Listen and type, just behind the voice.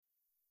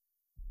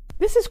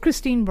This is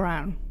Christine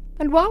Brown,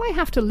 and while I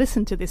have to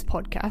listen to this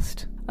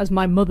podcast as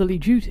my motherly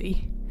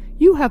duty,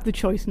 you have the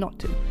choice not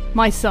to.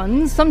 My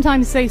sons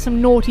sometimes say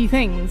some naughty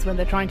things when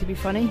they're trying to be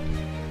funny,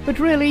 but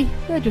really,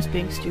 they're just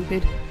being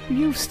stupid. If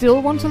you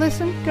still want to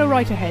listen, go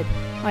right ahead.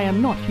 I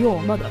am not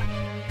your mother.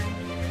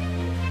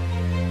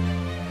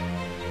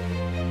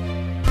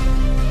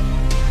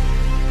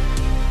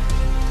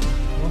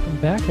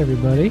 Welcome back,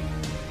 everybody.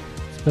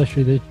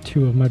 Especially the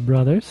two of my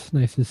brothers.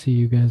 Nice to see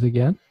you guys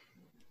again.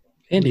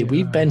 Andy,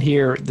 we've been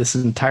here this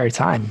entire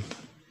time.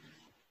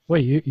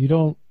 Wait, you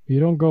don't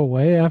go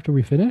away after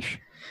we finish?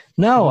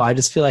 No, I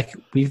just feel like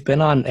we've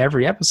been on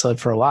every episode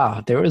for a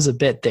while. There was a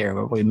bit there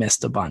where we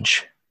missed a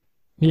bunch.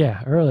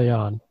 Yeah, early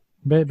on.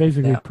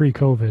 Basically Yeah.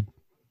 pre-COVID.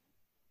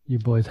 You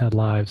boys had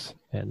lives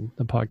and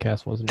the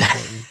podcast wasn't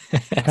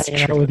important. That's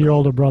Hanging out true. with your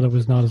older brother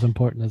was not as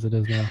important as it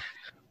is now.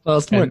 Well,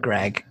 it's more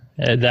Greg.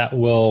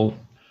 It'll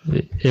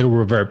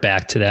revert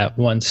back to that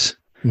once,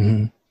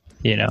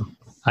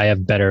 I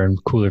have better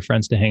and cooler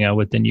friends to hang out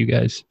with than you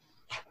guys.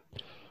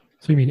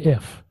 So you mean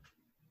if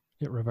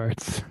it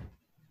reverts?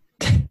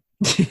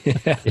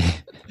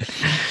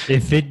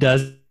 If it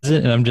doesn't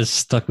and I'm just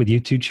stuck with you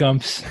two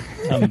chumps,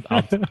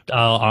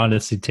 I'll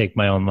honestly take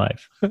my own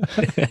life.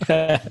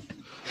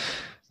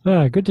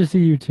 Good to see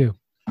you too.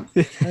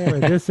 Anyway,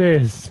 this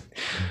is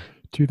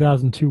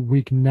 2002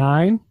 week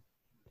 9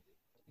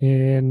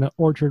 in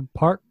Orchard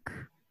Park,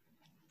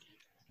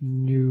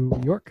 New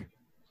York.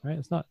 Right?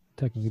 It's not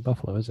technically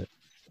Buffalo, is it?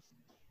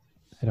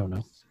 I don't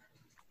know.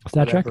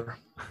 Stat check? Whatever.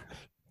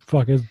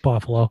 Fuck, it's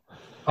Buffalo.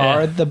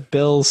 Are the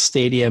Bills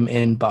Stadium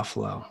in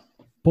Buffalo?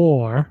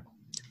 Or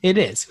It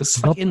is.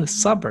 It's like in the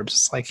suburbs.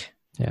 It's like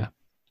yeah.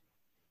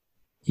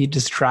 you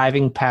just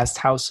driving past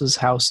houses,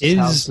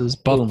 Is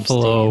boom,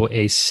 Buffalo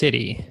stadium. a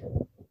city?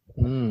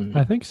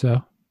 I think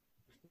so.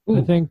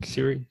 I think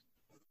Siri,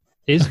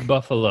 is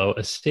Buffalo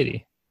a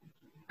city?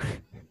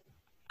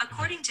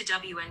 According to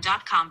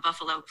WN.com,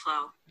 Buffalo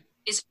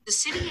is the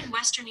city in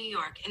western New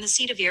York and the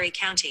seat of Erie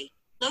County,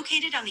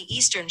 located on the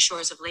eastern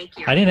shores of Lake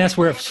Erie. I didn't ask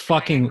where it's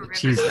fucking.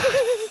 Jesus,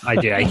 I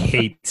did. I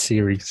hate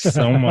Siri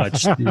so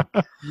much. Dude.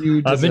 You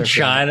I've been deserve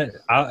trying to.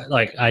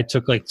 I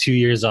took like 2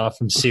 years off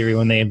from Siri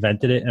when they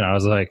invented it, and I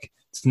was like,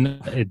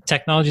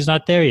 technology's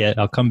not there yet.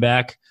 I'll come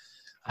back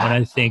when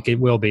I think it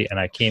will be, and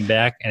I came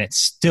back, and it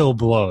still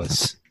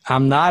blows.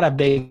 I'm not a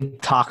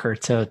big talker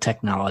to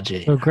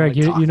technology. so. Greg,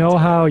 you know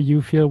how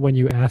you feel when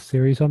you ask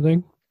Siri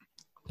something?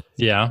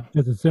 Yeah.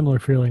 It's a similar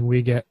feeling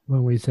we get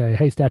when we say,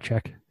 "Hey, stat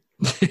check."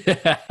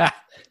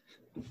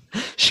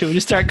 Should we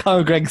just start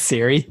calling Greg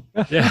Siri?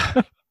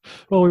 Yeah.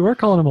 Well, we were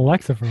calling him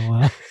Alexa for a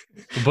while.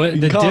 But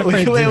the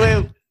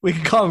We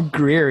can call him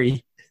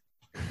Greery.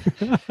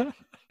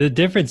 The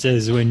difference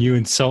is when you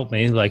insult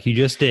me, like you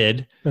just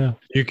did, Yeah.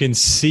 you can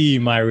see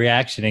my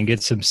reaction and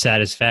get some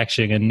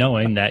satisfaction in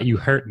knowing that you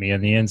hurt me on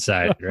the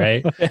inside,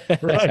 right?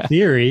 Right.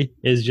 Theory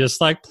is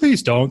just like,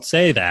 please don't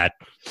say that.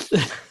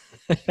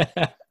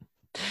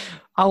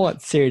 I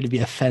want Siri to be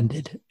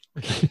offended.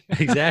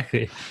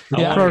 Exactly.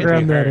 Yeah, I want her to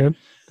program be that hurt. in.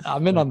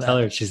 I'm in on Tell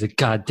that. her she's a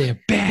goddamn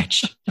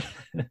bitch.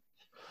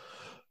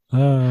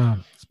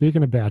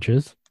 Speaking of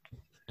batches,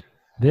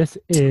 this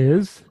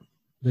is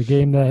the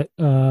game that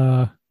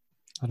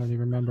I don't even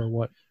remember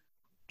what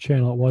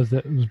channel it was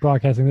that was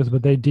broadcasting this,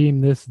 but they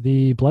deemed this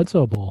the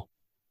Bledsoe Bowl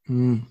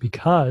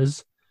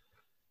because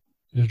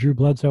it was Drew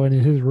Bledsoe in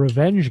his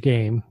revenge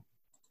game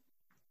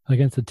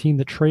against the team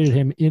that traded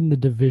him in the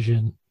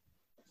division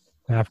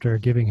after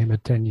giving him a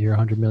 10-year,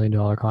 $100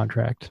 million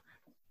contract.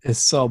 It's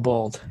so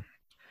bold.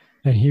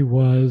 And he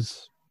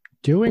was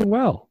doing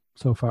well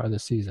so far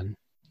this season.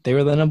 They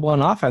were the number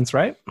one offense,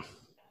 right?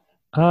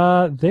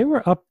 They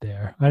were up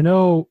there. I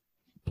know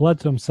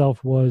Bledsoe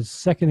himself was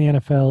second in the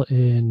NFL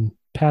in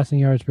passing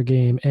yards per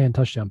game and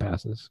touchdown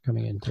passes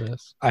coming into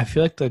this. I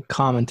feel like the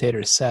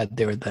commentators said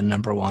they were the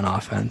number one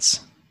offense.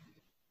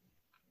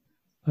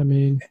 I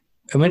mean,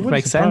 It would wouldn't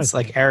make sense. surprise me.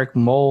 Like Eric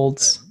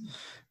Molds,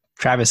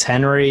 Travis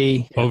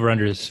Henry. Over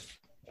under is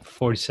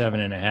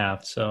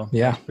 47.5, so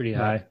Yeah. it's pretty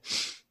high.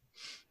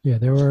 yeah,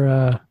 they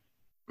were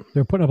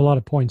putting up a lot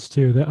of points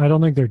too. I don't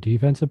think their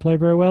defense had played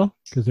very well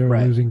because they were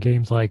Right. losing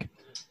games like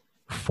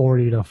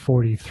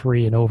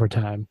 40-43 in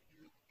overtime.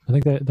 I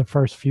think that the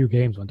first few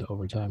games went to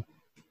overtime.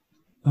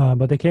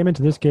 But they came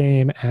into this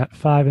game at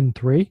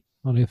 5-3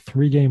 on a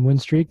 3-game win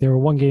streak. They were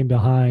 1 game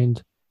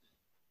behind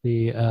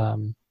the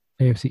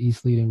AFC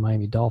East leading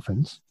Miami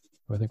Dolphins,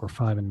 who I think were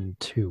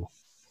 5-2.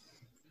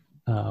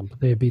 But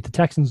they beat the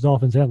Texans,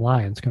 Dolphins, and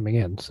Lions coming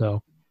in.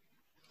 So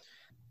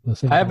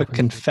I have a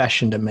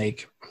confession to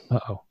make.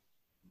 Uh-oh.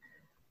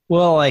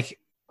 Well, like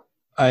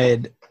I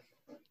had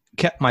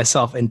kept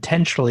myself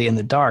intentionally in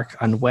the dark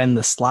on when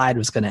the slide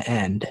was going to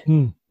end.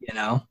 You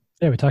know,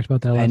 Yeah, we talked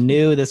about that I last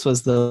knew this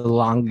was the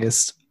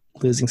longest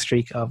losing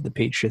streak of the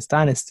Patriots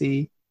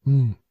dynasty,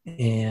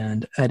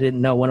 and I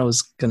didn't know when it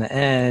was going to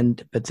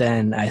end. But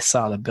then I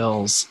saw the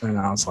Bills, and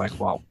I was like,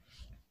 "Well,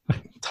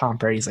 Tom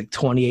Brady's like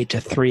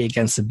 28-3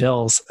 against the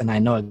Bills, and I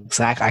know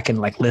exactly. I can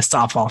like list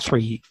off all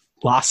 3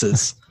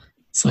 losses,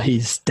 so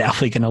he's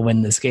definitely going to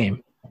win this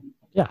game."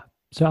 Yeah,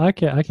 So I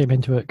came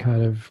into it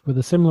kind of with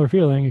a similar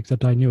feeling,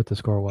 except I knew what the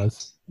score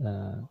was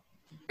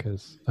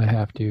because I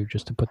have to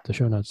just to put the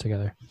show notes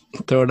together.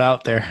 Throw it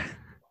out there.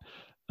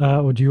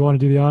 Do you want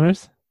to do the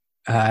honors?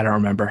 I don't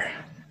remember.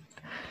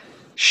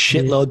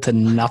 Shitload to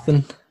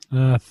nothing.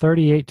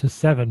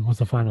 38-7 was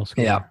the final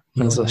score. Yeah,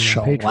 it was a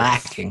Patriots.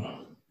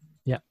 shellacking.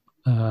 Yeah.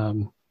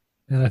 And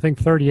I think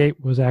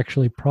 38 was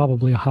actually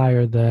probably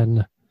higher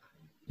than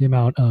the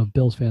amount of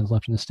Bills fans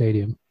left in the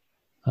stadium.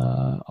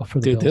 For the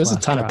Dude, Bills there's a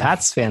last ton of drive.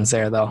 Pats fans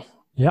there, though.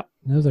 Yep,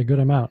 there's a good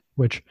amount,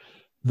 which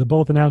the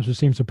both announcers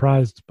seemed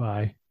surprised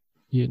by,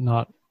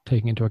 not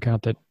taking into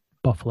account that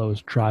Buffalo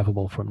is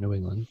drivable from New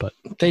England. But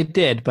They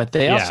did, but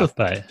they also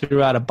but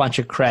threw out a bunch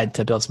of cred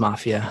to Bills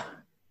Mafia.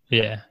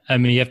 yeah, I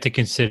mean, you have to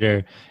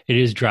consider it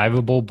is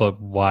drivable, but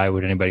why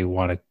would anybody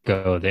want to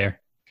go there?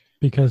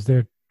 because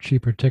they're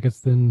cheaper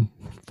tickets than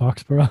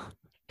Foxborough.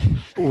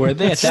 Were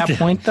they at that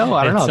point, though?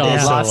 I don't know.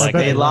 It's also like-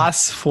 They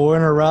lost 4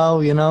 in a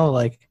row, you know?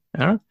 Like, I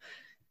don't know.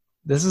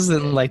 This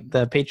isn't like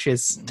the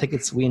Patriots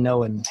tickets we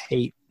know and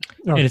hate.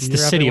 No, And it's so the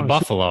you're city of out there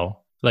Buffalo.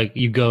 Like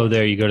you go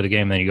there, you go to the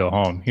game, then you go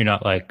home. You're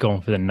not like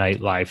going for the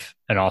nightlife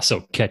and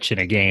also catching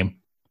a game.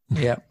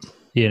 Yep.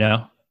 You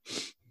know?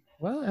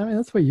 Well, I mean,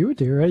 that's what you would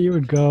do, right? You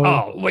would go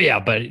Oh, well, yeah,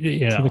 but you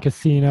to know, the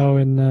casino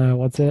in,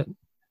 what's it?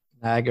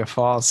 Niagara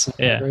Falls.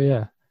 yeah. Or,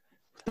 yeah.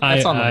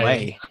 That's on the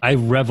way. I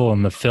revel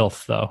in the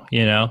filth, though.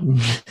 You know,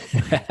 and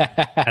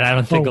I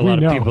don't think Oh, a lot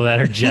we of know. people that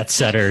are jet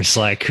setters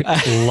like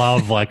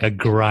love like a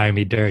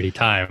grimy, dirty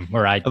time.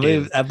 Or I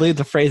do. I believe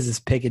the phrase is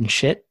pig and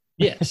shit.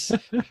 Yes.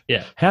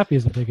 Yeah. Happy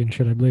is a pig and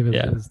shit, I believe,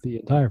 Yeah. is the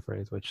entire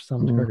phrase, which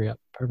sums Mm. Gregory up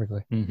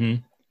perfectly. hmm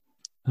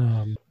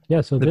Yeah,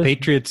 so The this,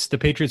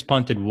 Patriots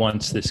punted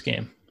once this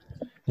game.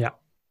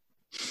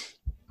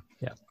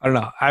 I don't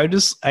know.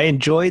 I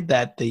enjoyed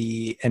that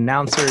the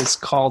announcers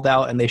called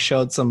out and they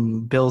showed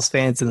some Bills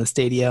fans in the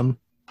stadium,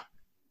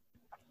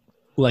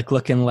 like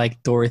looking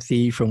like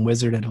Dorothy from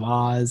Wizard of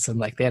Oz, and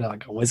like they had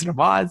like a Wizard of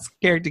Oz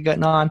character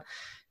going on.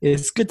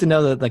 It's good to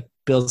know that like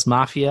Bills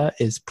Mafia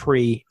is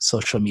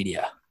pre-social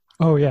media.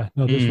 oh yeah,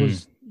 no, this Mm.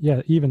 was,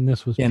 even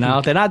this was, You know,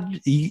 peak. they're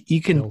not.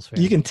 You can Bills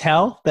fans. you can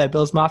tell that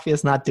Bills Mafia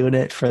is not doing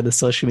it for the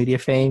social media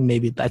fame.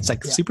 Maybe that's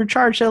like Yeah.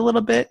 supercharged a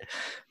little bit,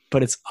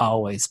 but it's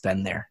always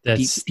been there.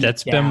 That's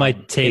deep been my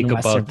down take in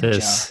Western about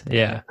this.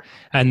 Virginia. Yeah.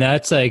 And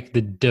that's like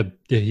the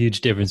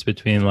huge difference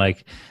between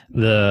like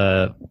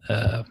the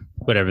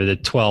whatever the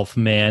 12th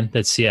man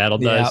that Seattle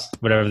does,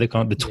 Yep. whatever they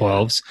call it, the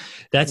 12s.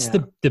 That's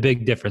Yeah. the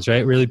big difference,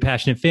 right? Really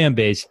passionate fan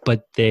base,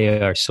 but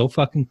they are so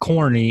fucking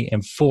corny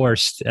and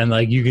forced, and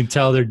like you can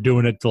tell they're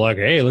doing it to like,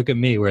 hey, look at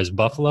me. Whereas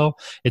Buffalo,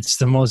 it's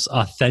the most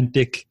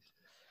authentic,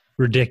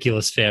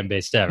 ridiculous fan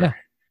base ever. Yeah.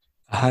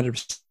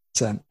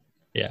 100%.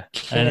 Yeah.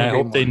 Can't And I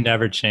agree hope they more.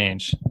 never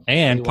change.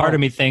 And They part of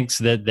won't. me thinks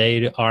that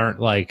they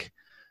aren't like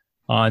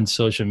on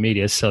social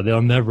media, so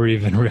they'll never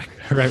even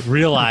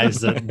realize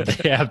that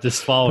they have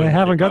this following. They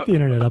haven't got the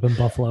internet up in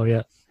Buffalo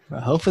yet.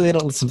 Hopefully they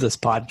don't listen to this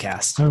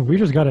podcast. I mean, we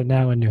just got it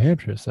now in New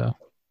Hampshire, so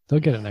they'll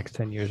get it next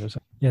 10 years or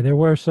so. Yeah, there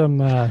were some.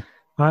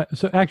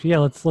 So actually, yeah,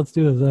 let's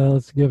do this.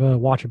 Let's give a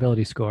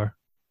watchability score.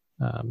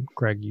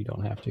 Greg, you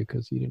don't have to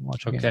because you didn't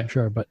watch the game, Okay. I'm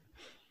sure. But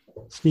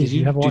Steve, Did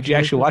you have a did you watchability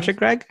actually watch score? it,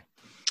 Greg?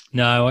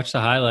 No, I watched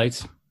the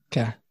highlights.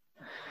 Okay.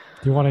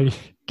 Do you want to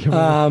give?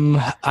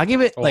 I'll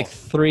give it Oh. like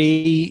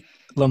 3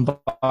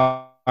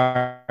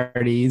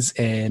 Lombardis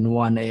and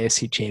 1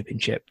 AFC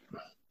championship.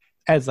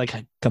 As like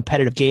a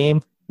competitive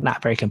game,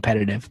 not very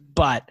competitive,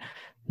 but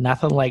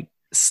nothing like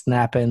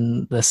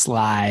snapping the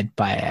slide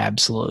by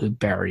absolutely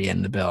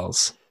burying the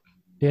Bills.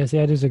 Yeah, see,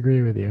 I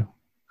disagree with you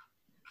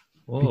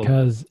Whoa.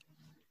 because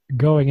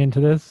going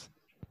into this,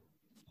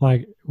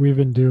 like we've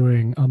been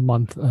doing a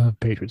month of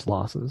Patriots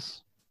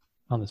losses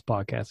on this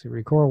podcast. We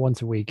record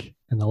once a week,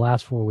 and the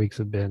last 4 weeks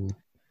have been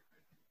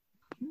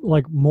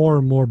like more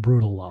and more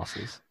brutal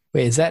losses.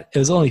 Wait, it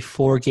was only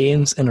 4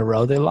 games in a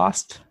row they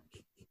lost?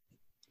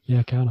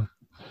 Yeah, count them.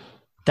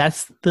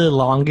 That's the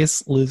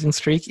longest losing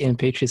streak in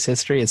Patriots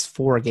history is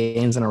 4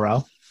 games in a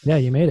row. Yeah,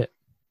 you made it.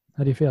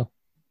 How do you feel?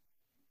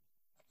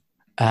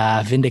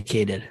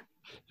 Vindicated.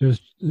 It was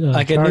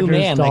Like a new Chargers,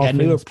 man, like a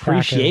new Dolphins, Packers,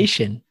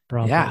 appreciation.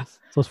 Broncos. Yeah.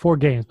 So it's 4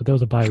 games, but there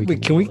was a bye week. in the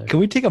Can middle there.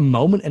 we take a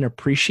moment and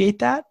appreciate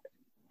that?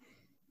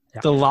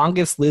 Yeah. The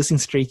longest losing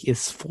streak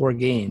is 4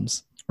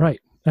 games. Right.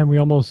 And we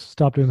almost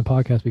stopped doing the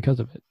podcast because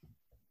of it.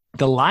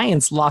 The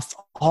Lions lost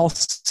all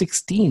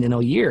 16 in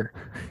a year.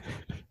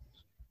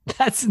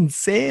 That's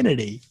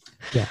insanity.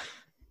 Yeah.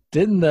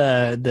 Didn't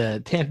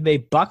the Tampa Bay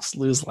Bucks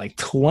lose like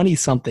 20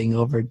 something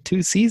over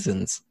 2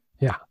 seasons?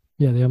 Yeah,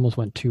 they almost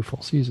went 2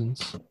 full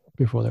seasons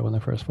before they won their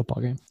first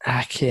football game.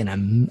 I can't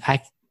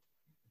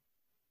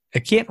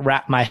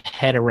wrap my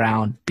head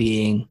around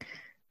being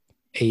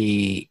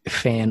a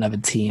fan of a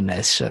team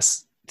that's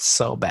just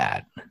so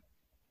bad.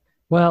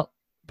 Well,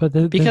 but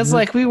Because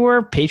like we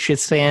were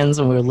Patriots fans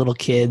when we were little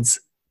kids,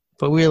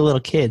 but we were little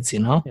kids, you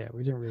know? yeah,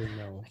 we didn't really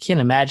know. I can't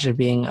imagine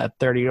being a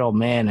 30-year-old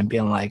man and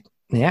being like,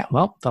 yeah,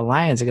 well, the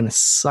Lions are going to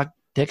suck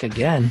dick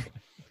again.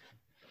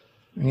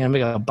 We're going to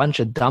make a bunch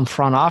of dumb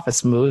front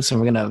office moves,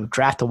 and we're going to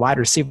draft a wide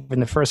receiver in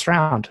the first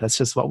round. That's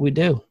just what we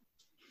do.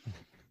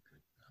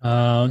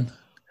 The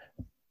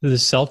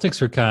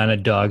Celtics were kind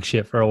of dog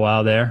shit for a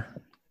while there.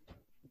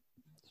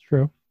 It's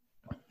true.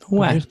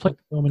 When? Just played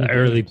so many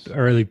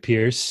Early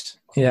Pierce.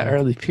 Yeah,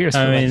 early Pierce.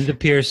 I mean, the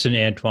Pierce and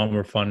Antoine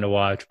were fun to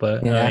watch,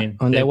 but yeah, I mean,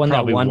 when they won that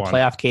probably one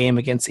playoff game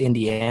against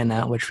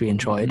Indiana, which we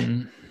enjoyed,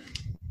 Mhm.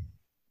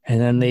 and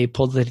then they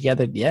pulled it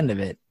together at the end of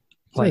it.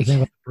 Like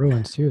the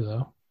Bruins too,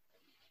 though.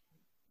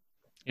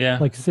 Yeah,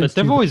 Like, but since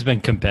they've always been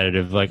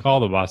competitive. Like all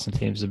the Boston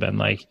teams have been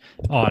like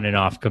on and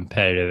off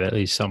competitive at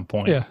least some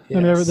point. Yeah, Yes. I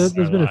mean, there's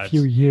Their been a lives.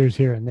 few years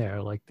here and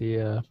there, like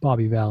the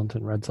Bobby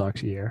Valentin Red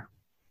Sox year.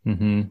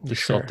 The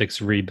Sure.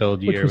 Celtics rebuild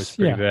Which year was- was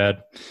pretty yeah.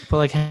 bad. But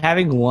like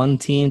having one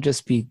team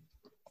just be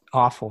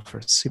awful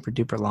for super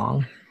duper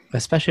long,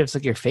 especially if it's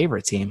like your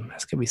favorite team,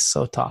 that's gonna be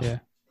so tough. Yeah.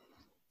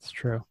 It's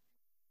true.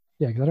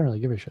 Yeah, because I don't really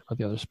give a shit about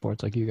the other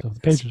sports like you guys. If the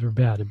Patriots were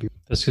bad, it'd be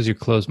That's because you're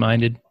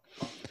closed-minded.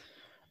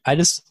 I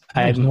just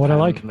know what I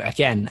like.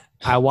 Again,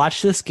 I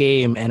watched this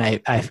game and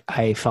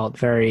I felt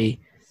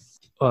very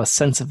a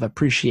sense of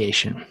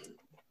appreciation.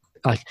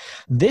 Like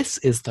this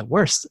is the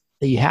worst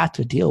that you have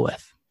to deal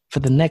with for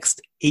the next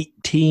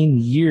 18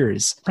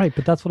 years. right.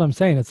 But that's what I'm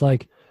saying. It's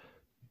like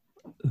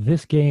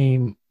this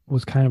game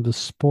was kind of the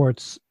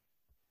sports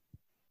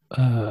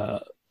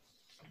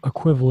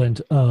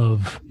equivalent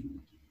of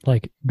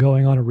like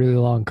going on a really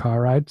long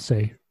car ride,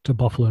 say to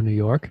Buffalo, New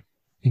York,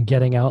 and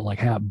getting out,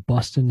 like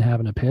busting,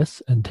 having a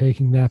piss, and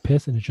taking that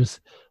piss, and it's just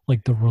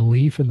like the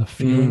relief and the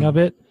feeling of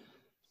it.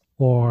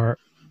 Or,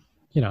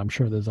 you know, I'm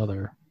sure there's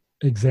other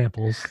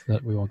examples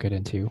that we won't get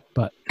into,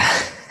 but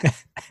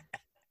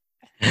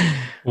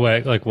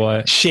What? Like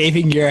what?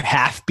 Shaving your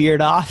half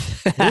beard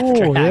off.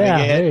 after oh having yeah,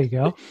 it. there you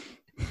go,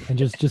 and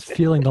just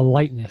feeling the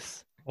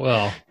lightness,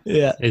 Well,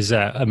 Yeah. is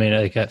that? I mean,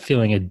 like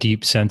feeling a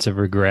deep sense of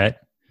regret,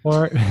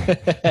 or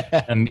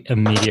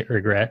immediate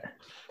regret.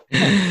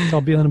 it's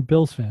all being a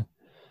Bills fan,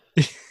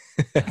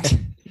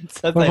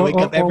 So I wake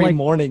up or every like-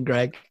 morning,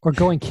 Greg. or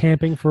going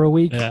camping for a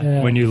week.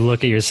 Yeah. When you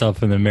look at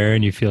yourself in the mirror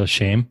and you feel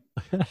shame.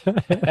 Is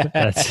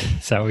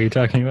that what you're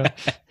talking about?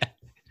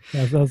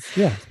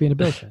 it's being a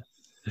Bills fan.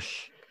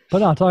 But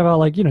no, I'm talking about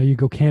like, you know, you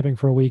go camping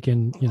for a week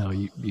and, you know,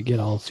 you get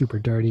all super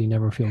dirty,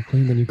 never feel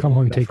clean. Then you come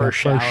home and The take that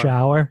first first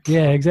shower.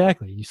 Yeah,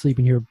 exactly. You sleep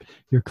in your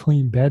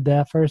clean bed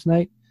that first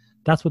night.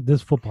 That's what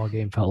this football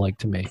game felt like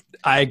to me.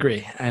 I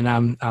agree, and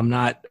I'm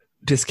not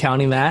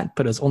discounting that,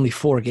 but it's only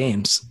 4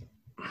 games.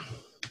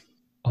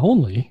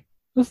 Only,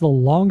 this is the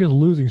longest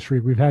losing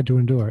streak we've had to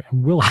endure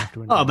and will have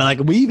to endure. Oh, but like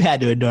we've had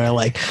to endure.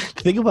 Like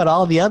think about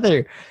all the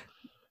other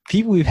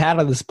people we've had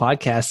on this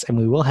podcast, and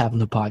we will have on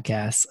the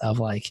podcast of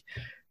like,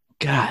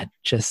 God,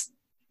 just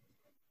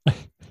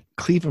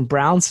Cleveland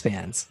Browns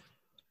fans.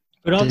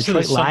 But also Detroit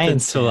there's something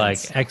Lions to like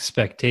fans.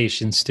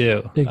 expectations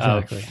too.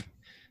 Exactly.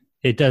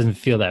 It doesn't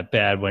feel that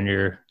bad when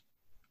you're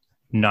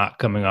not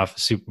coming off a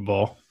Super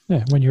Bowl.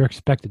 Yeah, when you're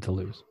expected to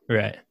lose.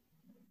 Right.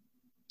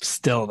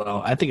 Still,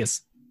 though, I think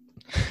it's.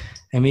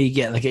 I mean, you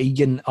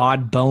get an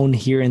odd bone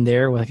here and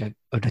there with like an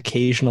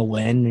occasional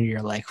win, and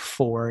you're like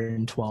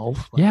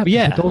 4-12. Yeah,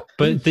 Yeah, those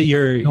but teams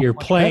you're don't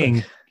much playing.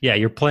 better. Yeah,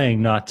 you're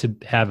playing not to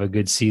have a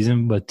good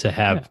season, but to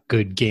have Yeah.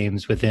 good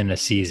games within a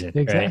season.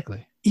 Right?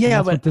 Exactly. Yeah,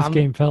 That's but what this I'm-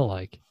 game felt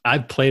like.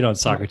 I've played on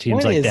soccer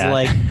teams point like is, that.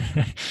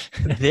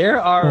 like,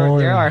 there Oh,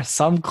 yeah. are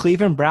some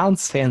Cleveland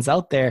Browns fans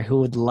out there who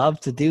would love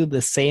to do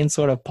the same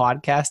sort of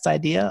podcast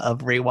idea of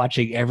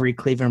rewatching every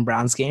Cleveland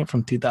Browns game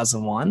from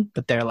 2001,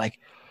 but they're like,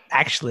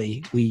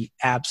 actually, we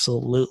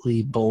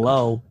absolutely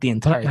blow the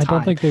entire But I time.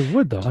 don't think they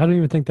would, though. I don't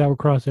even think that would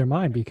cross their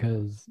mind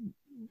because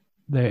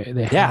they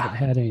Yeah. haven't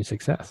had any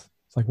success.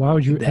 It's like, why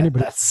would you?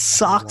 that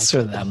sucks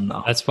for them,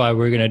 though. That's why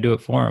we're gonna do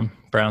it for them.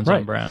 Browns on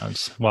Right.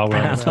 Browns. While we're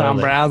Browns on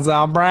Browns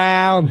on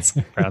Browns.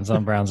 Browns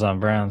on Browns on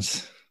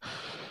Browns.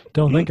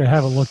 Don't think I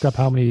haven't looked up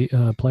how many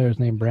players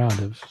named Brown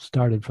have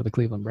started for the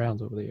Cleveland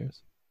Browns over the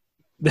years.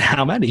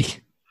 How many?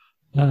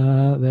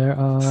 There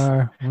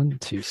are 1,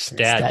 2, 3,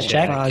 Stat 4,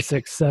 check. 5,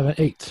 6, 7,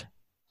 8.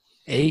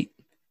 8.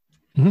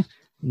 Mhm.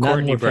 Not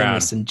Courtney more Brown.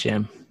 famous than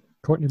Jim.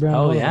 Courtney Brown.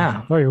 Oh,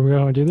 yeah. Oh, we're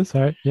going to do this?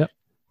 All right. Yep.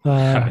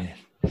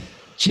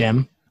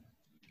 Jim.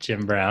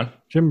 Jim Brown.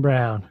 Jim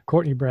Brown,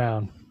 Courtney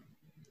Brown.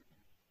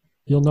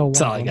 You'll know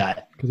That's one all I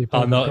got. because he Oh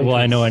played no! for the Well,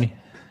 I know Patriots.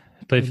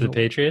 any. Played for the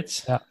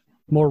Patriots.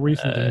 More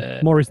recent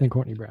than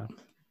Courtney Brown.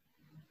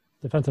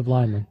 Defensive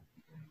lineman,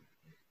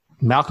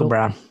 Malcolm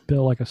Brown.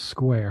 built like a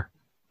square.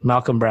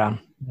 Malcolm Brown.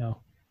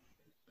 No.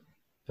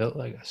 Built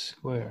like a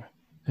square.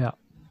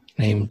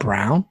 Named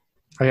Brown?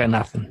 I got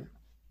nothing.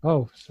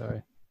 Oh,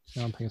 sorry.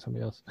 No, I'm thinking of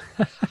somebody else.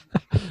 I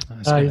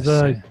was gonna He's a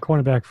say.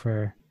 cornerback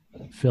for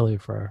Philly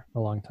for a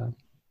long time.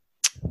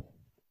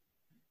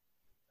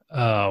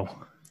 Oh,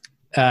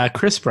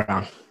 Chris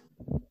Brown.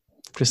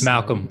 Chris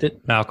Malcolm.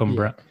 Malcolm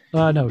Yeah.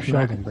 Brown. No,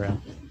 Sheldon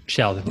Brown.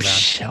 Sheldon Brown.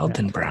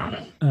 Sheldon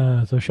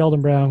Brown. So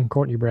Sheldon Brown,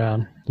 Courtney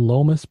Brown,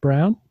 Lomas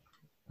Brown,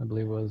 I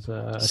believe was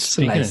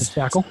Speaking nice. of-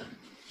 tackle.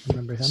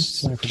 Remember him?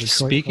 Playing for Detroit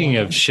Speaking for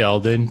a of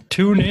Sheldon,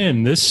 tune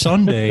in this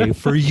Sunday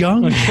for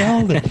young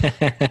Sheldon.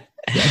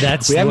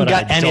 That's We haven't what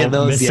got I any don't of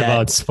those miss yet.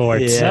 about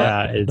sports.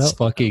 Yeah. It's Nope.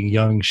 fucking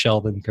young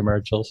Sheldon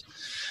commercials.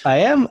 I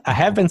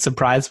have been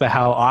surprised by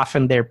how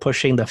often they're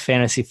pushing the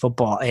fantasy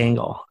football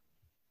angle.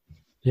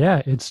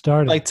 Yeah, it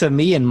started. Like to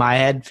me, in my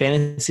head,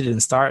 fantasy didn't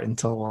start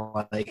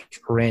until like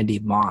Randy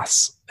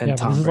Moss and yeah, but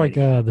Tom this is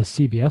Brady. like the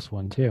CBS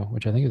one too,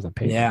 which I think is a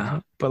paid. Yeah,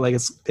 but like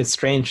it's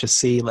strange to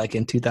see like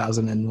in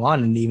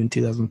 2001 and even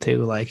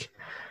 2002, like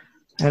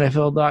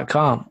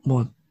NFL.com.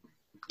 Well,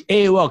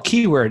 AOL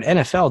keyword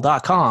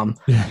NFL.com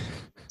Yeah.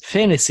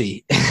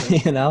 fantasy.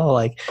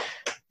 Like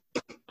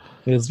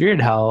it was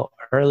weird how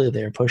early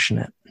they were pushing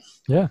it.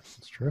 Yeah,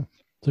 it's true.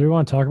 So do we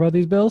want to talk about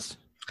these Bills?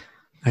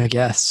 I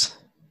guess.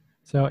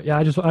 So yeah,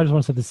 I just want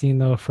to set the scene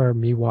though for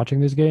me watching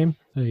this game.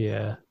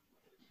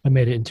 I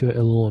made it into a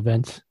little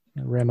event.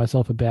 I ran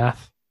myself a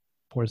bath,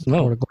 poured a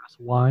glass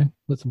of wine,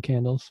 lit some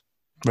candles.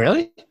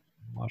 Really?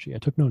 Watching. I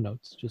took no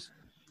notes. Just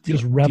Do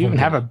you reveled even in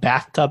have it. a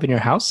bathtub in your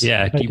house?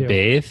 Yeah, I do you do.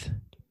 bathe?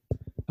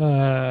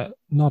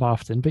 Not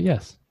often, but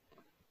yes.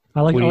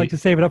 I like What do to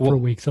save it up for a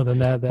week. So then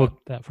that what-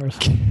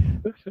 first.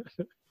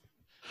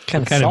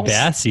 Kind What kind of salts?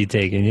 baths are you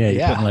taking? Yeah, you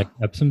Yeah. putting like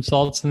Epsom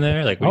salts in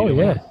there? Like, what Oh are you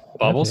doing? yeah,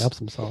 Bubbles? Definitely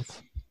Epsom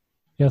salts.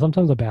 Yeah,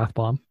 sometimes a bath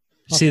bomb.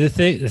 See, the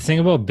thing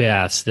about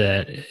baths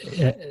that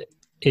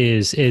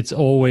is it's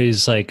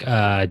always like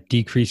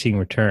decreasing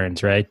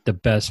returns, right? The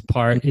best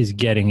part is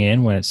getting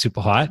in when it's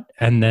super hot,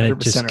 and then it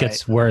just 100%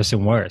 gets worse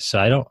and worse. So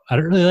I don't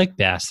really like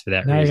baths for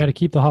that Now you reason. got to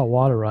keep the hot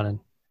water running.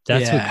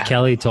 That's Yeah. what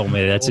Kelly told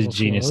me. That's a Overflows,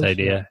 genius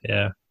idea.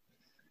 Yeah.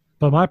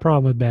 But my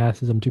problem with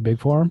baths is I'm too big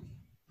for them,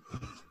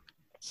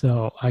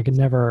 so I can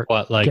never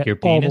What, like get your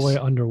all penis? the way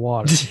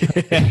underwater.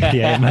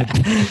 Yeah, my-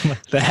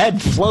 The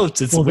head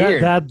floats. It's Well,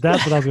 weird.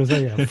 that's what I was gonna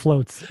say. Yeah, it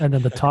floats, and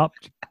then the top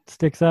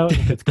sticks out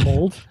if it's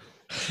cold.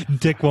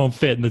 Dick won't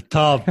fit in the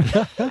tub.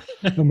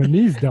 No, my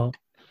knees don't.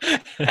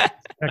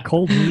 That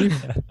cold knees.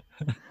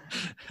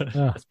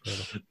 Oh, it's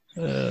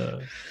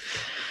brutal.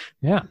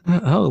 Yeah.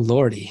 Oh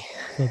lordy!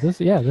 So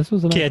this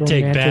was an Can't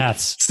take romantic-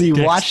 baths. So you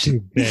Dick's watched- too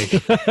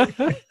big.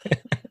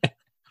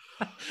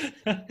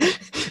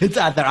 It's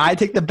either I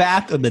take the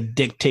bath or the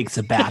dick takes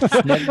a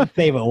bath. Never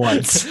favorite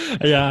ones.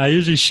 Yeah, I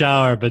usually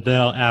shower, but then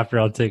after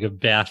I'll take a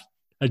bath,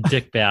 a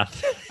dick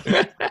bath.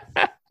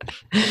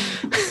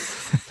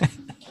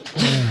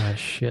 Ah,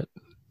 shit.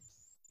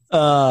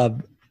 I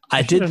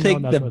I did should've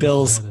think known the that's where this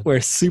Bills was headed.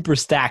 were super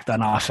stacked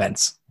on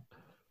offense.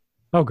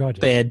 Oh god.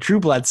 Yeah. They had Drew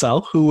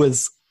Bledsoe, who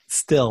was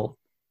still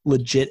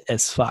legit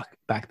as fuck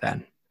back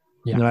then.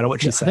 Yeah. No matter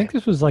what you I say. think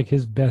this was like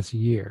his best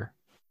year.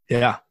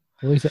 Yeah.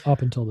 At least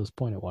up until this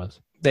point, it was.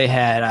 They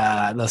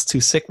had those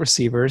two sick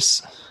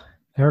receivers.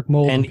 Eric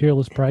Mold and And-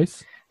 Peerless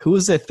Price. Who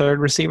was their third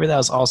receiver that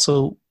was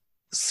also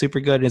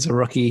super good as a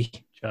rookie?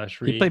 Josh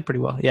He Reed. played pretty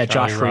well. Yeah,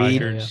 Johnny Josh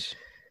Reed. Rodgers.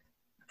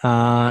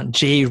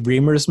 Jay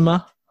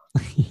Remersma.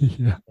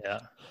 Yeah. Yeah.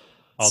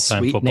 All-time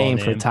Sweet football name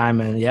for time.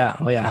 And yeah.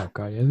 Oh, yeah. Oh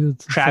god. Yeah.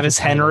 It's Travis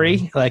such a tight end.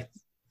 Henry. Like,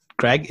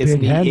 Greg, isn't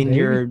Big he Hen, in baby.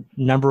 your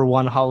number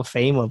one Hall of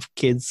Fame of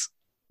kids,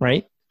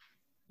 right?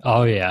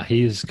 Oh, yeah.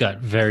 He's got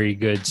very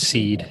good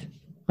seed.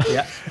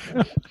 Yeah.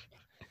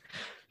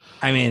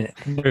 I mean,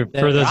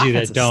 For those of you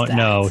that offense is don't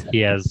know, stacked.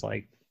 he has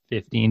like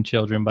 15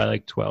 children by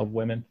like 12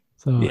 women.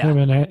 So Yeah. him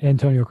and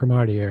Antonio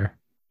Cromartie are.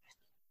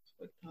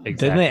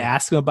 didn't they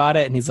ask him about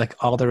it? And he's like,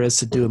 all there is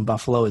to do in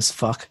Buffalo is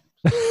fuck.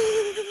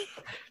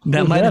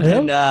 That Was might have that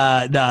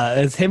been, no,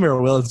 it's him or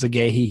Willens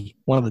McGahee,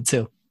 one of the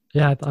two.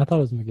 Yeah, I thought it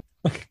was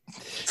McGee.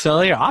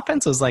 So your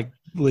offense was like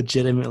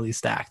legitimately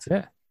stacked.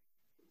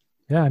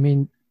 Yeah, I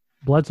mean,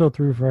 Bledsoe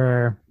threw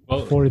for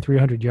Well,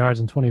 4,300 yards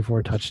and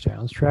 24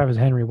 touchdowns. Travis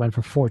Henry went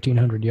for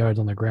 1,400 yards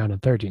on the ground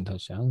and 13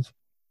 touchdowns.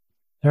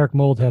 Eric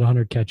Mold had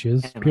 100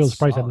 catches. Damn, Peerless that's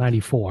Price had solid.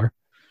 94.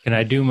 can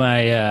I do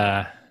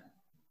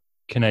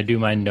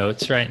my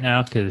notes right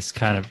now? Because it's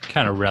kind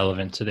of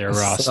relevant to their That's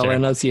roster. all the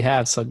notes you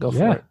have, so go Yeah.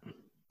 for it.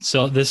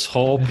 So this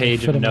whole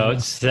page Fit of 'em in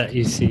notes that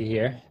you see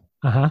here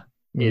Uh-huh.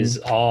 is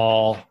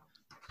all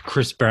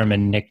Chris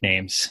Berman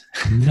nicknames.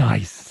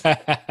 Nice.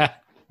 I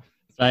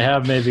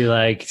have maybe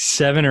like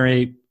 7 or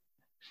 8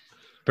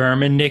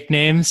 Berman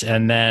nicknames,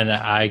 and then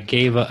I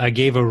gave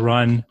a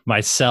run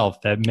myself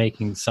at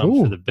making some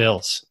Ooh. for the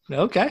Bills.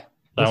 Okay.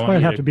 So This I might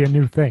want have you to be a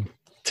new thing.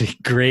 to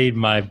grade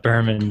my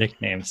Berman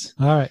nicknames.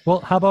 All right. Well,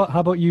 how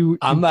about you?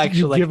 I'm you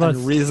actually give like us,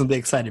 unreasonably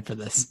excited for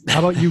this. How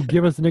about you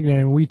give us a nickname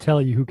and we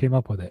tell you who came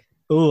up with it?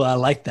 Ooh, I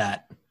like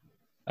that.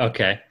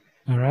 Okay.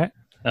 All right.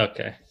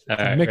 Okay. All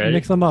right. mix, ready?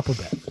 mix them up a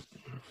bit.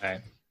 All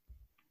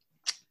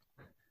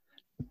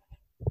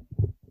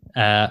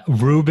right.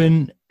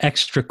 Reuben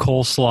Extra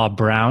Coleslaw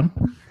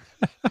Brown.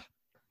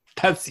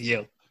 That's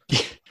you.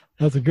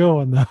 That's a good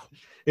one, though.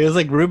 It was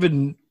like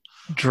Ruben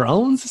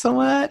Drones or something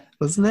like that,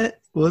 wasn't it?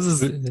 What was his,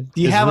 do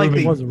you Is have like It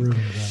the, was a Ruben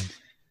Brown.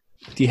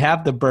 do you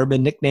have the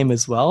Bourbon nickname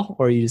as well,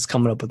 or are you just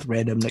coming up with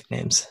random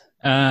nicknames?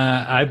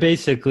 I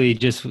basically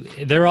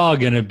they're all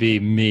going to be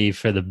me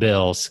for the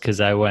Bills because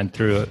I went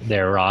through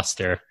their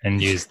roster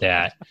and used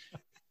that.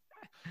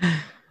 I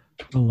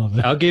love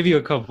it. I'll give you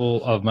a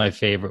couple of my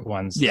favorite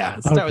ones. Yeah,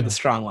 let's start with Okay. the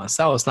strong ones.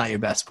 That was not your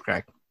best,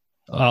 Greg.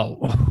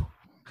 Oh,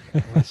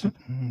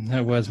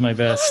 That was my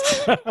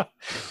best. How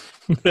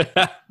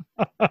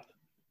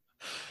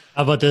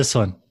about this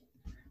one?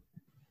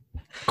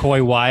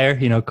 Coy Wire,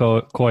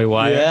 Coy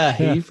Wire. Yeah,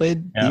 he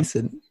played Yeah.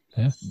 decent.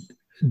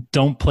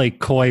 Don't play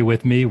coy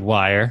with me,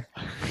 Wire.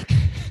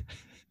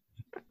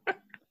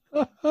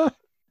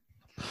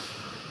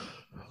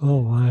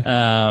 Oh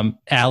my.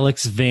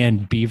 Alex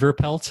Van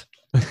Beaverpelt.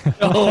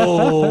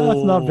 Oh,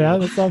 That's not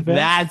bad. That's not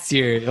bad. That's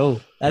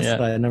Yeah.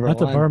 my number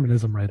That's a one.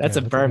 Bermanism right That's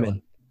there. a good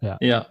one. Berman.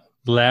 Yeah.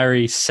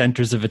 Larry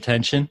Centers of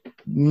Attention.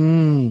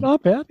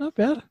 Not bad. Not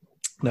bad.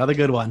 Another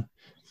good one.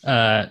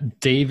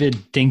 David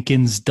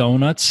Dinkins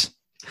Donuts.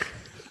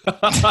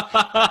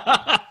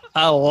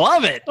 I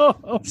love it.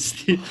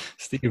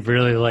 Steve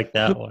really liked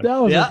that one. That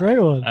was Yeah. a great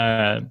one.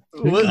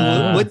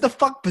 What the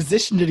fuck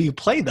position did he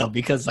play though?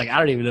 Because I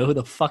don't even know who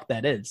the fuck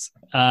that is.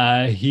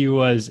 He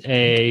was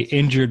a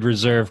injured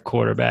reserve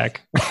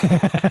quarterback.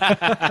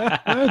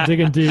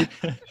 Digging deep.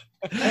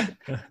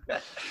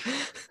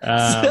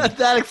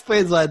 That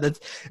explains why.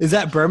 Is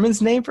that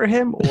Berman's name for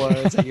him or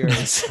is it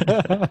yours?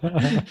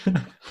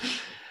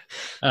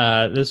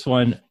 This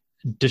one,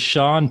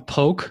 Deshaun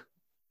Polk,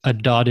 a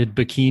dotted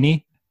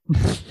bikini.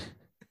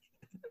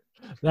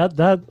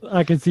 That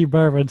I can see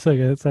Berman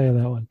saying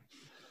that one.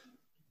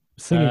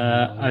 Singing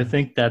that one. I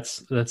think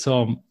that's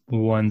all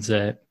ones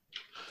that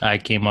I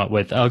came up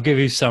with. I'll give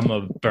you some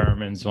of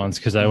Berman's ones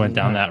because I went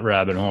down that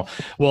rabbit hole.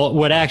 Well,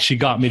 what actually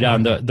got me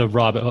down the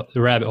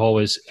rabbit hole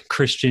was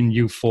Christian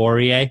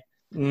Euphoria,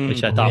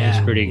 which I thought was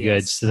pretty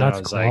good. So then I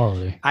That's was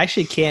quality. I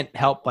actually can't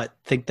help but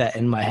think that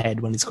in my head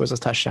when he scores a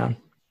touchdown.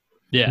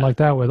 yeah. Like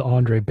that with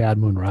Andre Bad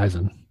Moon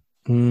Rising.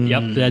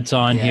 Yep, that's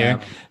on Yeah. here.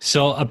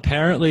 So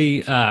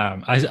apparently,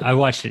 I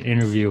watched an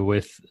interview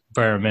with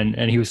Berman,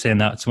 and he was saying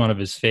that's one of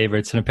his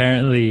favorites. And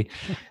apparently,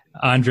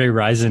 Andre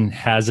Rison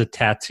has a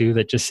tattoo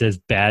that just says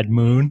 "Bad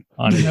Moon"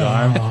 on his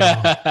arm.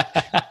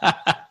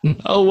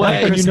 No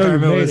way. And you know you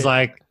made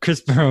it.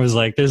 Chris Berman was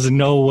like, "There's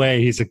no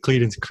way he's a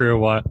Creedence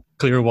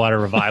Clearwater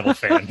Revival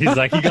fan." He's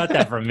like, "He got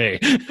that from me,"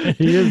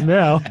 He is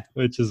now.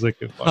 which is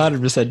looking fun.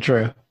 100%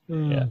 true.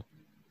 Yeah.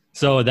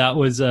 So that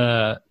was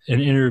an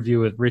interview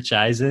with Rich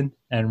Eisen,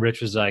 and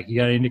Rich was like, "You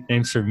got any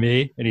nicknames for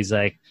me?" And he's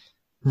like,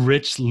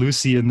 "Rich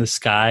Lucy in the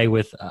Sky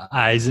with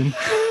Eisen."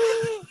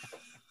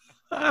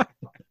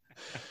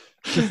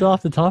 Just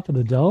off the top of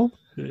the dome.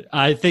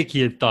 I think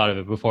he had thought of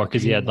it before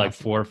because he had like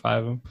 4 or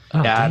 5 of them.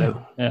 Oh, Yeah, I damn.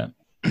 know.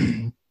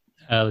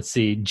 Yeah. Let's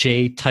see,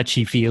 Jay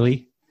Touchy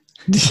Feely.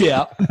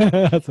 Yeah.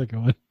 That's a good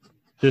one.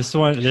 This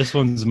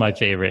one's my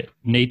favorite.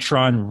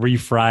 Natron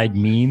Refried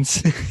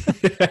Means.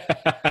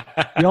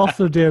 He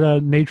also did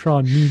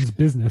Natron Means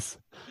Business.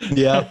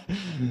 Yep.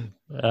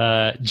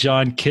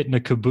 John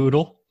Kitna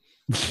Caboodle.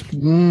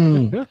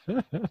 Mm.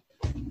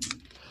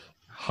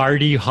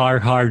 Hardy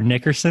Har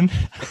Nickerson.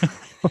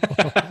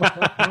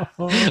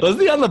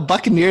 Wasn't he on the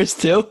Buccaneers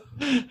too?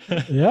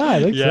 Yeah, I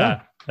think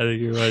Yeah, I think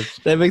he was.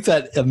 That makes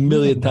that a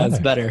million times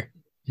better.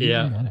 so.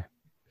 Yeah.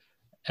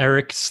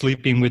 Eric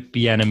Sleeping with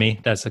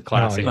Bieniemy. That's a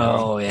classic. yeah.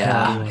 Oh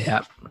yeah.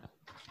 Yep.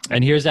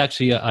 And here's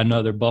actually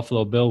another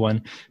Buffalo Bill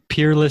one.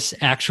 Peerless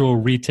Actual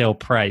Retail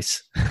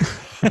Price.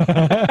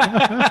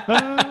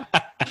 I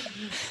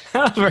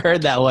never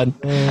heard that one.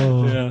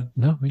 Oh, Yeah.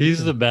 no,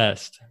 He's the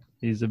best.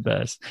 He's the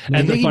best. You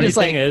And the think he funny just,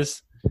 thing like-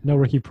 is, no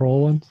Ricky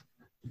Prohl ones.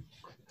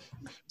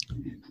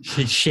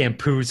 he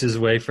shampoos his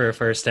way for a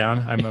first down.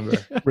 I remember.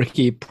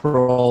 Ricky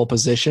Prohl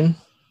position.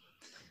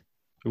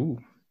 Ooh.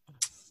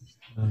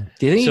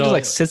 Do you think he So- just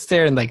like sits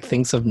there and like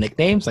thinks of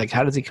nicknames? Like,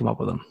 how does he come up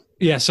with them?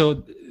 Yeah,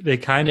 so they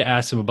kind of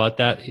asked him about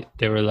that.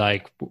 They were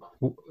like,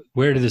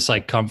 where did this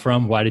like come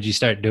from? Why did you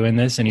start doing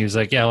this? And he was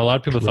like, yeah, a lot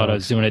of people thought I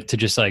was doing it to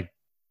just like,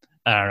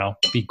 I don't know,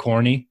 be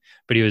corny.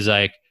 But he was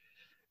like,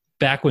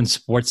 back when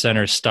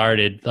SportsCenter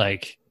started,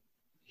 like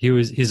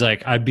he's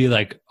like, I'd be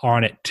like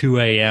on at 2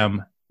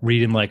 a.m.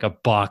 reading like a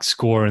box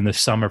score in the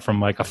summer from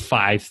like a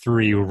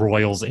 5-3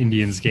 Royals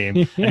Indians game.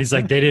 And he's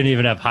like, they didn't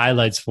even have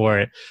highlights for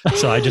it.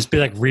 So I'd just be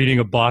like reading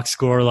a box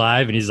score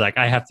live. And he's like,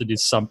 I have to do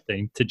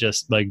something to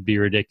just like be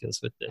ridiculous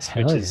with this,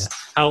 which Hell is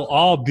how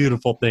all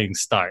beautiful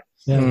things start.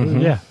 Yeah,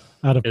 Mhm. yeah.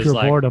 Out of It's pure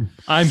like- boredom.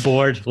 I'm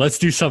bored. Let's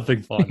do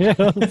something fun. Yeah,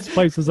 let's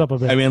spice this up a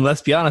bit. I mean,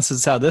 let's be honest. This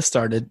is how this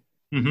started.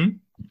 Mm-hmm.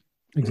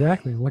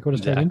 Exactly. Look what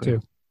it's turned Exactly.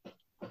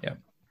 into.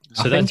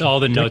 So that's all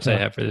the notes I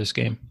have for this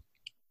game.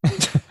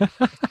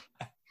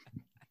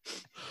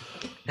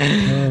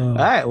 All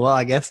right. Well,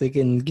 I guess we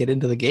can get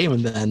into the game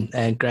and then.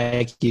 And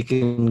Greg, you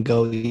can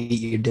go eat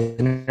your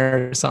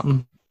dinner or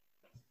something.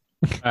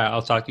 All right,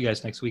 I'll talk to you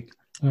guys next week.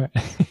 All right.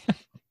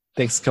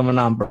 Thanks for coming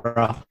on,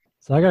 bro.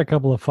 So I got a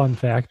couple of fun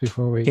facts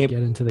before we Can't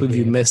get into the believe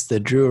you game. missed the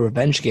Drew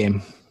Revenge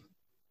game.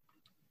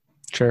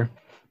 Sure.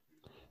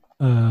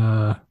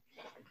 Drew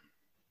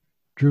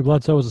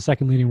Bledsoe was the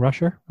second leading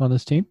rusher on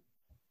this team.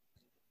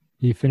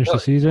 He finished the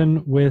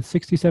season with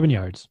 67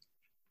 yards.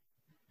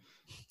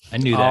 I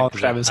knew All that. 'cause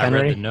Travis I read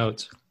Henry? the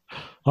notes.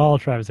 All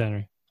Travis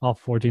Henry. All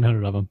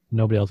 1,400 of them.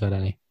 Nobody else had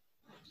any.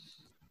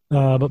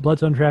 But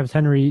Bledsoe and Travis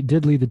Henry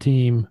did lead the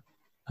team,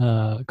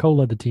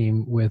 co-led the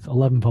team with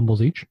 11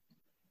 fumbles each.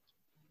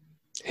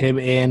 Him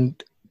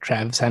and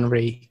Travis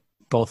Henry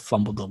both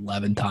fumbled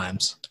 11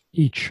 times.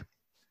 Each.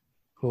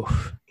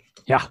 Oof.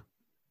 Yeah.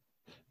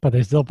 But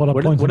they still put up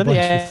points. What in are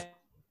bunches.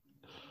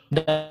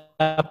 they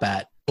up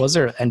at? What was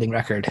their ending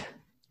record?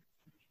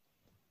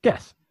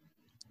 Guess.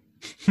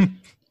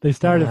 They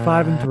started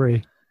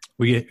 5-3.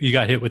 You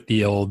got hit with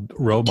the old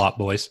robot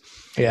voice.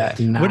 Yeah.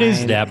 What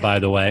is that, by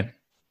the way?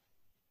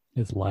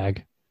 It's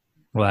lag.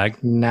 Lag.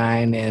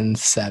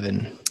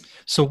 9-7.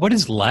 So what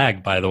is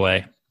lag, by the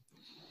way?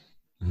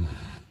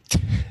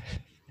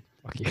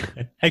 Fuck you.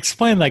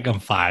 Explain like I'm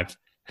 5.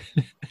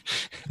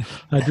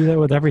 I do that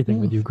with everything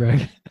with you,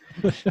 Greg.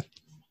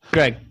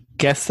 Greg,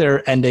 guess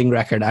their ending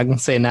record. I'm gonna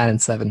say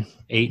 9-7.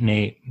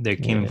 8-8. They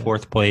came in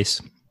 4th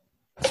place.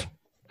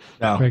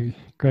 No.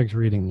 Greg's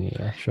reading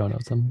the show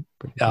notes. I'm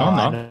pretty Oh, No,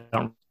 I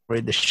don't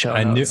read the show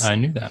I notes.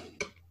 knew that.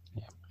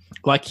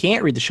 Well, I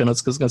can't read the show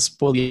notes because it's going to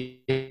spoil the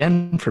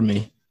end for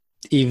me,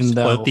 even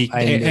though Split the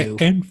I knew.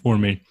 end for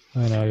me.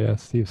 I know, yeah.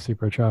 Steve's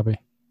super choppy.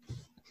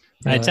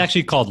 It's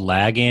actually called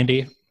lag,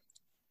 Andy.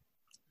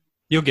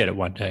 You'll get it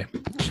one day.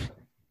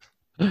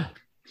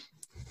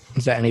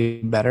 Is that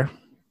any better?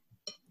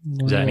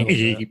 Is that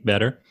any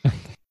better? All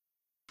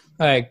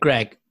right,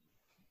 Greg,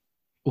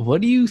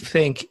 what do you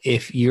think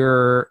if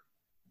your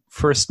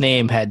first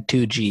name had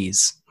 2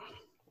 G's,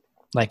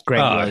 like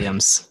Greg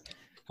Williams?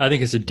 I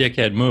think it's a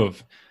dickhead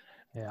move.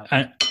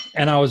 Yeah.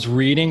 And I was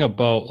reading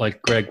about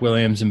like Greg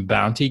Williams and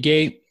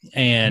Bountygate,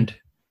 and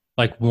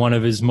like one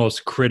of the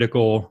most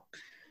critical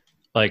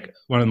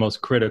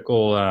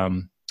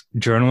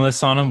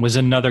journalists on him was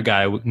another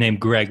guy named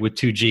Greg with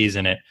 2 G's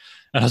in it.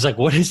 And I was like,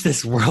 what is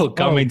this world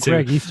coming to?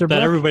 Greg Easterbrook?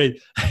 That everybody,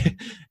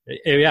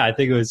 yeah, I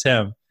think it was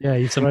him. Yeah,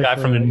 he's Some guy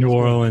from the New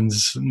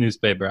Orleans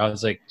newspaper. I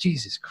was like,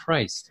 Jesus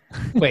Christ.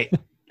 Wait,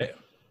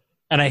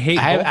 And I hate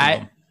both of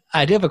them.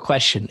 I do have a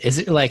question. Is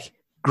it like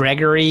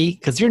Gregory?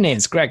 Because your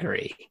name's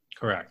Gregory.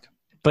 Correct.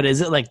 But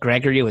is it like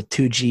Gregory with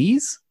 2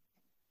 G's?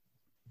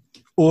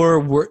 Or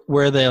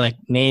were they like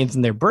names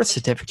in their birth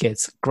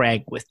certificates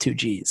Greg with 2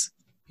 G's?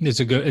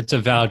 It's a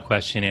valid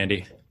question,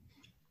 Andy.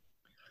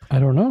 I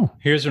don't know.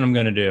 Here's what I'm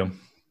going to do.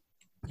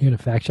 You gonna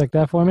fact check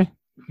that for me?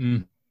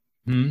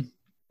 Mm-hmm.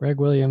 Greg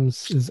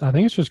Williams I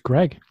think it's just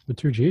Greg with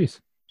 2 G's.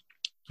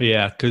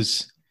 Yeah,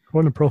 because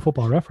According to Pro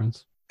Football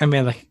Reference. I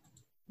mean, like,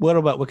 what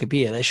about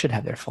Wikipedia? They should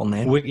have their full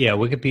name.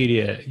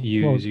 Wikipedia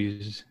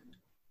uses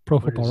Pro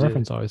What Football is it?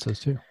 Reference always says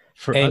too.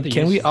 for And other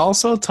can we uses.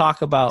 also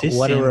talk about This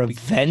what a and-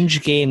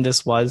 revenge game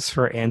this was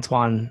for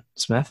Antoine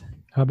Smith?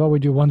 How about we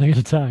do one thing at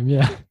a time?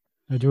 Yeah.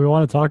 Do we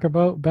want to talk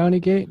about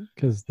Bountygate?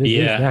 Because this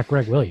Yeah. is that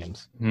Greg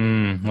Williams.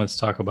 Let's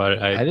talk about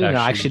it. I didn't know.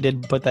 I actually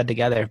did put that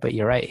together, but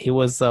you're right. He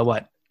was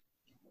the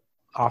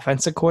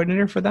offensive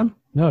coordinator for them?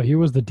 No, he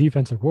was the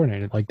defensive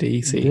coordinator. Like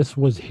DC. this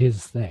was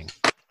his thing.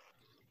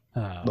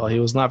 Well, he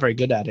was not very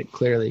good at it,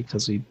 clearly,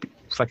 because we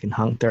fucking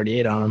hung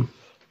 38 on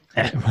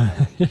him.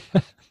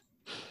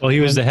 Well, he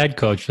was the head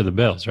coach for the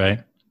Bills,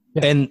 right?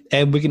 Yeah.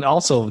 And we can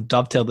also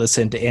dovetail this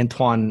into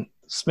Antoine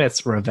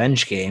Smith's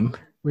revenge game,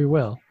 we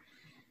will.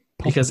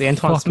 because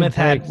Antoine Fucking Smith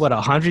had, pigs.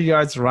 100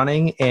 yards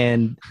running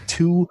and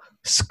 2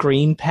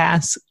 screen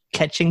pass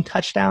catching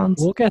touchdowns?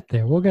 We'll get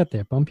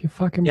there. Bump your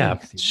fucking Yeah.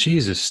 brakes, Steve.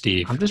 Jesus,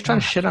 Steve. I'm just trying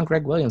to shit on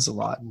Greg Williams a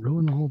lot.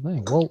 Ruin the whole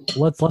thing. Well,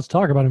 let's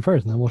talk about him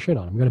first, and then we'll shit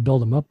on him. We got to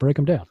build him up, break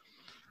him down.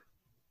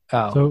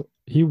 Oh, So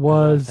he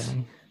was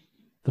okay.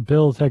 the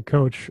Bills head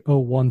coach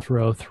 01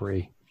 through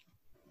 03.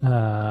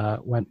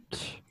 Went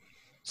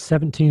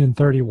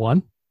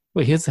 17-31.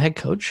 Wait, he was the head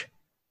coach?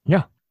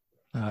 Yeah.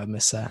 Oh, I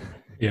missed that.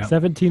 Yeah.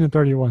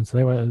 17-31. So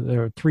they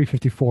were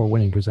 354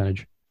 winning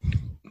percentage.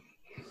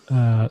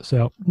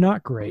 So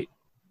not great.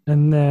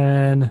 And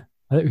then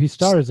he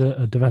started as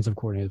a defensive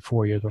coordinator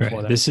 4 years before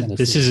Right. that.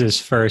 This is his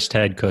first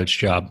head coach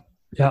job.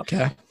 yeah.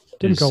 Okay.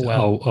 Didn't go Is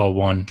well.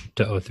 01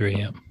 to 03.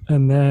 Yeah.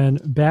 And then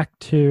back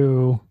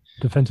to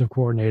defensive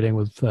coordinating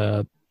with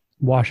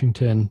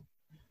Washington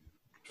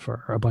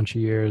for a bunch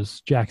of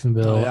years,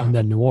 Jacksonville, Oh, yeah. and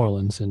then New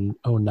Orleans in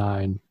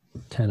 09,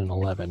 10, and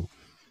 11.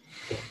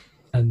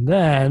 And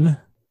then,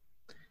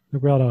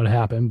 we all know what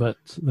happened, but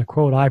the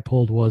quote I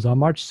pulled was, on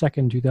March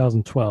 2nd,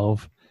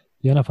 2012,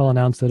 the NFL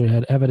announced that it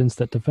had evidence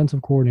that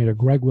defensive coordinator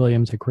Greg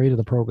Williams had created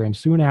the program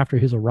soon after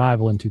his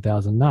arrival in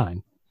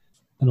 2009,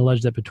 and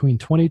alleged that between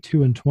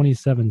 22 and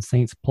 27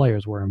 Saints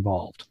players were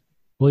involved.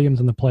 Williams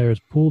and the players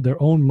pooled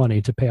their own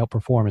money to pay out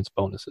performance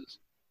bonuses.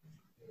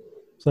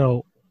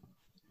 So,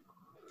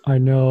 I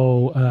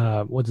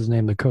know, what's his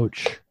name, the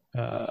coach?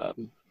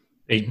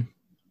 Peyton.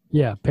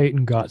 Yeah,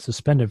 Peyton got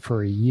suspended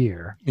for a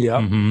year.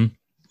 Yeah.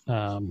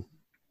 Mm-hmm.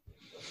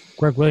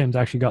 Greg Williams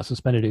actually got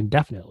suspended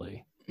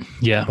indefinitely,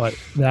 Yeah. but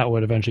that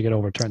would eventually get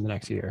overturned the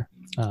next year.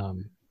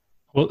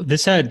 Well,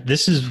 this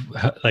is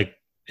like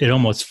it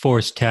almost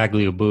forced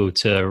Tagliabue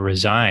to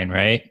resign,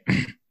 right?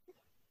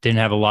 Didn't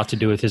have a lot to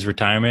do with his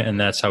retirement, and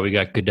that's how we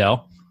got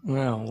Goodell.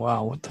 Oh,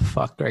 wow. What the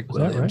fuck, Greg Is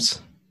that right?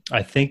 Williams?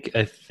 I think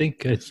I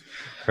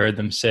heard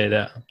them say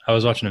that. I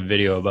was watching a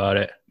video about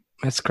it.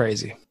 That's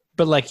crazy.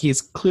 But, like,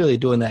 he's clearly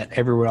doing that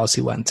everywhere else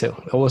he went to.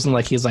 It wasn't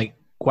like he's, like,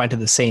 went to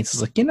the Saints.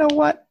 It's like, you know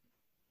what?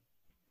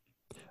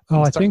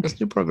 Oh, I Start think this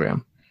new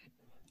program.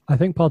 I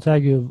think Paul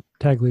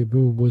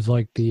Tagliabue was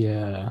like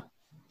the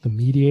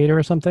mediator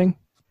or something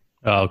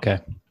Oh, okay.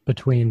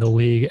 between the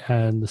league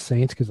and the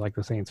Saints, because like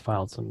the Saints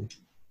filed some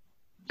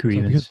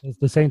Grievance. because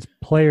the Saints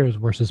players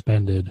were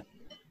suspended,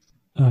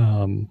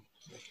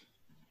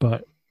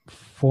 but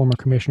former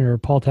commissioner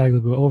Paul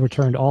Tagliabue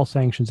overturned all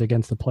sanctions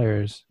against the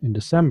players in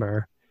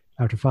December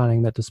after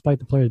finding that despite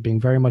the players being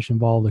very much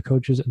involved, the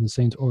coaches and the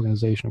Saints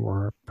organization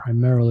were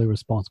primarily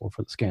responsible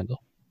for the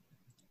scandal.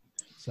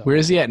 So, Where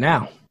is he at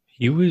now?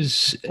 He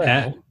was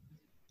at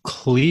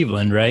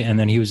Cleveland, right? And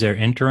then he was their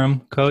interim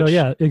coach. So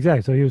yeah,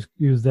 exactly. So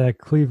he was the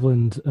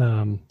Cleveland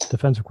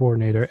defensive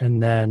coordinator,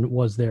 and then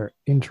was their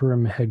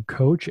interim head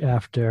coach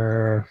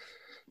after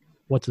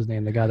what's his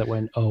name, the guy that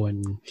went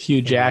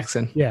Hugh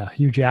Jackson. Yeah,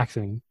 Hugh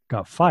Jackson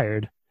got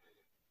fired,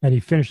 and he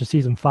finished the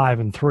season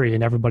 5-3,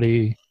 and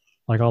everybody,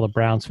 like all the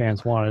Browns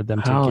fans, wanted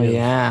them to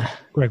give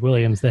Greg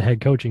Williams the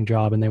head coaching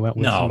job, and they went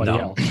with somebody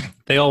else.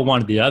 They all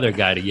wanted the other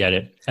guy to get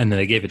it, and then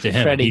they gave it to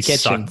him. Freddie He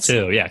Kitchens. sucked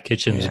too. Yeah,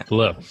 Kitchens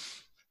blew.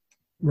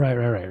 Right.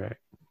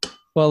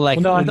 Well, like,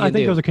 Well, no, I think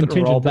there was a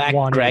contingent roll that back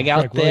wanted Greg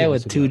out Greg there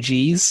Williams with to do two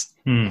G's.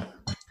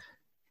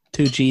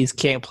 2 G's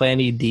can't play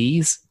any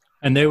D's.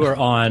 And they were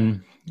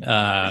on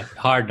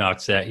Hard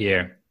Knocks that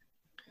year,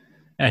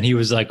 and he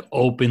was like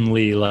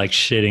openly like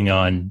shitting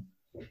on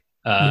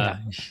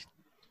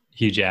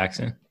Hugh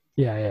Jackson.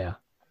 Yeah.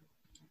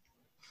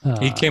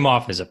 He came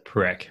off as a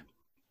prick.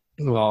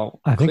 Well,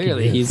 I think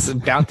clearly he is. he's a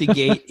bounty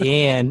gate,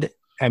 and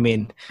I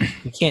mean,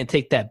 you can't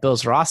take that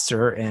Bills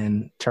roster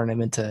and turn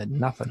him into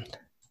nothing.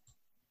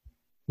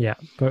 Yeah,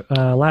 but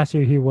last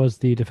year he was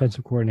the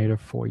defensive coordinator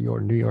for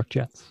your New York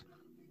Jets.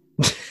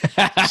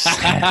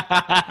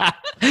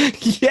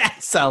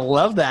 Yes, I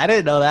love that. I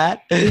didn't know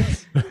that.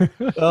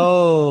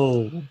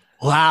 Oh,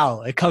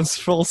 wow. It comes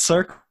full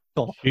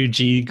circle.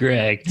 G.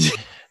 Greg.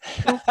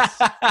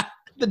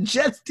 The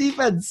Jets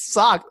defense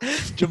sucked.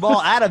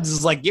 Jamal Adams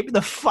is like, get me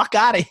the fuck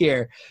out of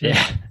here.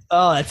 Yeah.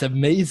 Oh, that's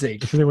amazing.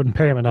 Because they wouldn't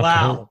pay him enough to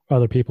hurt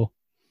other people.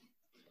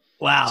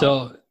 Wow.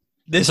 So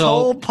this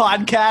whole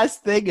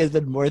podcast thing has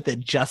been worth it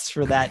just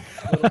for that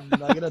little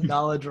nugget of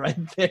knowledge right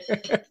there.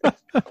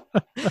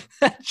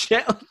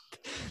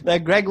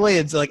 That Greg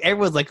Williams, like,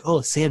 everyone's like,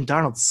 oh, Sam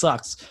Darnold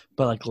sucks.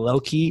 But like,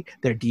 low-key,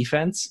 their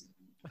defense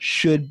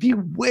should be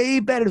way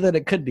better than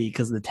it could be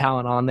because of the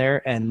talent on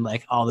there, and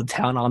like all the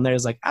talent on there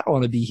is like, I don't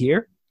want to be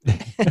here.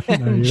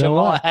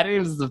 Jamal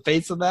Adams is the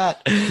face of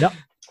that. Yep.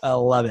 I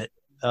love it.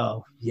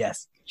 Oh,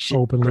 yes.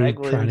 Openly Greg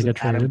trying Williams to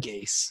get and Adam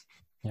traded. Gase.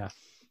 Yeah.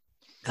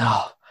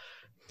 Oh,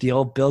 the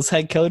old Bills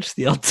head coach,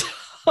 the old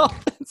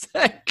Dolphins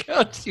head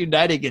coach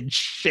uniting in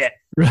shit.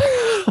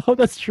 Oh,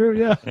 that's true.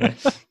 Yeah.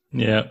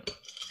 Yeah.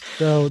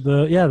 So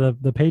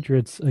the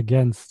Patriots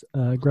against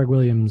Greg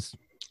Williams'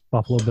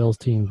 Buffalo Bills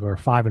teams were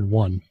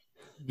 5-1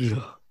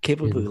 Can't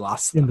believe we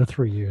lost in the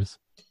 3 years.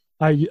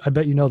 I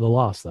bet you know the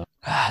loss though.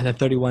 that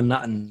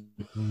 31-0.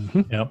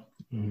 Mm-hmm. Yep.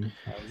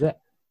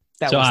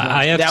 That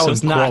was it. That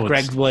was not quotes.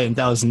 Greg Williams.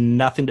 That was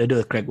nothing to do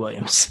with Greg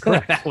Williams.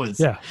 That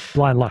was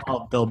Blind luck.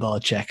 all Bill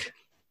Belichick.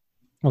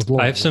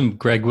 I have some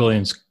Greg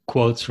Williams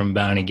quotes from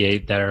Bounty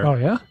Gate that are Oh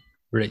yeah.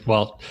 really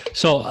well.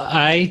 So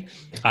I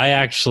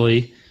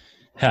actually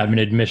have an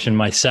admission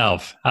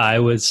myself. I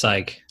was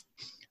like,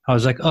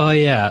 oh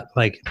yeah,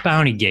 like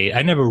Bounty Gate.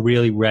 I never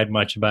really read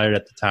much about it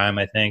at the time,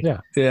 I think.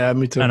 Yeah,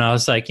 me too. And I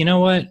was like, you know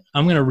what?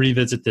 I'm going to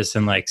revisit this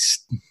and like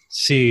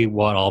see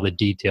what all the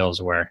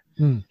details were.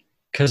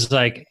 Because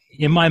like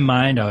in my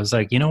mind, I was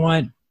like, you know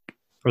what?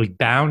 Like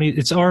Bounty,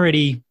 it's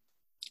already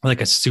like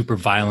a super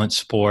violent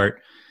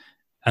sport.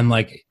 And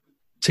like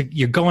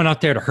you're going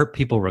out there to hurt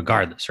people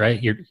regardless,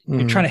 right? You're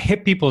trying to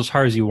hit people as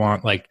hard as you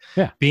want. Like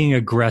being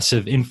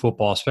aggressive in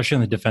football, especially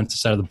on the defensive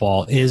side of the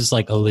ball, is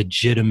like a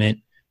legitimate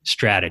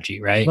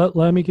strategy, right?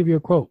 Let me give you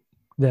a quote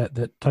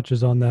that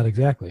touches on that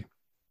exactly.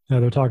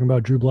 They're talking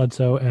about Drew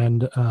Bledsoe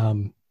and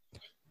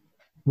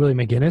Willie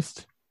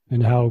McGinnis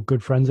and how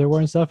good friends they were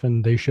and stuff.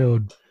 And they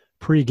showed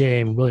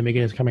pre-game Willie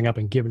McGinnis coming up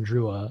and giving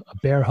Drew a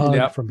bear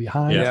hug from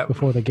behind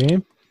before the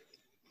game.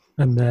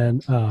 And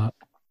then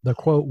the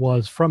quote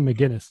was from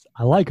McGinnis,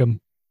 I like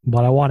him,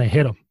 but I want to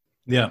hit him.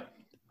 Yeah.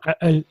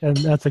 And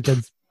that's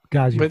against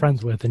guys you're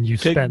friends with and you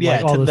spend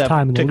all this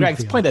time in the to league Greg's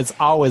field. point, that's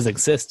always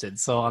existed.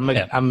 So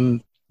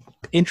I'm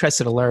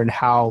interested to learn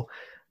how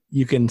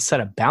you can set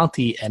a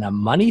bounty and a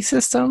money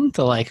system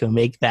to like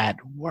make that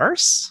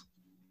worse.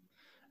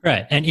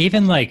 Right. And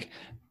even like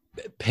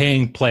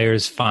paying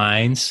players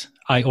fines,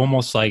 I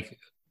almost like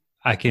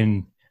I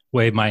can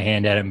wave my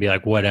hand at it and be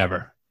like,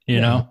 whatever,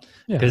 you know?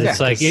 Because it's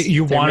like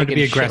you want him to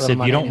be aggressive.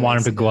 You don't want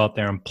him to go out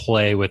there and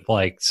play with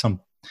like some,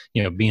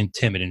 being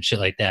timid and shit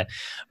like that.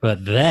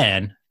 But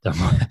then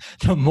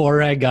the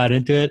more I got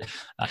into it,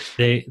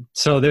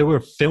 they were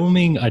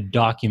filming a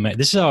document.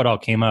 This is how it all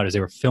came out: is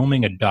they were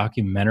filming a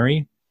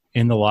documentary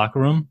in the locker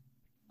room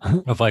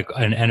of like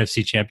an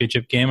NFC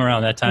Championship game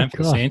around that time for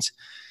the Saints.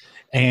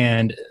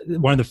 And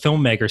one of the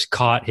filmmakers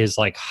caught his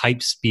like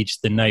hype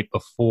speech the night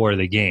before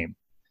the game.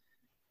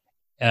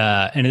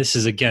 And this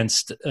is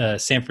against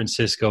San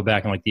Francisco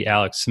back in like the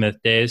Alex Smith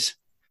days.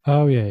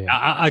 Oh yeah.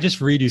 I'll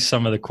just read you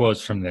some of the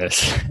quotes from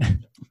this.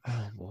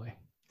 Oh boy.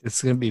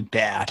 It's gonna be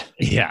bad.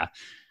 Yeah.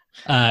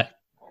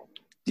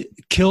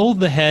 Kill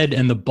the head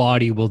and the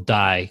body will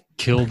die.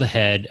 Kill the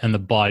head and the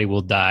body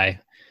will die.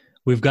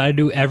 We've got to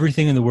do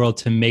everything in the world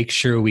to make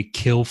sure we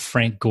kill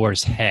Frank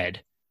Gore's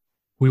head.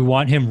 We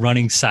want him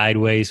running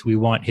sideways. We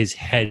want his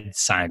head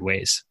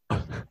sideways.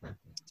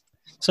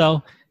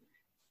 So,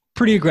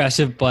 pretty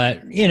aggressive,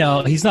 but,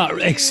 he's not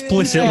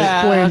explicitly.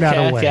 Explain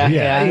that away.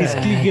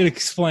 You can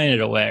explain it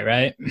away,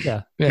 right?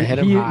 Yeah. Hit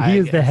him high, he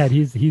is the head.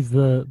 He's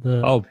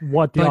the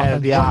what the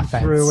offense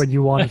comes through and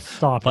you want to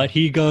stop. But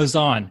he goes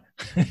on.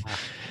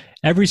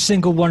 Every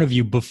single one of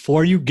you,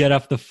 before you get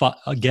off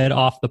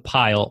the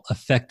pile,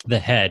 affect the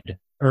head.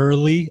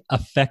 Early,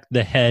 affect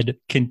the head.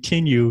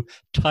 Continue,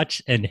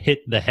 touch and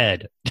hit the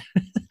head.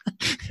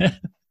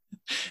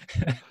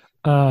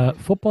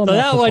 Football. So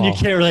that football. one you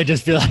can't really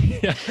just be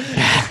like.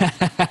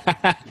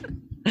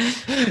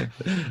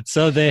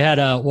 So they had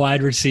a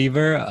wide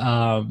receiver,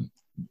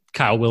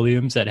 Kyle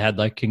Williams, that had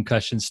like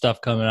concussion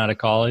stuff coming out of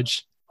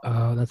college.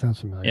 Oh, that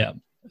sounds familiar. Yeah,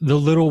 the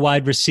little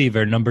wide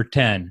receiver, number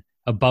 10.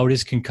 About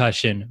his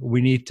concussion.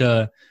 We need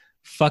to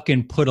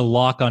fucking put a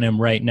lock on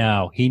him right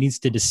now. He needs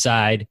to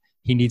decide.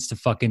 He needs to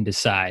fucking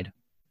decide.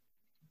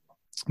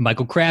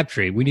 Michael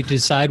Crabtree. We need to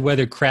decide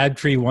whether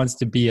Crabtree wants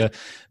to be a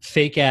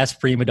fake-ass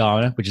prima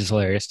donna, which is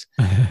hilarious,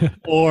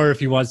 or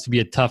if he wants to be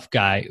a tough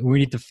guy. We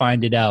need to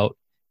find it out.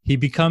 He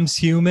becomes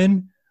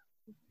human.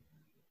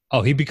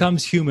 Oh, he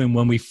becomes human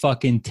when we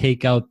fucking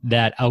take out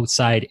that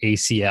outside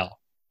ACL.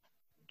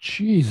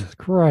 Jesus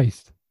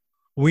Christ.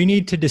 We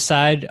need to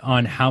decide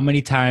on how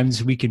many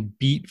times we can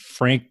beat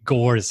Frank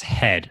Gore's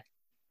head.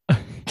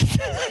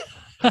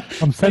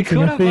 I'm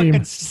sensing a theme.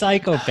 Fucking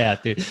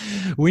psychopath, dude.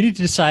 We need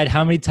to decide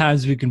how many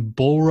times we can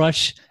bull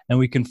rush and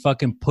we can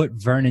fucking put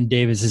Vernon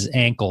Davis's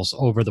ankles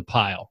over the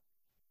pile.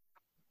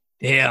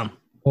 Damn.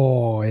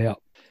 Oh yeah.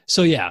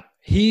 So yeah,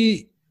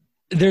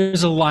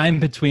 there's a line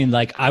between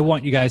like, I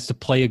want you guys to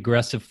play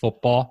aggressive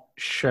football.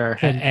 Sure.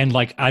 And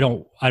like, I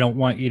don't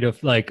want you to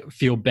like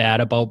feel bad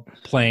about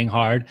playing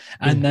hard.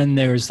 And then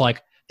there's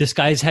like, this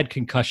guy's had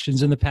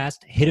concussions in the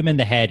past. Hit him in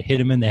the head, hit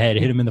him in the head,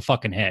 hit him in the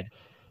fucking head.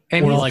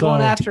 And or he's like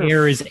going after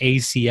tear his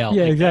ACL.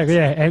 Yeah, exactly.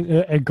 Yeah,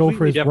 and go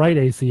for his different. right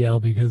ACL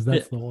because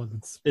that's the one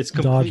that's It's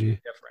completely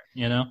dodgy.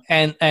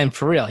 different, And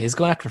for real, he's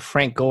going after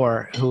Frank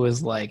Gore, who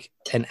is like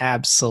an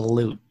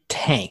absolute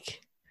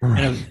tank.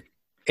 And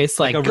It's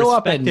like a go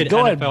up and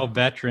NFL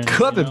veteran.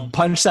 go up and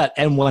punch that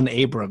M1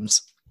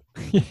 Abrams.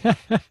 Yeah.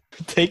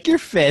 Take your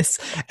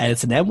fist, and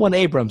it's an M1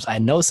 Abrams. I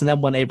know it's an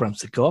M1 Abrams.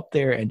 To go up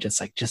there and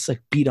just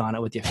beat on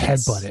it with your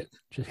fist. Headbutt it.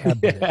 Just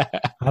headbutt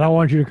it. I don't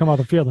want you to come off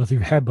the field unless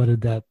you've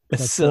headbutted that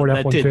Ford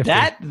F-150. Dude,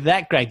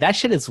 that Greg, that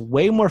shit is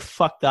way more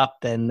fucked up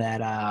than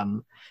that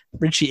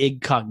Richie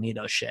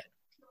Incognito shit.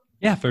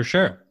 Yeah, for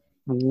sure.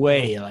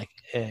 Way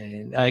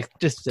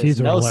just there's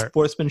Teaser no alert.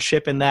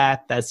 sportsmanship in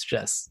that. That's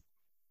just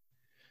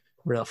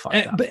real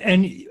fucked up.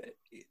 And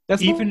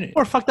That's even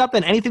more fucked up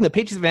than anything the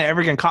Patriots have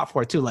ever gotten caught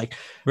for, too. Like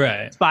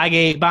right.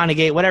 Spygate,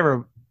 Bonegate,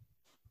 whatever.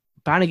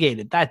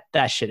 Bonegate,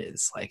 that shit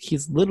is. Like,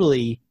 he's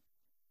literally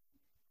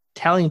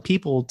telling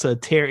people to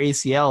tear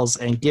ACLs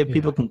and give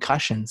people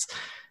concussions.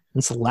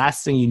 It's the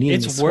last thing you need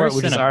in the sport,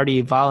 which is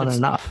already violent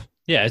enough.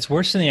 Yeah, it's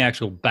worse than the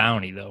actual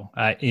bounty, though,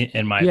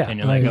 in my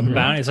opinion. I Like, a agree.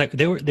 bounty, it's like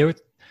the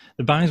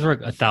bounties were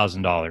like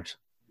 $1,000.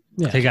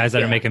 Yeah. To guys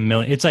that are making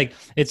million. It's like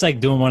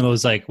doing one of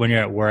those, like, when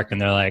you're at work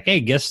and they're like, hey,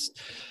 guess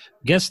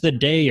the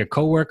day your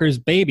coworker's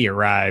baby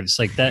arrives.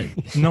 Like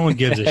that, no one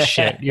gives a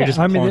shit. You're just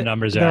pulling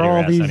numbers out of your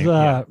ass. There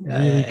are all these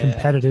really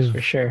competitive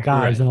for sure.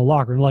 guys in a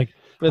locker room. Like,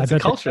 But it's I a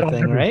bet they culture bet on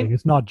thing, everything. right?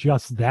 It's not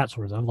just that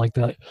sort of stuff. Like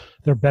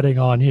they're betting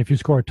on, hey, if you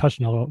score a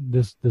touchdown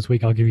this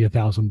week, I'll give you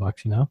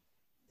 $1,000. You know?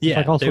 Yeah,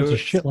 like all sorts of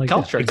shit like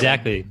culture. that.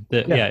 Exactly.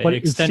 but It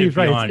extended Steve's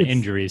right. beyond It's-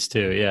 injuries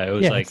too. Yeah, it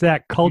was like it's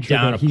that culture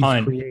down that a he's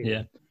punt. created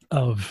Yeah.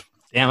 of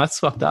Damn, that's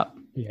fucked up.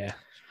 yeah,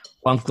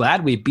 Well, I'm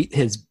glad we beat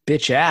his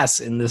bitch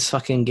ass in this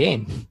fucking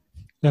game.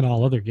 and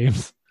all other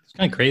games. It's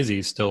kind of crazy.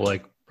 He's still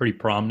like pretty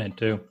prominent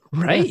too.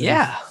 Right?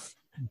 Yeah.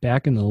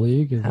 Back in the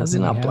league. is How's he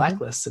everything not happening?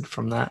 blacklisted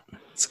from that?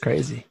 It's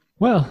crazy.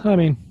 Well, I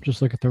mean, just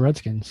look at the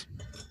Redskins.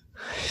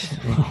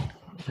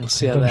 We'll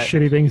see They've how done that.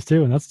 shitty things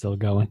too, and that's still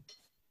going.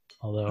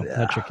 Although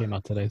that shit came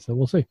out today, so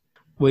we'll see.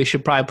 We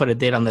should probably put a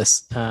date on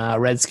this.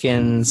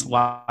 Redskins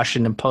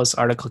Washington Post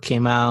article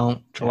came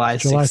out July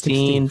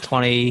 16,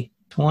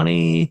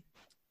 2020.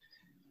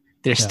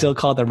 They're still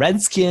called the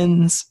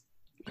Redskins.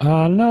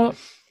 No,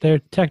 they're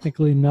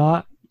technically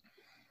not.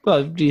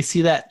 Well, do you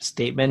see that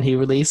statement he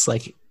released?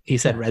 Like, he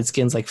said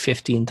Redskins like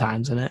 15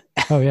 times in it.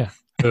 Oh yeah,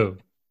 Who?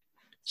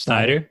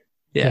 Snyder?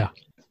 Yeah.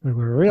 we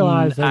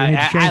realized that we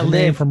need to change the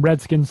name from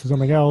Redskins to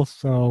something else.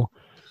 So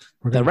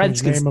we're The gonna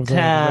change Redskins name of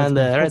town,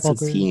 the football Redskins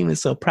team. team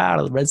is so proud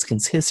of the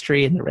Redskins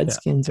history, and the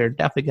Redskins are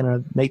definitely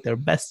going to make their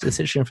best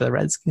decision for the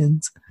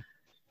Redskins.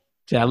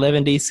 Dude, I live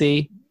in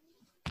DC.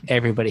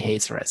 Everybody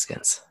hates the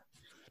Redskins.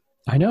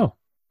 I know.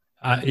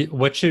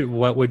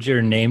 What would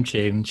your name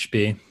change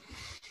be?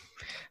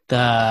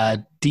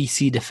 The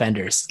DC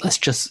Defenders. Let's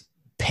just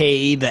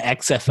pay the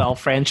XFL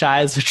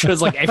franchise, which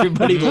was like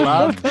everybody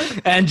loved,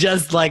 and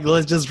just like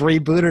let's just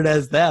reboot it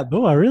as them.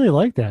 Oh, I really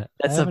like that.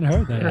 That's I haven't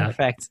heard that.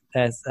 perfect.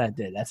 That's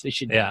what we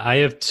should do. Yeah, I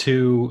have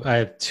two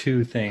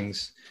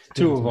things.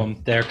 Two of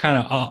them. They're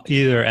kind of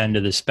either end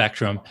of the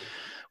spectrum.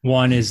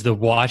 One is the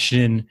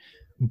Washington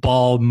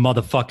bald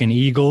motherfucking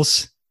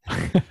Eagles.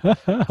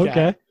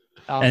 Okay.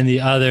 And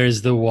the other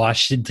is the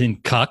Washington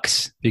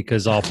cucks,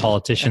 because all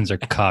politicians are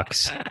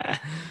cucks.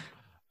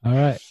 All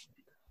right.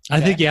 I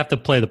think you have to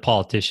play the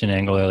politician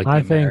angle. Like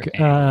I think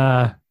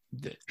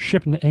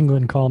shipping to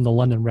England, call them the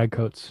London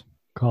Redcoats.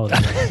 Call it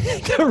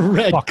the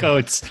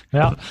Redcoats.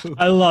 Yeah.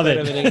 I love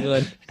it. In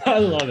England. I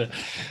love it.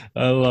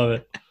 I love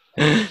it.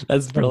 That's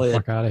Get the brilliant.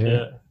 fuck out of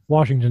here. Yeah.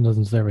 Washington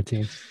doesn't deserve a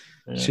team.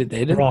 Should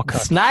they? They're all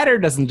cucks. Snyder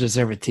doesn't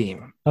deserve a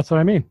team. That's what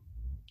I mean.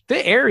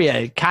 The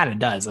area kind of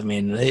does. I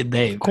mean,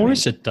 they Of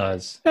course it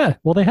does. Yeah.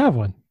 Well, they have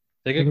one.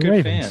 They got The good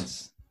Ravens.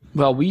 fans.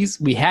 Well,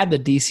 we had the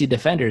DC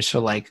Defenders for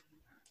like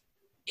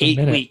 8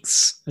 minute.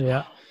 weeks.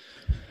 Yeah.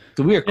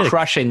 So we were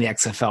crushing the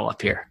XFL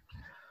up here.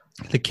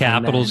 The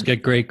Capitals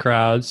get great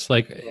crowds,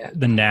 like Yeah.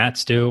 the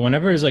Nats do.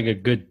 Whenever there's like a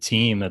good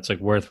team that's like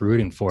worth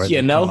rooting for, You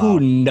they know come who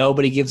out.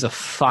 nobody gives a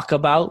fuck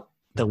about?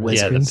 The Yeah,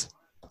 Wizards.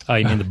 oh,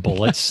 you mean the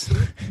Bullets?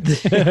 They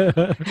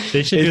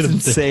should It's do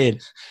insane.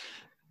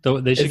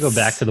 they should go It's-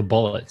 back to the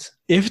Bullets.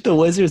 If the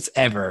Wizards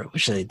ever,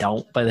 which they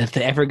don't, but if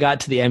they ever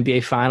got to the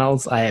NBA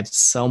Finals, I have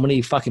so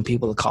many fucking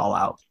people to call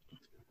out.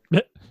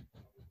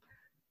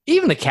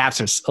 Even the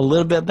Caps are a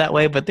little bit that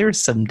way, but there's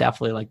some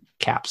definitely like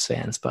Caps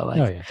fans. But like,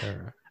 Oh, yeah.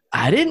 They're-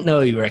 I didn't know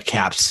you were a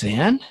Caps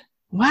fan.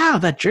 Wow,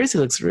 that jersey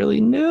looks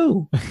really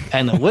new.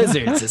 And the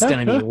Wizards is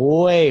going to be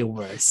way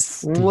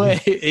worse. Way,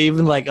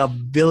 even like a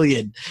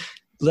billion.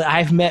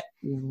 I've met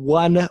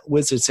one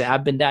Wizards fan.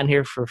 I've been down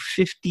here for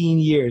 15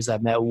 years.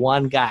 I've met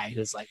one guy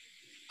who's like,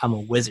 I'm a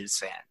Wizards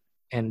fan.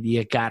 And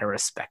you got to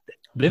respect it.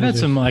 They've had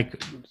some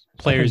like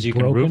players you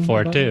can root broken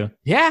for about too.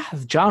 Yeah,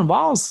 John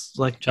Wall's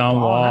like John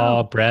balling Wall,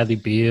 out. Bradley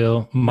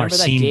Beal, Remember that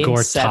Marcin game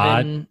Gortat.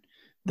 seven-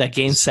 That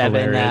game It's 7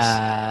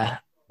 hilarious.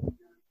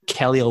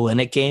 Kelly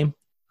Olynyk game.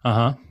 Uh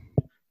huh.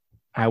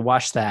 I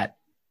watched that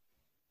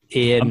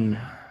in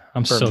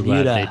I'm so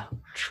glad they Bermuda.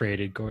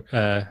 traded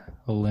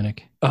Olynyk.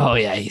 Oh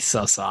yeah, he's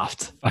so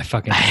soft. I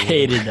fucking I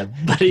hated him,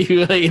 but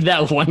he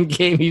that one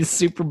game he's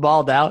super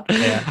balled out.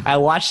 Yeah. I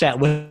watched that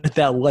with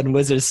that one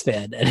Wizards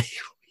fan, and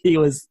he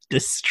was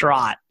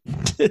distraught.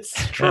 We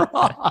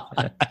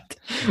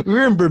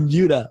were in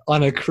Bermuda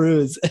on a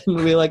cruise, and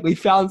we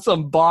found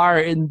some bar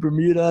in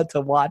Bermuda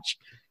to watch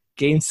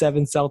Game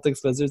 7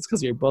 Celtics Wizards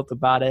because we were both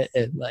about it,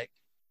 and like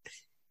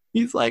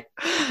he's like,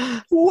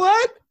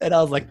 "What?" And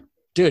I was like,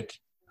 "Dude,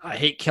 I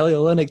hate Kelly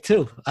Olynyk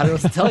too. I don't know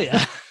what to tell you."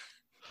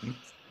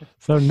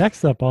 So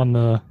next up on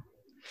the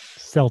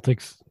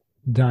Celtics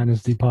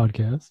Dynasty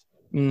podcast.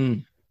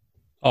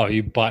 Oh,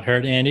 you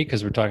butthurt, Andy,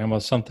 because we're talking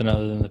about something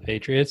other than the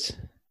Patriots?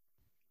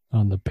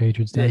 On the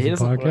Patriots Yeah, he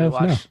Dynasty doesn't really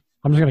podcast? No. watch.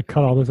 I'm just going to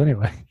cut all this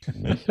anyway.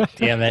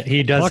 Damn it.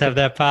 He does Fuck have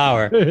that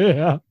power.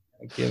 Yeah.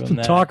 Give him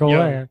that. Talk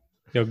away.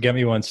 Yo, get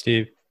me one,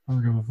 Steve. I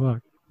don't give a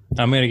fuck.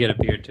 I'm going to get a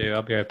beer, too.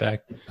 I'll be right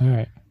back. All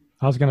right.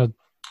 I was going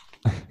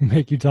to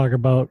make you talk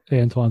about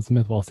Antoine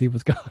Smith while Steve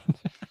was gone.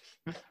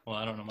 Well,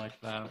 I don't know much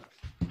about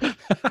it.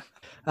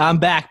 I'm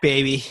back,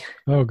 baby.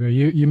 Oh, good.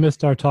 You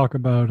missed our talk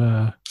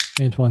about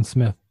Antoine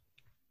Smith.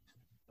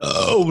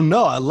 Oh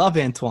no, I love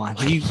Antoine.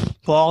 He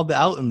balled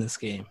out in this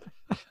game.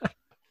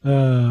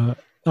 I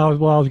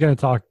was going to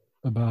talk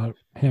about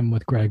him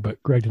with Greg,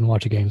 but Greg didn't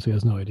watch a game, so he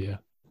has no idea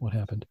what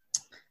happened.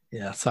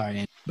 Yeah,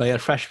 sorry, but I got a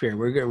fresh beer.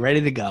 We're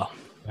ready to go.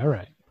 All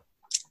right.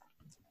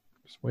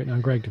 Just waiting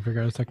on Greg to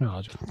figure out his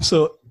technology.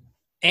 So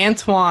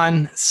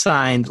Antoine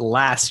signed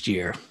last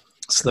year.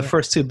 So the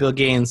first two Bill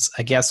games,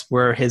 I guess,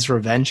 were his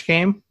revenge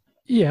game.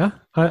 Yeah,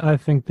 I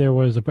think there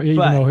was even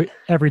though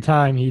every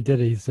time he did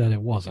it, he said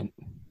it wasn't.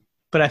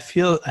 But I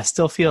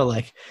still feel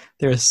like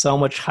there's so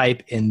much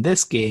hype in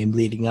this game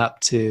leading up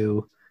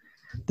to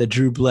the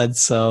Drew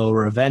Bledsoe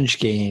revenge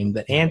game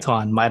that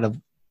Antoine might have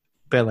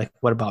been like,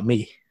 "What about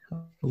me?" A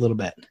little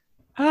bit.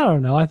 I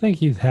don't know. I think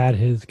he's had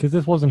his because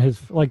this wasn't his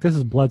this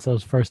is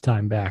Bledsoe's first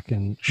time back,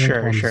 and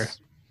Sure.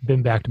 Antoine's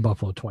been back to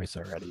Buffalo twice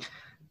already.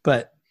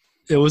 But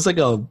it was like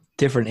a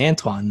different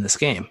Antoine in this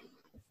game.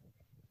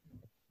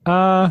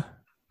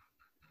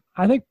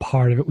 I think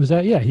part of it was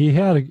that he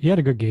had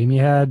a good game. He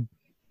had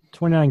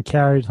 29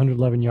 carries,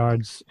 111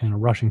 yards, and a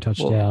rushing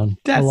touchdown.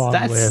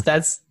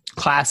 That's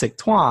classic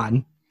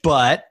Twan.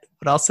 But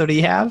what else did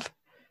he have?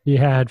 He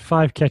had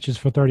 5 catches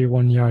for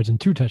 31 yards and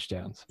 2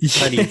 touchdowns.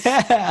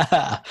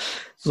 Yeah.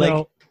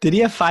 So, did he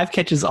have 5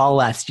 catches all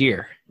last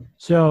year?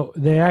 So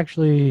they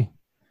actually,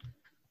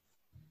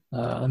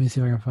 let me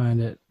see if I can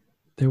find it.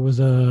 There was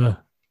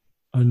a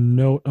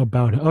note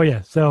about it. Oh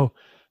yeah. So,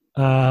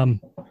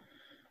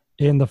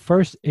 in the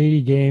first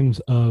 80 games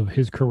of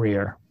his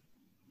career,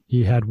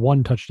 he had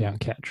 1 touchdown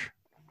catch,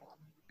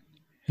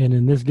 and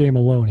in this game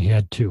alone, he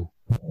had 2.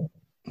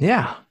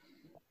 Yeah.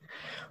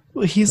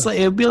 Well, he's like,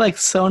 it'd be like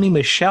Sony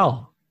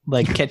Michel,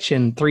 like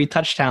catching 3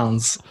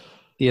 touchdowns,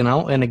 in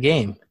a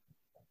game,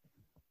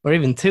 or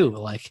even 2.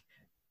 Like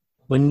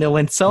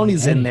When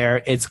Sony's in Any.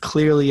 there, it's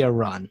clearly a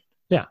run.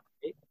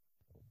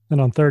 And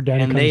on third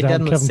down, And he they comes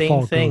done out, the Kevin same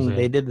Falk thing. goes in.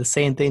 They did the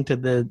same thing to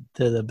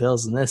the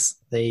Bills in this.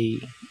 They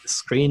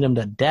screened them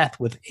to death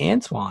with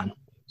Antoine.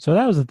 So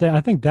that was the thing.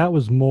 I think that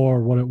was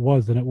more what it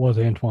was than it was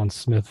Antoine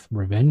Smith's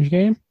revenge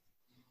game.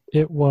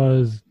 It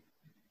was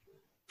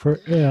for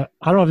I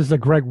don't know if this is a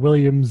Greg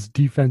Williams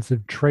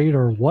defensive trait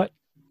or what,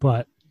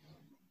 but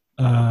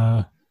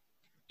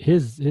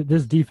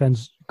this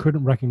defense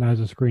couldn't recognize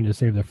a screen to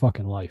save their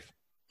fucking life.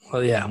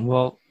 Well, yeah.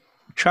 Well,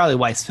 Charlie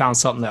Weiss found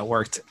something that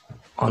worked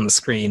on the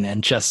screen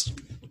and just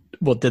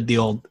did the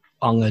old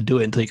I'm gonna do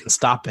it until you can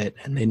stop it,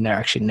 and they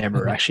never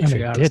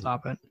figured out how to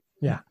stop it.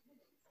 Yeah.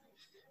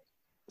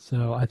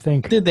 So I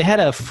think Dude, they had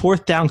a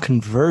fourth down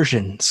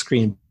conversion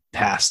screen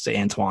pass to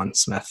Antoine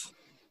Smith.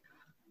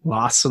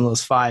 Lost on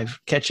those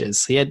 5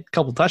 catches. He had a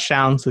couple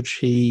touchdowns, which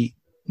he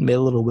made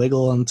a little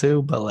wiggle on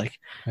too, but like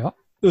Yep.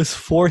 it was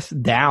 4th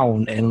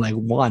down and like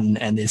 1,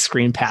 and they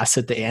screen passed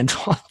it to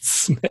Antoine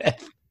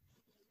Smith.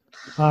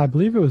 I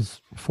believe it was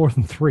 4th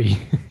and 3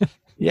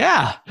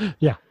 Yeah.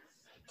 Yeah.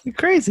 You're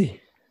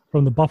crazy.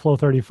 from the Buffalo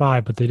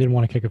 35, but they didn't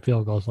want to kick a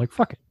field goal. It's like,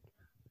 fuck it.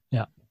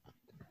 Yeah.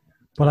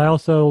 But I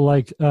also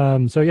liked,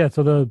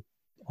 so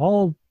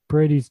all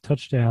Brady's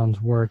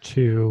touchdowns were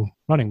to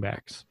running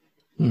backs.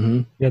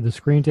 Mm-hmm. He had the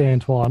screen to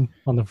Antoine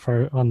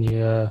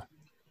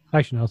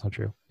actually, no, that's not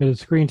true. He had a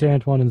screen to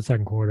Antoine in the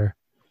second quarter.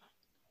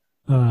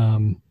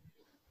 Screen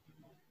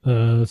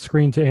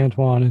to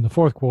Antoine in the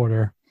fourth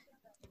quarter.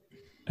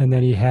 And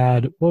then he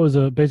had,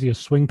 basically a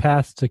swing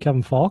pass to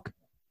Kevin Falk.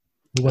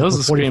 That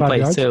was a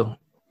screenplay too.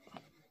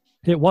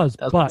 It was,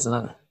 but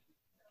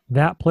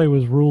that play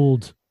was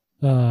ruled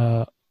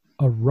a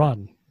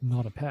run,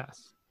 not a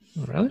pass.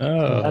 Really?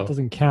 So that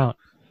doesn't count.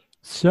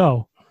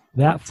 So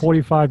that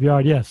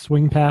 45-yard,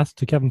 swing pass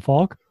to Kevin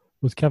Falk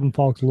was Kevin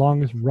Falk's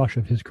longest rush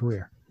of his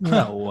career.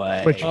 No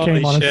way. Which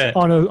came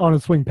on a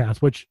swing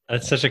pass, which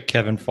that's such a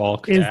Kevin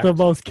Falk is fact. the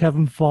most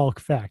Kevin Falk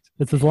fact.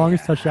 It's his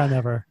longest touchdown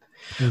ever.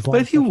 But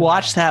if you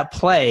watch that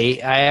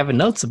play, I have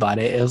notes about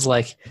it. It was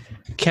like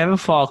Kevin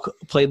Falk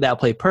played that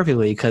play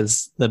perfectly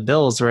because the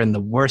Bills were in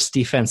the worst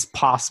defense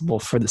possible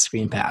for the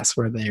screen pass,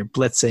 where they're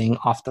blitzing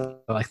off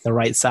the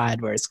right side,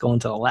 where it's going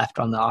to the left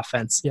on the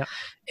offense. Yeah.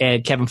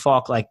 And Kevin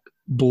Falk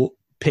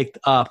picked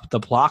up the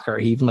blocker.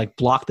 He even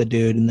blocked the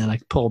dude and then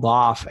pulled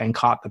off and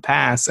caught the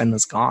pass and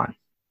was gone.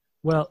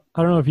 Well,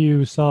 I don't know if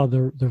you saw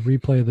the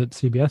replay that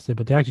CBS did,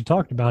 but they actually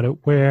talked about it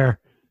where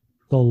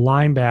the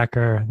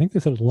linebacker, I think they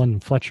said it was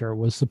London Fletcher,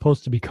 was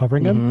supposed to be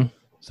covering him. Mm-hmm.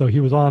 So he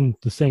was on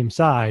the same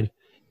side.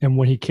 And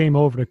when he came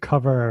over to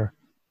cover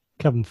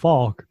Kevin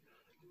Falk,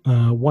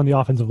 one of the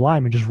offensive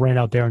linemen just ran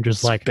out there and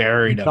just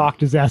buried him, knocked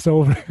his ass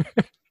over.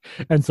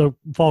 And so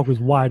Falk was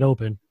wide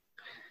open.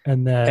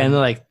 And then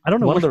I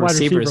don't know, one of the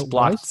receivers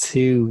blocked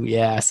too.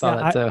 Yeah, I saw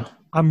that too.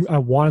 I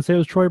want to say it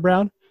was Troy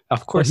Brown.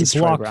 Of course, it's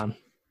Troy Brown.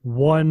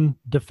 One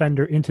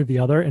defender into the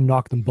other and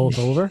knocked them both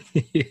over.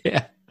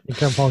 Yeah. And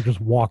Kevin Falk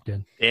just walked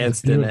in.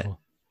 Danced in it.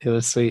 It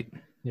was sweet.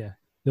 Yeah.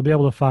 You'll be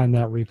able to find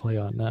that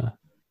replay on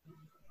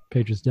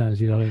Patriots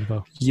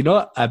Dynasty.info. You know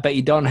what I bet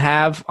you don't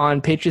have on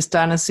Patriots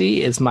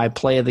Dynasty is my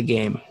play of the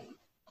game.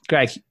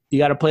 Greg, you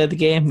got a play of the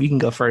game? You can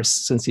go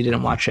first since you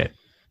didn't watch it.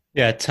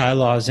 Yeah, Ty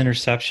Law's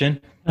interception.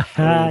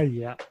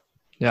 Yeah.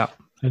 Yeah.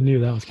 I knew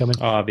that was coming.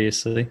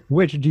 Obviously.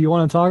 Which, do you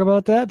want to talk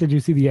about that? Did you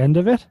see the end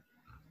of it?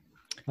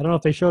 I don't know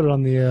if they showed it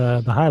on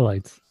the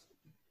highlights.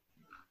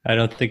 I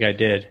don't think I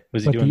did.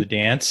 Was he doing the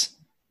dance?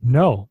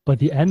 No, but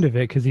the end of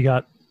it, because he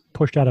got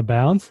pushed out of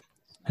bounds,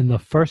 and the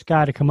first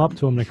guy to come up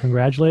to him to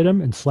congratulate him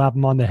and slap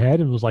him on the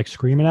head and was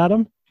screaming at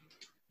him,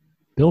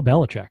 Bill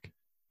Belichick.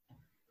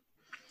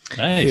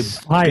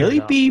 Nice.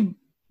 Billy B.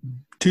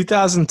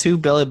 2002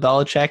 Billy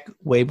Belichick,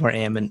 way more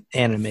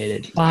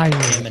animated.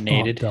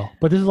 Animated.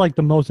 But this is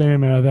the most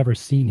animated I've ever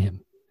seen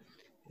him.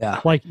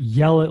 Yeah.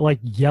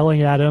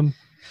 Yelling at him,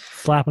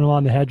 slapping him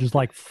on the head, just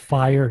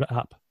fired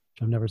up.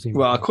 I've never seen.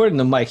 Well, according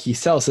to Mike, he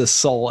sells his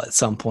soul at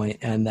some point,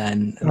 and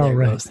then there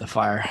goes the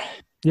fire.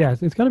 Yeah,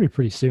 it's got to be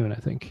pretty soon, I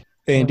think.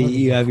 Andy,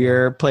 you have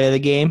your play of the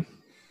game?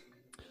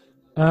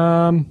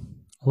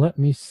 Let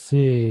me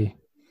see.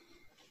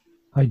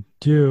 I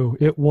do.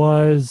 It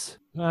was.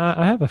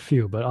 I have a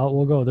few, but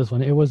we'll go with this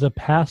one. It was a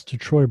pass to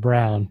Troy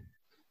Brown.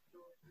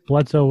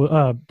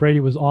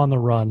 Brady was on the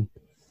run,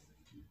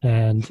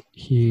 and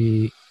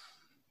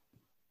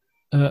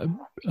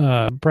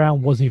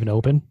Brown wasn't even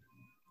open.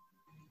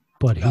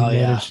 But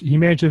he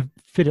managed to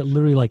fit it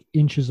literally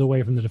inches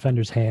away from the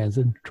defender's hands,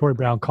 and Troy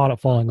Brown caught it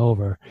falling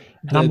over.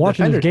 And I'm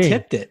watching this game,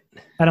 tipped it,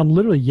 and I'm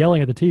literally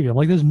yelling at the TV. I'm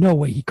like, "There's no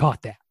way he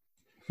caught that!"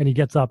 And he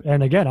gets up,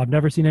 and again, I've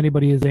never seen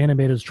anybody as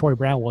animated as Troy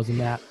Brown was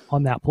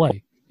on that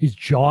play. He's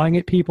jawing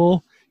at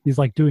people. He's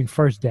doing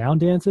first down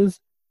dances.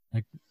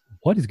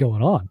 What is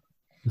going on?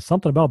 There's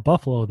something about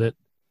Buffalo that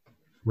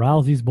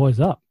riles these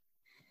boys up.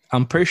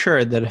 I'm pretty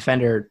sure the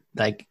defender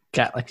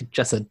got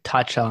just a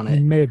touch on it. He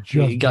may have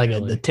just he got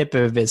the tip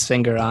of his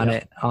finger on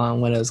it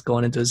when it was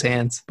going into his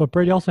hands. But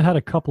Brady also had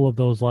a couple of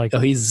those he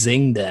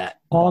zinged that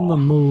on the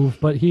move.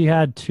 But he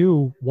had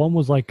two. One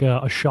was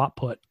a shot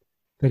put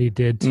that he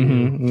did to.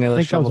 Mm-hmm. Yeah, I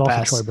think that was shovel also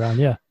pass. Troy Brown.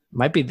 Yeah,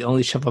 Might be the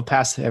only shovel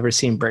pass I've ever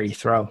seen Brady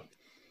throw.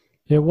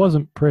 it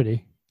wasn't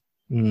pretty,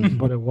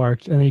 but it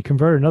worked. And he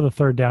converted another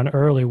third down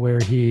early where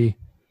he,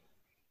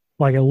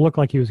 like, it looked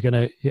like he was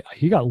gonna.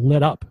 He got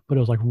lit up, but it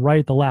was like right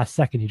at the last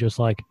second. He just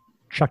like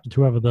chucked it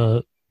to whoever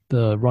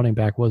the running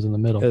back was in the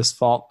middle. It was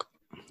Falk.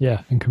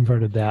 Yeah, and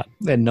converted that.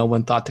 And no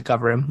one thought to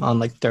cover him on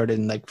like 3rd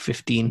and like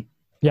 15.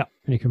 Yeah,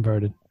 and he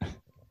converted.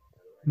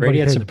 Brady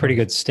had paid some the pretty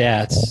price. good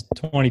stats.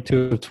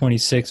 22 of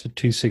 26 with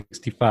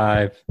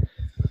 265.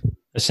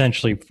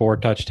 Essentially 4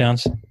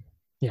 touchdowns.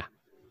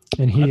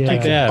 And he Not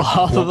too bad.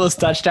 All of those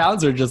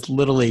touchdowns are just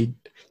literally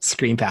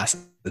screen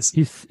passes.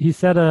 he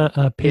set a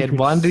He had Patriots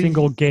one-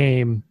 single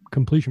game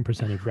completion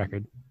percentage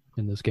record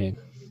in this game.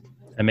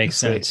 That makes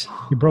sense.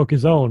 He broke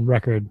his own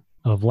record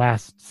of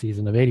last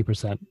season of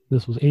 80%.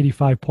 This was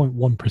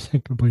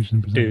 85.1%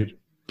 completion percentage. Dude,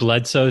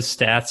 Bledsoe's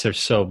stats are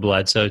so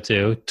Bledsoe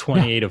too.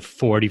 28 of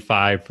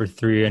 45 for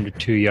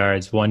 302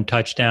 yards, 1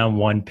 touchdown,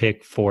 1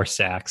 pick, 4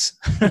 sacks.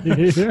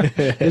 It's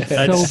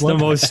That's so the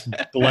most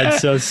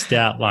Bledsoe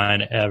stat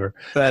line ever.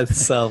 That's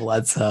so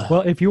Bledsoe.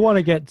 Well, if you want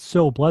to get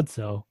so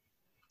Bledsoe,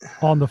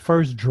 on the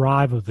first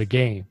drive of the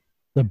game,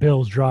 the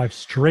Bills drive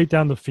straight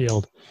down the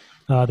field.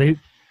 The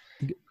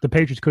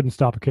Patriots couldn't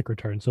stop a kick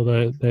return, so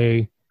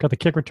they got the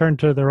kick return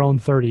to their own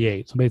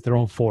 38, so made their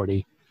own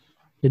 40.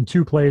 In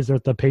 2 plays, they're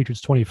at the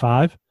Patriots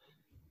 25,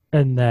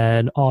 and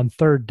then on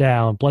 3rd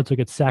down, Bledsoe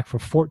gets sacked for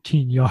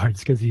 14 yards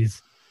because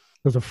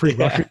there's a free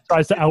rusher. He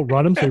tries to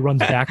outrun him, so he runs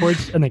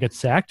backwards, and they get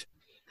sacked,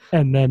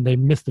 and then they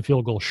miss the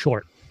field goal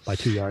short by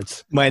 2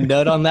 yards. My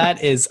note on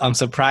that is I'm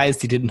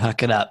surprised he didn't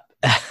huck it up.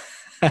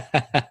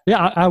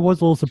 Yeah, I was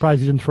a little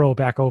surprised he didn't throw it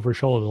back over his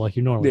shoulder like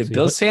you normally Dude, see.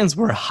 Bills fans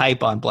were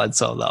hype on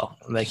Bledsoe though.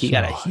 Like he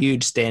got a So-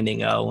 huge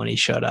standing O when he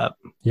showed up.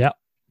 Yeah.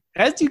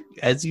 As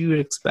you would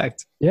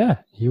expect. Yeah,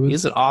 he was.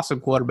 He's an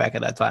awesome quarterback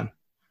at that time.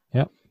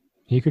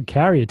 He could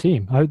carry a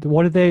team.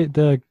 What did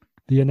the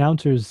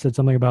announcers said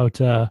something about?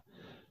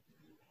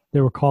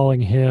 They were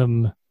calling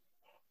him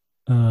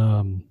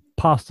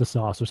pasta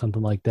sauce or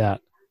something like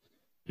that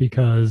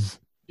because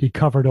he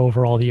covered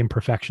over all the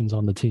imperfections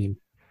on the team.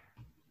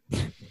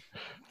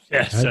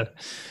 Yes. Right.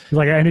 He's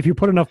like, and if you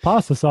put enough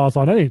pasta sauce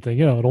on anything,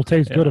 it'll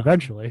taste good Yeah.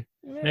 eventually.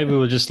 Maybe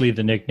we'll just leave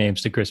the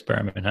nicknames to Chris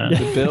Berman, huh?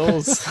 The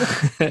Bills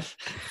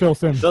Phil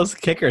Simms. Bills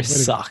kicker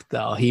sucked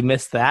though. He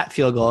missed that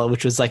field goal,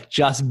 which was like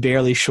just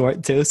barely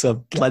short too. So if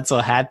Bledsoe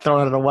had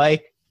thrown it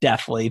away,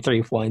 definitely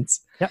 3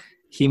 points. Yep.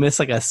 He missed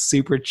like a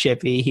super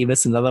chippy. He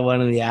missed another one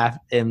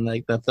in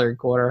like the 3rd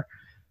quarter.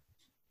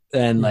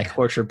 And like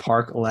Orchard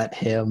Park let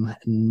him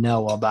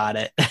know about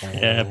it.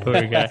 Yeah,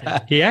 poor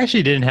guy. He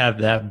actually didn't have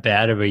that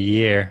bad of a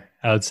year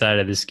outside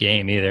of this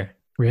game either.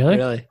 Really?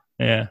 Really?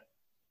 Yeah.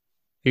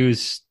 He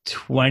was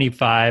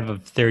 25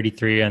 of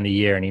 33 on the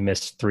year, and he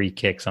missed 3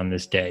 kicks on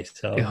this day.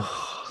 So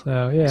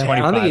So yeah, I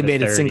don't think he 25 to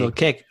made a 30. single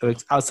kick.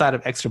 Outside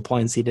of extra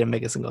points, he didn't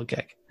make a single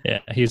kick. yeah,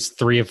 he was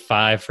 3 of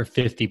 5 for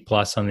 50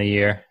 plus on the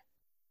year.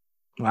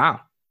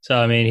 Wow. So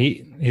I mean,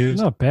 he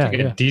was not bad. like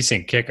a Yeah.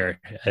 decent kicker.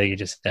 I think he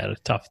just had a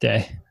tough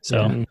day.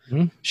 So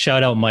Mhm.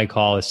 shout out Mike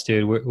Hollis,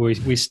 dude.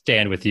 We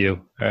stand with you.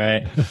 All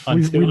right,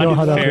 We know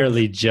how that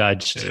unfairly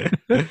judged.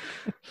 We're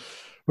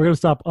gonna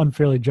stop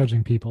unfairly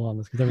judging people on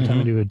this because every time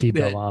we do a deep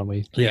dive on,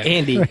 we Yeah,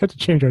 Andy, have to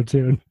change our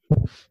tune.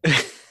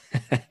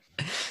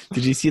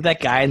 did you see that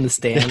guy in the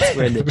stands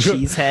wearing the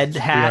cheese head we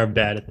are hat,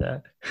 bad at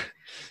that.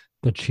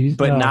 The cheese,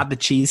 but no. not the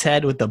cheese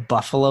head with the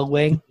buffalo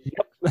wing?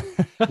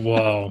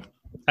 Whoa.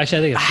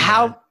 Actually,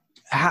 I think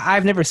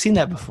I've never seen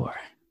that before.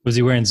 was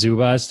he wearing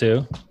Zubaz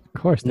too?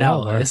 Of course, they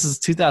all No, are. this is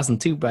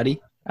 2002,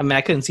 buddy. I mean,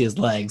 I couldn't see his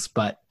legs,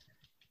 but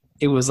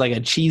it was like a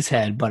cheese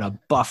head, but a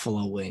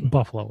buffalo wing.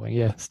 Buffalo wing,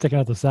 yeah, sticking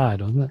out the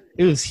side, wasn't it?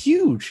 It was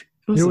huge.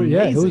 It was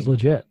Yeah, amazing. it was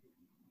legit.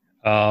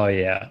 Oh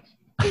yeah.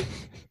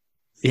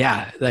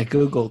 Yeah, that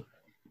Google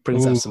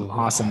brings up Ooh. some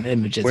awesome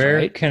images, Where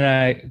right?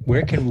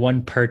 can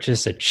one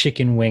purchase a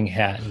chicken wing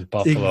hat in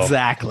Buffalo?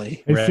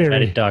 Exactly. Hey,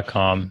 Siri.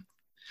 Reddit.com.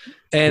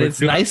 And We're it's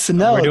doing- nice to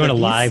know. We're doing that a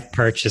these- live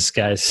purchase,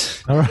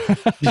 guys. All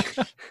right.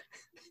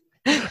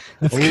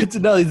 It's good to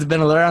know he's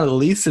been around at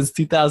least since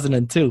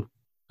 2002.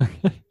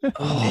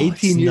 Oh, 18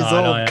 it's years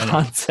not old on-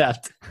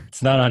 concept.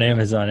 It's not on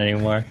Amazon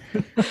anymore.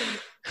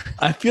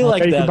 I feel Well,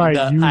 like you can buy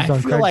it used I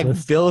on feel like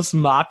Craigslist. Bills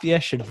Mafia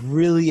should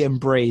really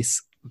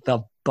embrace the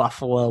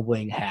buffalo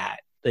wing hat,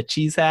 the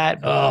cheese hat,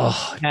 Oh,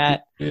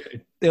 hat.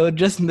 They would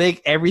just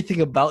make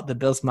everything about the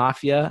Bills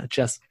Mafia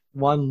just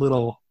one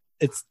little.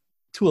 It's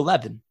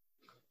 211,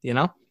 you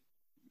know,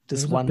 just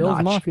There's a one Bills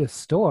notch. Mafia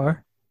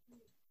store.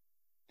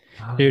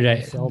 Dude, They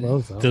I- sell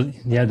those though.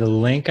 the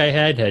link I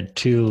had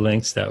 2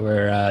 links that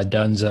were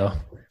Dunzo.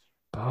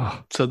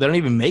 Oh, So they don't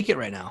even make it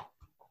right now.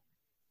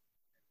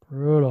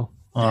 brutal.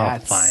 I'll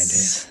find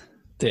it.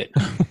 Dude.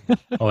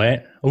 Oh,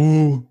 wait.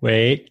 Ooh,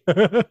 wait.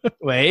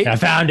 Wait. I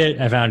found it.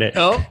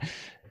 Oh, How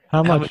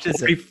how much? much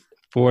is it?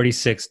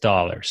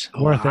 $46.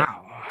 Worth it.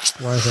 Wow.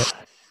 Worth it.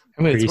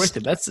 I mean, it's Pretty worth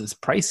it. That's as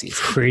pricey. As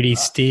Pretty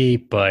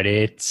steep, but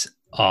it's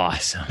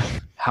awesome.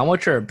 How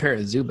much are a pair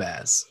of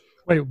Zubaz?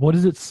 Wait, what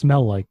does it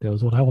smell like? Though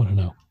is what I want to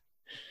know.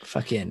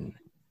 Fucking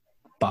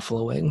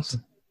buffalo wings.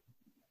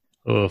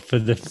 Oh, for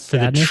the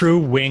Sadness? true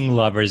wing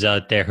lovers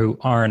out there who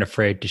aren't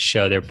afraid to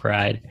show their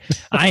pride,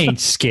 I ain't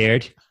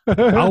scared.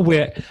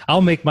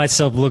 I'll make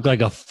myself look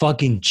like a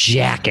fucking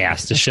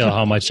jackass to show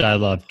how much I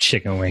love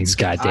chicken wings.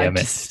 God damn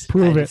it!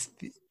 Prove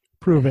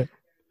it.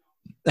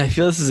 I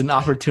feel this is an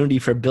opportunity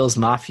for Bill's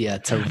Mafia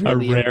to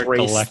really A rare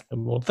embrace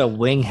collectible. the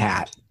wing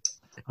hat.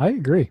 I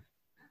agree.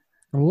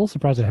 I'm a little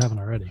surprised I haven't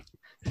already.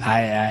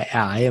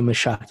 I am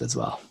shocked as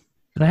well.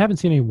 And I haven't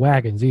seen any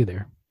wagons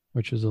either,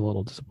 which is a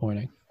little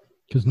disappointing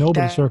because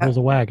nobody circles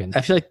a wagon.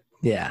 I feel like,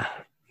 yeah,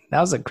 that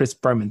was a Chris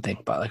Berman thing,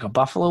 but like a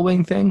buffalo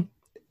wing thing,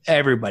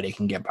 everybody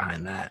can get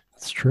behind that.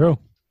 That's true.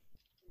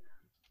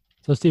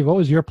 So, Steve, what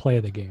was your play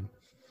of the game?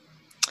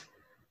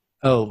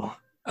 Oh,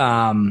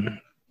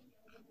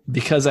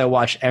 because I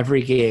watched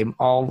every game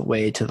all the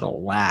way to the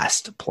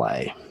last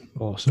play.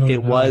 Oh, so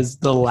It was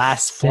the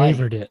last play.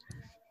 favored it.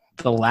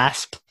 The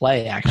last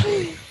play,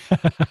 actually.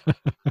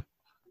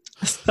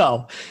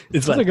 So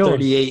it's How's like it going?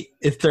 38.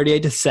 It's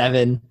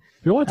 38-7.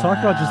 You want to talk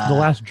about just the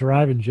last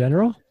drive in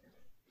general?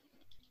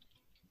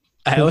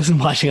 I wasn't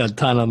watching a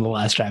ton on the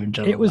last drive in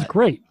general. It was but-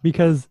 great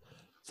because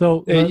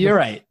You're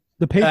right.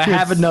 The Patriots I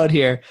have a note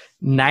here.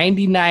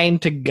 99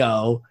 to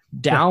go,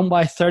 down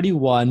by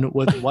 31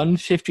 with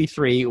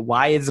 153.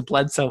 Why is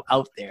Bledsoe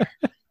out there?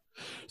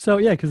 So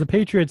yeah, because the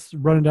Patriots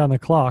running down the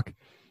clock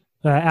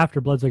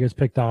after Bledsoe gets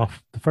picked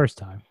off the first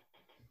time.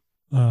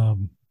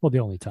 Well, the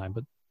only time,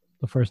 but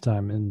the first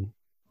time in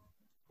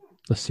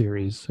the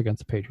series against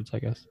the Patriots, I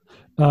guess.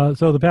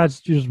 So the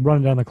Pats just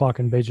running down the clock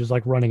and basically just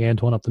like running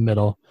Antoine up the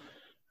middle.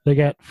 They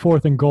get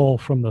 4th and goal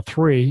from the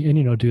 3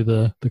 and, do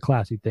the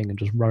classy thing and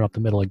just run up the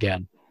middle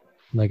again.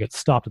 And they get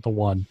stopped at the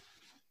 1.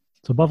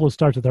 So Buffalo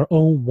starts at their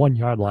own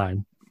 1-yard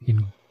line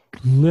in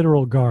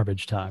literal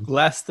garbage time.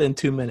 Less than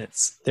 2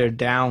 minutes. They're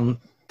down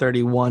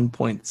 31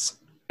 points.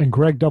 And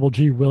Greg Double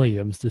G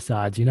Williams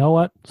decides, you know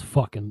what?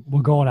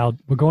 We're going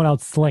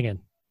out slinging.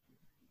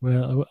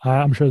 Well,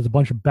 I'm sure there's a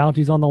bunch of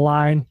bounties on the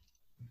line.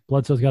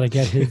 Bledsoe's got to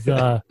get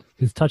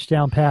his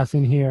touchdown pass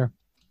in here.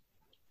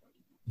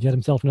 Get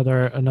himself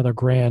another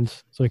grand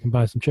so he can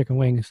buy some chicken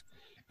wings.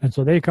 And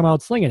so they come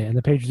out slinging it. And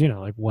the Patriots,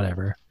 like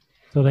whatever.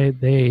 So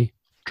they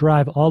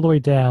drive all the way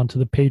down to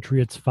the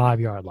Patriots'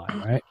 5-yard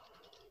line, right?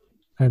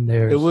 And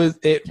there's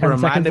It 10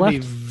 reminded seconds me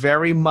left?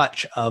 very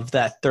much of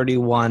that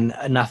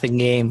 31-0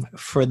 game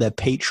for the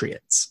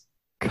Patriots.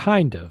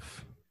 Kind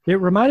of. It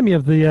reminded me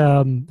of the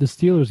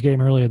Steelers game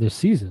earlier this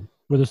season,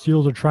 where the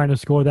Steelers are trying to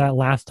score that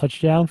last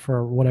touchdown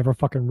for whatever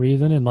fucking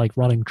reason and like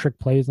running trick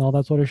plays and all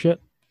that sort of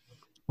shit.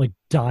 Like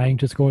dying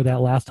to score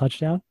that last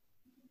touchdown.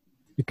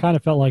 It kind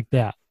of felt like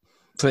that.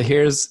 So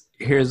here's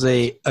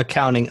a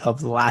accounting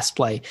of the last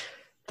play.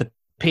 The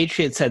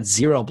Patriots had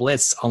 0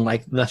 blitz on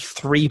like the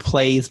 3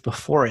 plays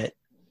before it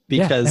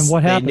because and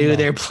what they happened knew now?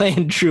 they were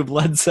playing Drew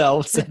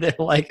Bledsoe, so they're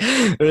like,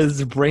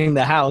 let's bring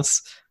the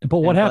house. But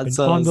what And happened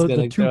Bledsoe on is the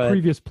gonna 2 go ahead.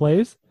 previous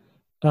plays?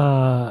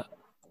 The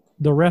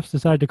refs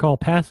decided to call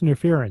pass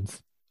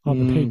interference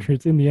on the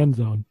Patriots in the end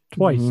zone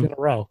twice in a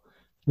row.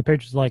 The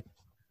Patriots like,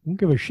 don't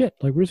give a shit.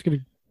 Like we're just gonna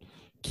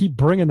keep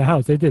bringing the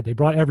house. They did. They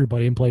brought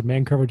everybody and played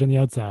man coverage on the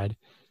outside.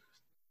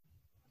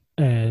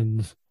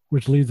 And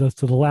which leads us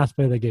to the last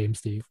play of the game,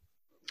 Steve.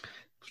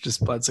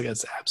 Just Bledsoe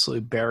gets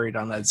absolutely buried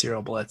on that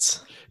 0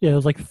 blitz. Yeah, it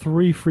was like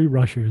 3 free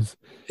rushers.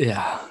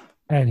 Yeah.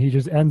 And he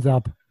just ends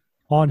up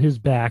on his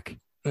back,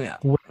 Yeah.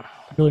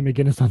 Billy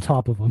McGinnis on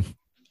top of him,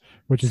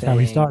 which is how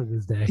he Dang. started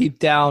his day. Deep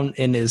down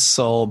in his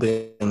soul,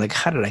 being like,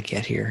 how did I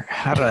get here?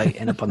 How did I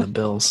end up on the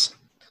Bills?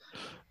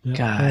 Yeah,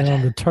 God. and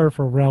on the turf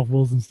of Ralph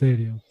Wilson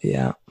Stadium,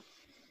 Yeah.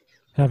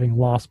 having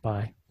lost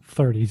by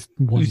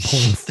 31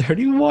 points.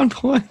 31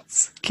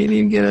 points. Can't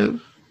even get a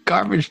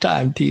garbage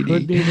time Couldn't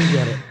TD. even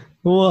get it.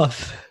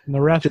 Woof. And the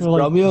refs Just were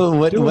like, Romeo,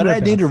 what doing did their I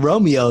do to best.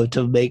 Romeo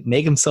to make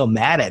him so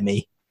mad at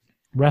me?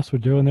 refs were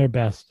doing their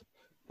best.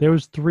 There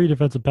was 3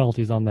 defensive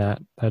penalties on that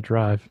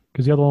drive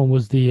because the other one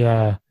was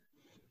the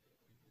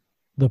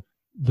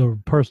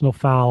personal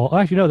foul. Oh,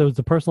 actually, no, there was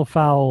the personal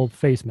foul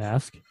face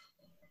mask.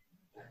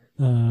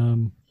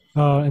 And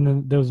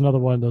then there was another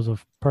one. There was a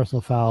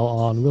personal foul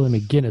on Willie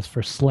McGinnis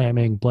for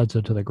slamming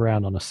Bledsoe to the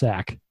ground on a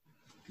sack.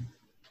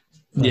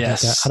 I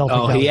Yes. don't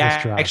think that he was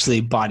his drive.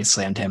 actually body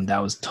slammed him.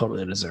 That was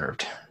totally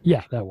deserved.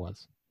 Yeah, that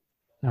was.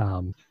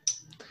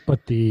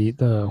 But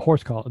the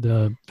horse call,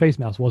 the face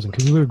mask wasn't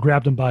because we would have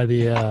grabbed him by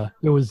the.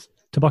 It was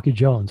Tabucky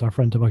Jones, our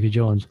friend Tabucky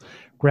Jones,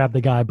 grabbed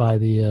the guy by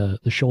the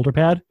shoulder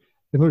pad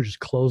and we just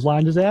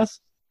clotheslined his ass,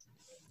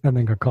 and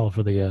then got called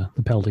for the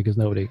penalty because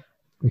nobody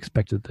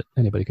expected that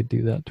anybody could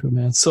do that to a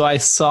man. So I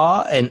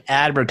saw an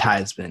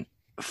advertisement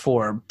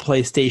for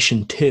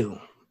PlayStation 2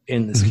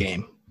 in this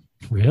game.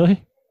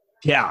 Really?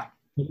 Yeah.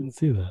 I didn't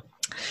see that.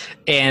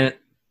 And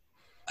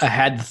I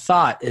had the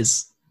thought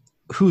is,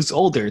 who's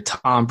older,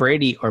 Tom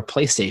Brady or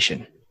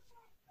PlayStation?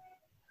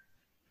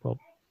 Well,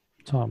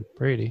 Tom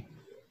Brady.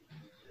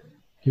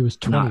 He was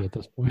 20 Not at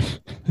this point.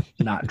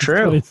 Not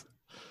true.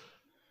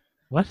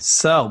 What?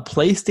 So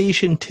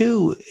PlayStation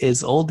 2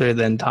 is older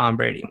than Tom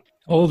Brady.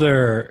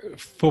 Older Than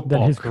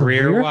football his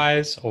career?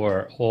 career-wise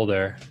or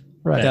older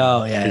Right.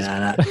 Oh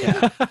yeah,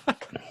 yeah.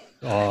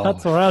 Oh,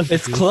 That's where I was.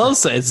 It's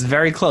close. It's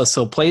very close.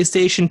 So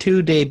PlayStation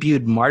 2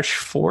 debuted March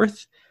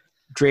 4th.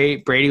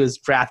 Brady was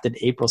drafted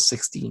April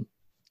 16th.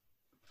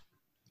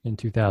 In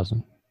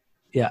 2000.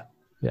 Yeah.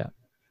 Yeah.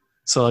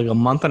 So like a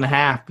month and a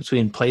half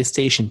between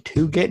PlayStation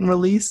 2 getting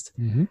released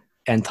Mm-hmm.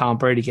 and Tom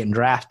Brady getting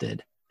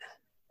drafted.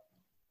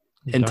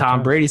 And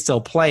Tom Brady's still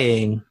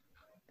playing,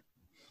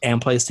 and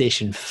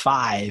PlayStation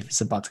 5 is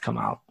about to come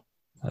out.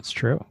 That's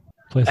true.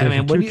 PlayStation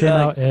 2 what do you, came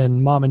out,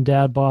 and Mom and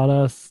Dad bought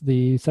us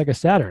the Sega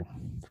Saturn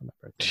for my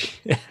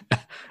birthday.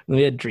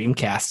 We had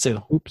Dreamcast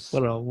too. Oops.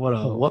 What a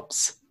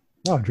whoops.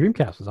 Oh,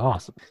 Dreamcast was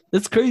awesome.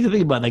 It's crazy to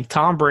think about. Like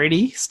Tom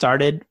Brady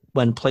started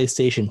when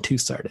PlayStation 2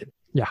 started.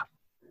 Yeah.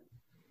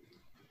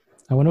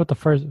 I wonder what the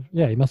first.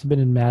 Yeah, he must have been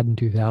in Madden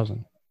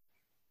 2000.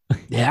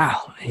 Yeah.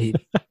 I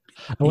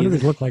wonder what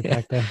he looked like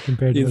back then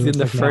compared to He's what in he the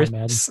looks like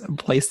now, first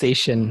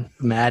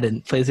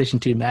Madden.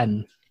 PlayStation 2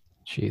 Madden.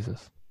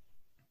 Jesus.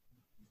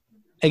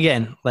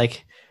 Again,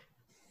 like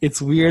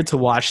it's weird to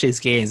watch these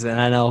games, and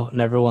I know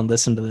everyone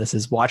listening to this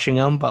is watching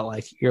them, but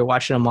like you're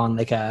watching them on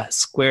like a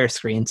square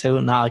screen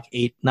too, not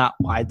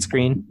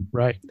widescreen.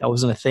 Right. That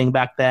wasn't a thing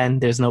back then.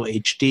 There's no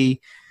HD.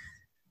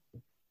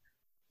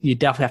 You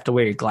definitely have to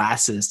wear your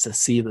glasses to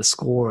see the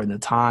score and the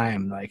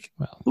time. Like,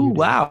 Well, ooh, you do.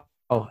 wow.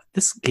 Oh,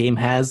 this game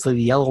has the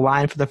yellow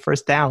line for the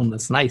first down.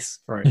 That's nice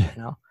for it, you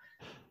know?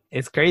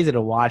 It's crazy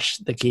to watch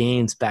the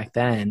games back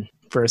then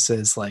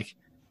versus like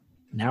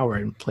now we're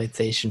in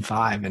PlayStation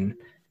 5 and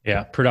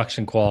yeah,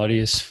 production quality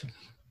is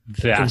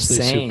vastly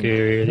Insane.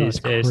 superior No, these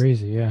it's days.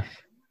 crazy, yeah.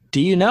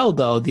 do you know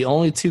though the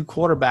only two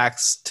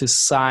quarterbacks to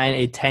sign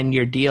a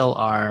 10-year deal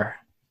are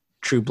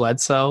Drew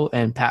Bledsoe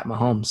and Pat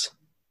Mahomes?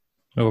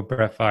 Oh,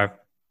 Brett Favre.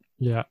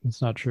 Yeah,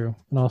 it's not true.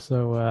 And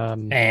also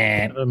And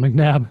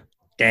McNabb.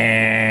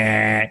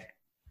 I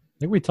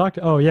think we talked.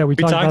 Oh yeah, we we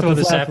talked about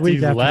this last after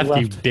week you left, you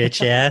left.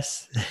 bitch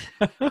ass.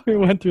 We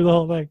went through the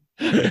whole thing.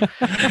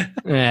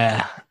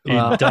 Yeah. You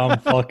Well, dumb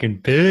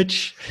fucking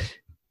bitch.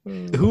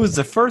 who was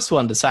the first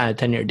one to sign a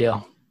 10-year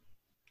deal?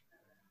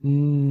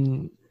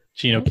 Gino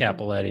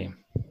Capoletti.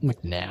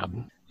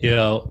 McNabb.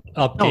 Yo,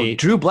 No, update.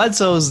 Drew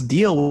Bledsoe's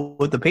deal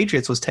with the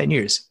Patriots was 10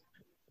 years.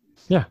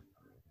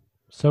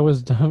 So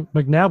was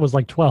McNabb was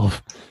like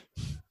 12.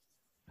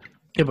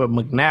 Yeah, but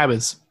McNabb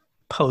is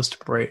post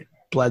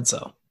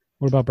Bledsoe.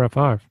 What about Brett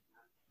Favre?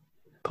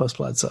 Post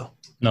Bledsoe.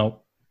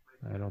 No,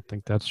 I don't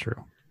think that's true.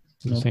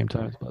 At the Nope. same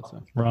time as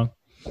Bledsoe. wrong.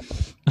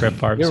 Brett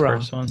Favre's You're wrong.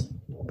 first one.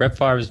 Brett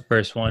Favre's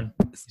first one.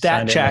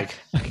 Stat Signed it check.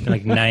 in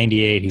like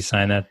 98, he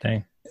signed that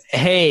thing.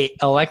 Hey,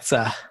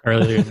 Alexa.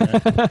 Earlier than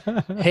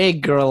that. Hey,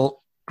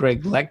 girl.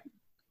 Greg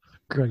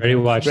Ready to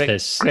watch Greg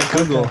this.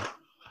 Google.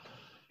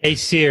 Hey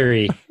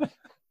Siri,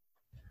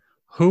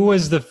 who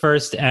was the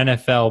first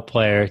NFL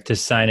player to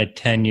sign a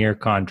 10-year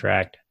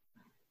contract?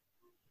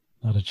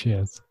 Not a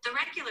chance. The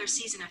regular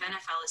season of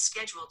NFL is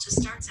scheduled to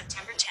start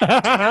September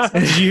 10th.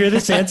 Did you hear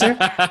this answer?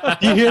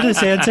 Did you hear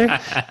this answer?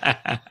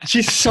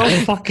 She's so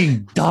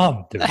fucking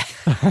dumb, dude.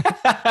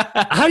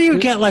 How do you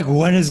get like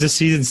when is the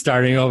season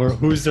starting over?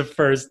 Who's the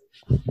first?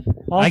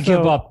 Also, I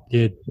give up,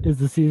 dude. Is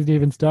the season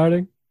even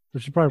starting? We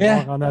should probably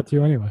Yeah. wrong on that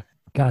too anyway.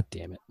 God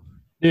damn it.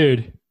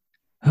 Dude.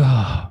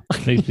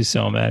 Makes me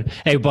so mad.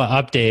 Hey, but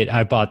update,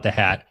 I bought the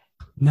hat.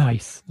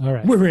 Nice. All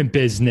right. We're in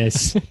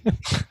business.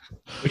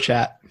 Which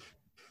hat?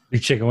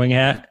 Your chicken wing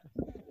hat.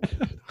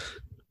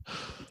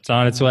 It's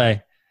on its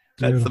way.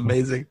 That's Beautiful.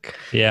 amazing.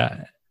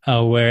 Yeah.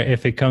 I'll wear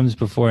if it comes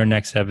before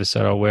next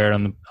episode, I'll wear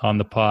it on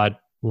the pod.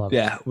 Love it.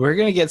 Yeah, we're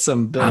going to get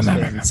some Bills I'm-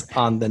 fans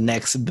on the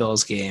next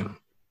Bills game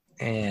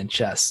and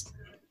just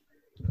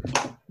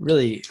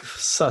really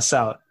suss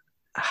out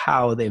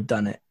how they've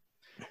done it.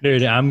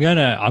 Dude, I'm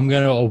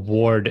gonna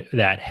award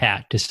that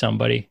hat to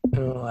somebody.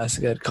 Oh, that's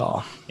a good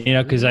call. You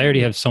know, because I already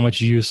have so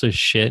much useless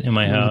shit in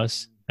my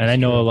house. And I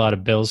know a lot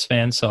of Bills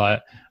fans, so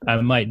I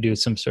might do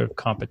some sort of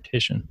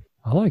competition.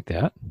 I like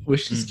that. We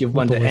should just give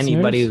one to With the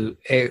anybody who,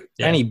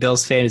 any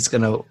Bills fan is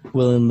going to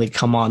willingly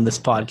come on this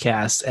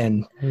podcast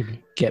and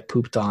Maybe. get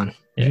pooped on.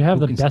 You should have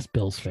who the can- best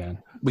Bills fan.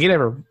 We can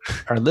have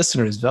our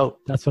listeners vote.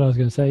 That's what I was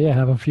going to say. Yeah,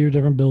 have a few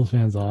different Bills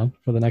fans on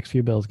for the next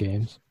few Bills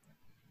games.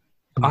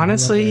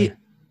 Honestly,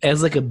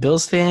 as like a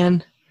Bills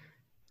fan,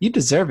 you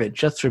deserve it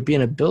just for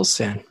being a Bills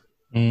fan.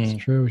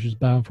 It's true. We're just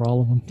bound for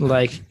all of them.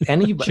 Like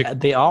anybody,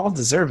 they all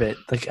deserve it.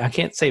 Like I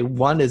can't say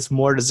one is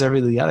more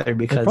deserving than the other They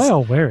because probably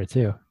all wear it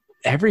too.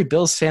 every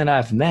Bills fan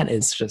I've met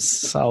is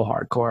just so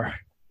hardcore.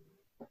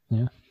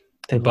 Yeah.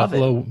 They love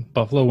it.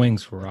 Buffalo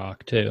wings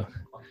rock too.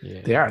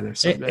 Yeah. They are. They're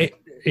so good.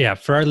 Yeah,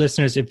 for our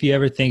listeners, if you're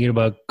ever thinking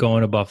about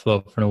going to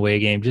Buffalo for an away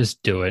game,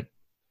 just do it.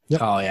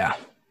 Oh yeah.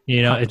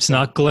 You know, it's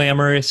not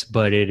glamorous,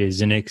 but it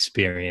is an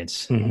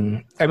experience. hmm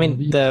I mean,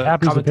 Be the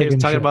happy as a pig commentators in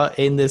talking shit. about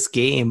in this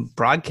game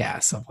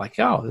broadcast of like,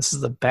 oh, this is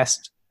the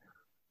best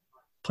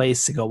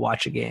place to go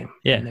watch a game.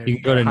 Yeah, And they're you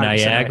can go to 100% right.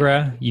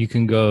 Niagara. You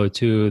can go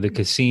to the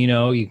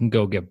casino. You can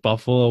go get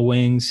buffalo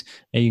wings,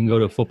 and you can go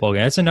to a football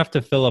game. That's enough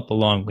to fill up a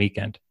long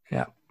weekend.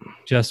 Yeah.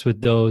 Just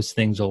with those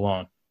things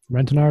alone.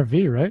 Rent an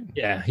RV, right?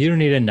 Yeah, you don't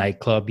need a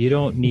nightclub. You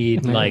don't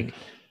need No. like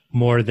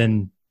more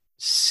than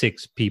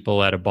 6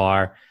 people at a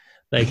bar.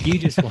 Like you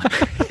just want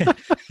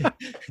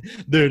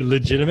dude,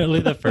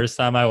 legitimately the first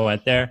time I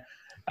went there,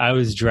 I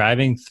was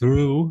driving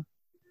through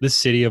the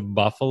city of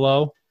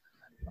Buffalo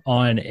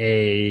on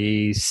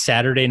a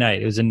Saturday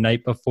night. It was the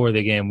night before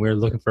the game. We were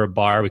looking for a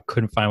bar. We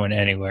couldn't find one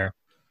anywhere.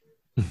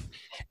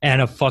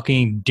 And a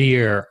fucking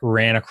deer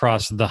ran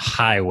across the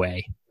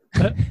highway.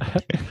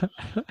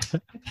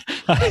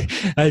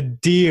 A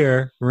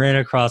deer ran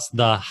across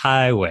the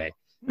highway.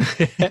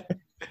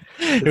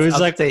 It was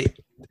like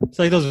it's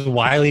like those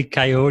Wile E.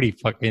 Coyote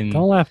fucking.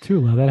 Don't laugh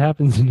too loud. That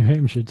happens in New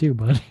Hampshire too,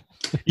 bud.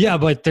 Yeah,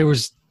 but it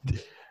was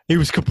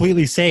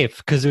completely safe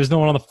because there was no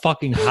one on the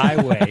fucking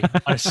highway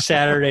on a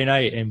Saturday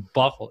night in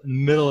Buffalo, in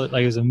the middle of,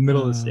 like it was in the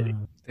middle of the city.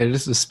 It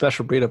is a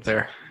special breed up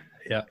there.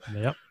 Yeah.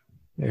 Yep.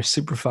 They're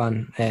super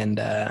fun, and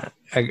I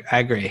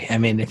agree. I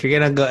mean, if you're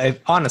gonna go,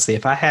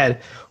 if I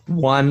had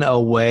one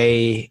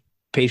away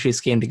Patriots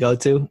game to go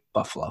to,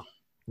 Buffalo.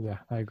 Yeah,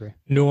 I agree.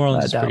 New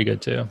Orleans is pretty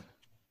good too.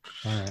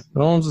 All right.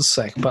 New Orleans is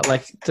sick, but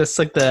like just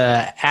like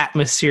the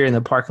atmosphere in the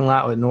parking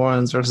lot with New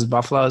Orleans versus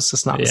Buffalo, it's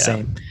just not the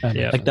same.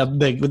 Yeah. Like the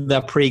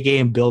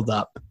pregame build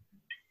up.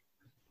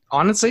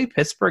 Honestly,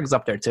 Pittsburgh's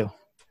up there too.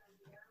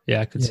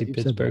 Yeah, I could see you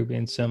said Pittsburgh that.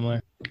 being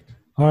similar.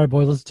 All right,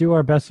 boys. Let's do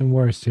our best and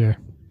worst here.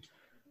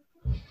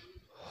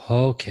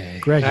 Okay.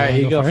 Greg, All right,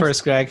 you go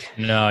first, Greg.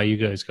 No, you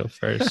guys go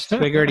first.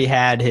 Greg already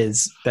had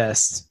his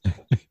best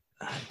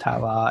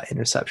Tyler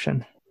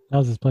interception. That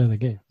was his play of the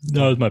game.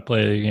 That was my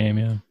play of the game,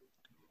 yeah.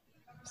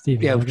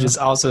 Steve, Yeah, which is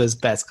also his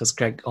best because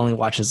Greg only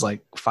watches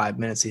like 5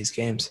 minutes of these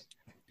games.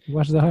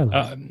 watch the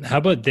highlights. How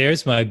about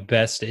there's my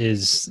best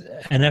is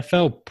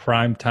NFL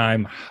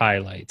primetime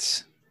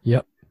highlights.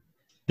 Yep.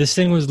 This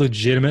thing was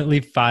legitimately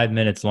 5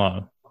 minutes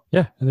long.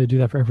 Yeah, and they do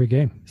that for every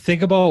game.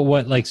 Think about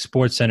what like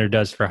SportsCenter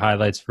does for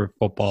highlights for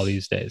football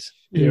these days.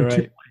 You're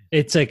right.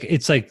 It's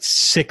like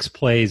 6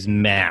 plays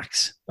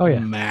max. Oh yeah,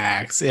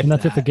 Max. and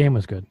that's if the game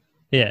was good.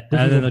 Yeah, This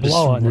and is then a they'll just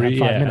blowout and they have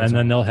 5 minutes and on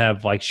then they'll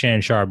have like Shannon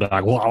Sharp be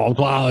like, wow.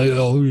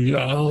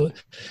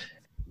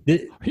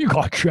 You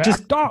got tracked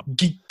Just up.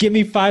 give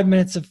me 5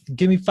 minutes of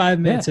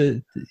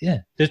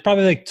There's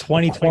probably like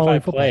 20, Quality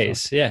 25 football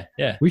plays. Yeah.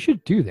 We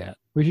should do that.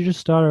 We should just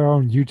start our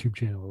own YouTube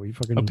channel where we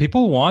fucking. But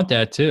people want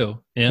that too.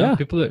 You know?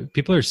 Yeah.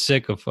 People are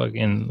sick of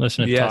fucking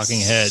listening to talking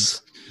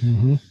heads.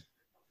 Mhm.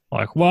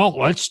 Like, well,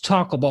 let's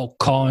talk about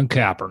Colin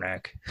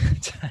Kaepernick.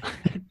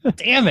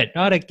 Damn it,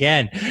 not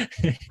again.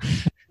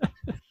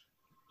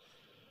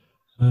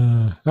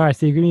 All right,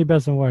 Steve, give me your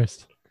best and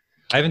worst.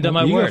 I haven't done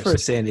my you worst. go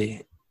first,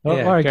 Sandy. Oh,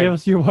 Yeah, all right, okay. give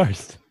us your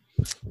worst.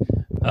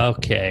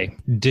 Okay.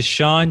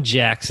 Deshaun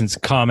Jackson's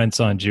comments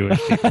on Jewish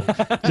people.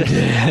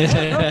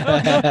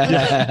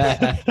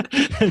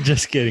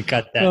 Just kidding.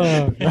 Cut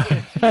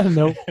that. Oh,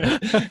 nope.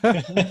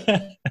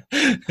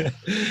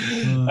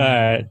 All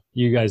right.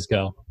 You guys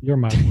go. You're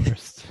my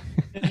worst.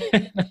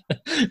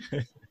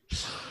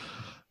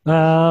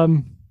 All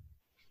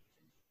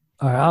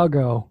right, I'll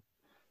go.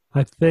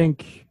 I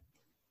think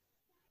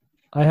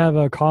I have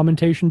a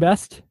commentation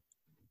best.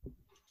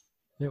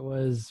 It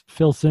was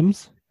Phil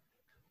Simms.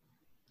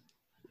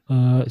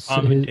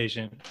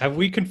 Commentation. Have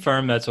we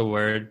confirmed that's a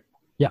word?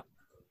 Yeah.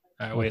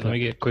 All right, wait. Let me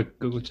get a quick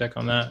Google check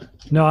on that.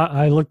 No,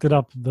 I looked it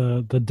up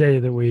the day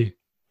that we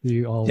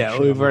all. Yeah,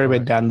 shit we've on already the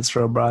been down this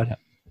road, Brad.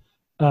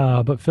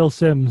 But Phil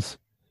Simms,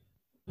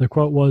 the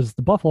quote was,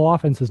 "The Buffalo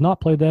offense has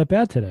not played that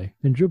bad today,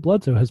 and Drew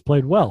Bledsoe has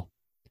played well."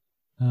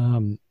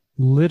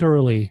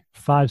 Literally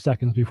 5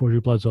 seconds before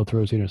Drew Bledsoe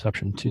throws the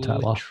interception to Ty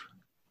Law.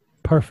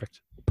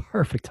 Perfect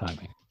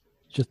timing.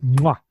 Just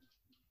mwah.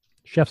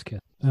 Chef's kiss.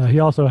 He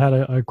also had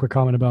a quick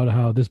comment about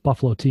how this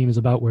Buffalo team is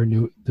about where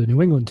the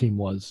New England team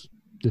was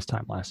this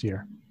time last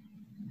year.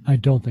 I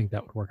don't think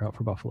that would work out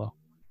for Buffalo.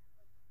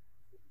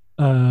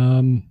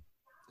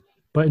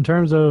 But in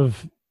terms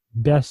of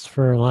best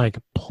for like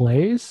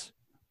plays,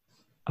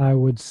 I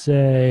would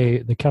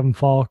say the Kevin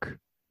Falk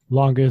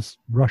longest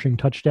rushing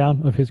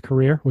touchdown of his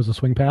career was a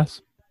swing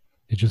pass.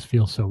 It just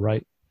feels so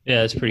right.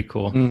 Yeah, that's pretty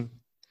cool.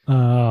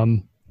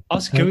 Mm.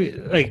 Also, can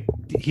we,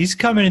 he's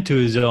coming into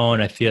his own,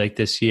 I feel like,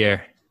 this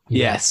year.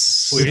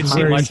 Yes. We didn't see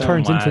He much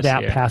turns of him into last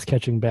that year. pass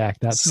catching back.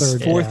 That This is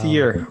third fourth down.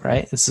 year,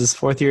 right? This is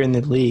 4th year in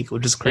the league,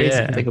 which is crazy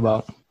Yeah. to think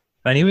about.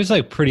 And he was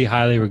like pretty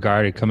highly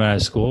regarded coming out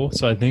of school.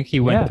 So I think he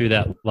went Yeah. through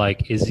that,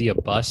 like, is he a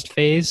bust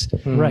phase?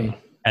 Right.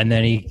 And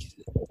then he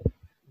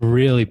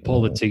really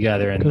pulled it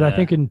together. Because I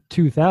think in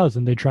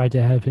 2000 they tried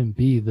to have him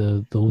be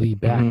the lead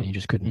back, and he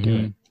just couldn't do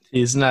it.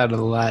 He's not a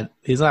lot.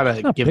 He's not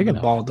not giving big the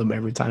enough. ball to him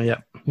every time.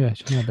 Yep. Yeah,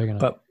 she's not big enough.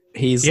 But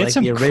he's He had like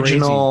some the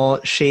original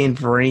Shane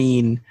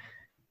Vereen,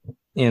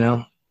 you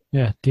know?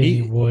 yeah, Danny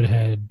he-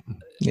 Woodhead.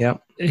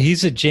 Yep.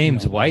 he's a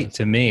James White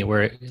to me,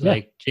 where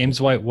like James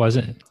White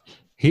wasn't.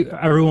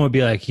 Everyone would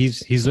be like,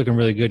 he's looking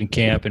really good in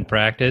camp and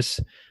practice,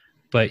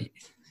 but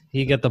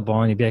he got the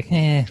ball and you'd be like,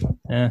 I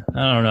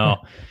don't know.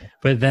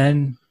 But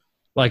then,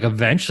 like,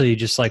 eventually, he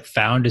just like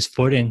found his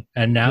footing,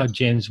 and now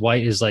James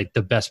White is like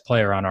the best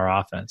player on our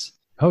offense.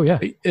 Oh yeah,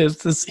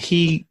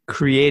 He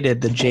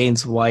created the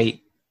James White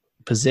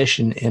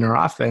position in our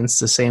offense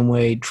the same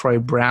way Troy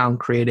Brown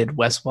created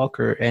Wes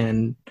Welker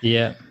and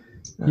Yeah,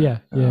 Yeah.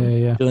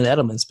 Doing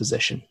Edelman's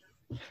position.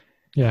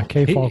 Yeah,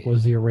 K. Falk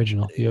was the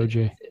original, the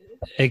OG.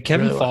 And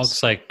Kevin Really was.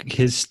 Falk's like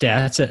his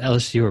stats at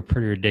LSU were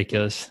pretty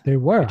ridiculous. They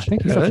were. I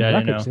think he's got Really? some I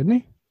didn't records, know.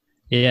 didn't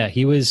he? Yeah,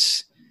 he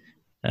was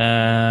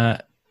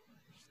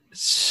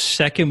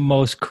second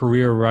most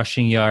career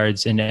rushing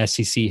yards in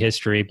SEC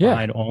history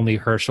behind only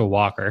Herschel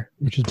Walker.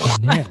 Which is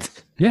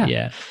bananas. Yeah.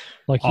 Yeah.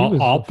 Like he was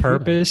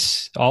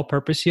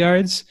all-purpose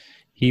yards.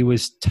 He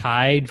was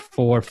tied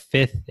for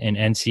fifth in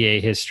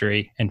NCAA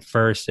history and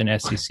first in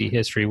SEC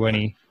history when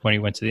he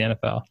went to the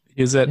NFL.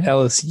 He was at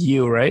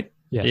LSU, right?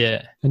 Yes.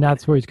 Yeah. And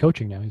that's where he's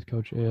coaching now. He's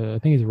coach. I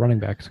think he's a running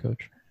backs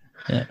coach.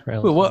 Yeah. Wait,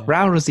 what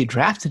round was he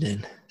drafted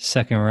in?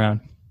 Second round.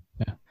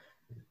 Yeah.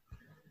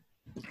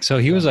 So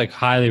he was like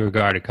highly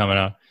regarded coming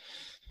out.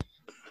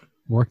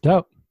 Worked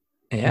out.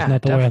 Yeah, It's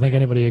not the way I definitely. think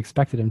anybody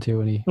expected him to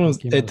when he came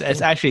out of It's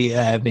school. actually,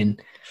 I mean,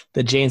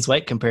 the James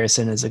White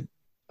comparison is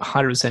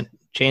 100%.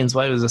 James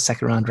White was a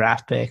second round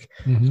draft pick.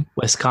 Mhm.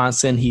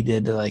 Wisconsin, he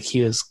did like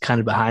he was kind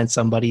of behind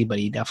somebody, but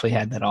he definitely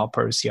had that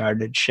all-purpose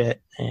yardage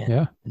shit. And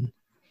Yeah.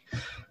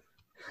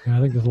 Yeah,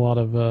 I think there's a lot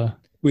of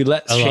we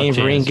let I love Shane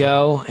Vereen James.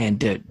 go, and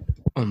dude,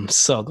 I'm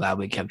so glad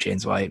we kept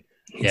James White.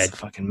 He's Yeah. the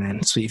fucking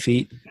man, sweet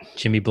feet.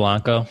 Jimmy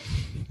Blanco.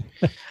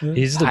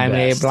 He's the Jaime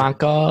best.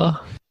 Blanco. one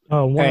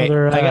All right,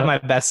 other. I got my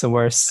best and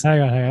worst. Hang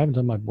on, I haven't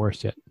done my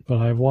worst yet, but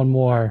I have one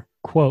more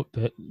quote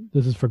that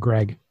this is for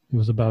Greg. It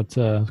was about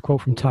a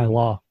quote from Ty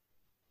Law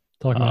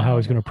talking about how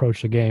he's going to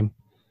approach the game,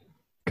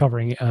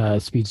 covering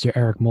speedster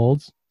Eric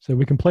Moulds. So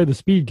we can play the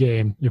speed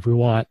game if we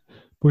want,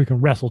 but we can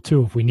wrestle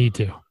too if we need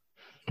to.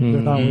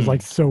 I thought it was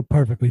like so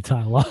perfectly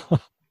Ty Law.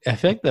 I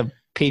feel like the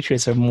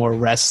Patriots are more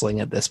wrestling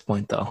at this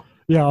point, though.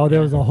 Yeah,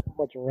 there was a whole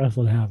bunch of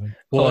wrestling happening.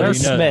 Well,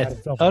 Otis you know-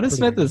 Smith. Otis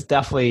Smith is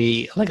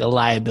definitely like a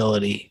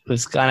liability. It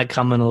was kind of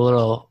coming a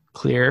little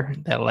clear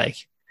that like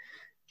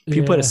if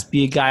you put a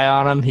speed guy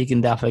on him, he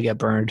can definitely get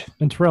burned.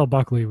 And Terrell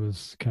Buckley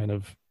was kind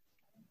of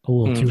a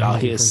little too. Oh, easy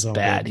he for was his own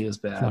bad. good. He was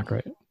It's not bad.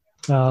 great.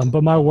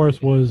 But my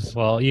worst was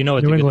Well, you know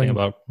what New the good England. thing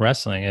about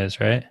wrestling is,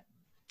 right?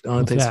 It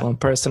only takes that? one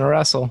person to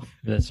wrestle.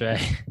 That's right.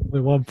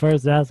 only one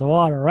person has to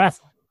want to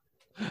wrestle.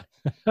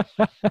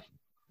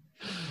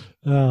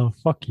 Oh,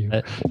 fuck you.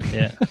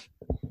 Yeah.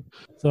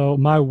 So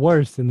my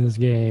worst in this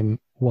game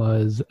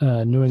was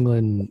New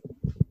England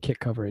kick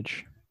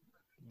coverage.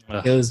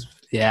 It was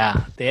They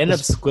ended up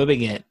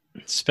squibbing it.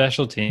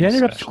 Special teams. They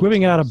ended up special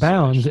squibbing out of teams,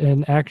 bounds special-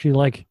 and actually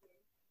like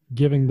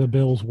giving the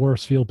Bills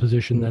worse field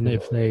position than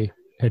if they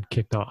had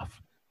kicked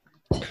off.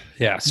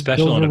 Yeah,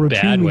 special Bills in were a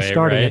bad routinely way,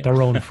 starting right? at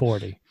their own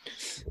 40.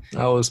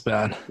 That was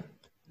bad.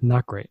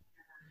 Not great.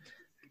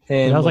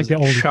 And That was like the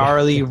only-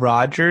 Charlie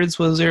Rogers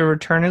was their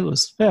return. It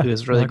was Yeah, he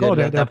was really like, good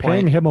they're at that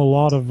paying point. him a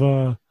lot of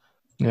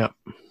Yep.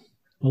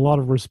 a lot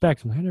of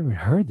respect. I never even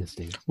heard this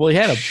dude. Well, he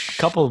had a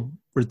couple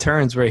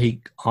returns where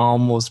he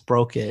almost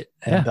broke it,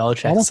 and Yeah,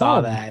 Belichick almost saw all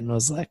of them. that and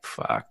was like,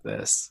 "Fuck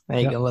this! I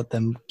ain't Yep. gonna let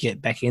them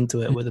get back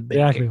into it with a big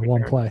Exactly, kick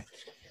one return." play.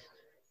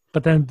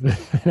 But then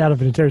out of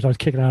Vinatieri starts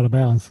kicking out of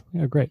bounds.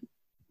 Yeah, great.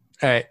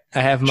 All right,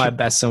 I have my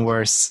best and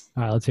worst.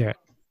 All right, let's hear it.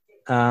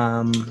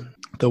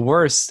 The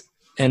worst,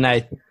 and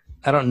I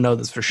don't know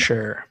this for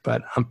sure,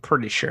 but I'm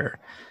pretty sure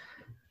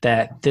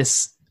that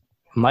this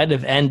might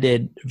have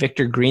ended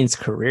Victor Green's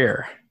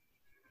career.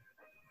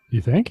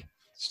 You think?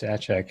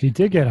 Stat check. He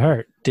did get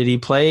hurt. Did he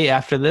play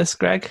after this,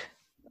 Greg?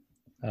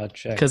 I'll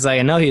check. Because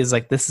I know he's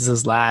like this is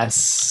his last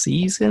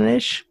season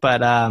ish,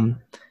 but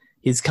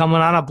he's coming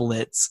on a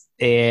blitz,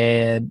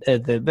 and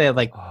they're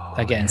like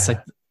again, it's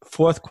like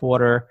fourth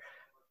quarter.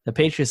 The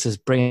Patriots is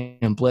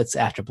bringing blitz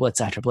after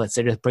blitz after blitz.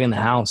 They're just bringing the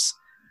house,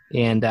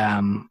 and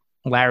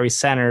Larry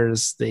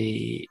Centers,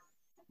 the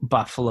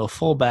Buffalo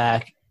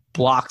fullback,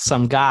 blocks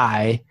some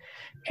guy,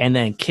 and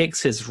then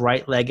kicks his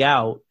right leg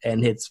out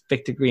and hits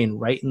Victor Green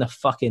right in the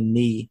fucking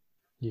knee.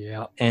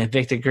 Yeah. And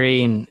Victor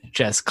Green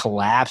just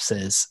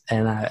collapses,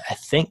 and I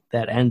think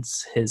that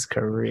ends his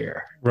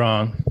career.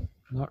 Wrong.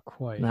 Not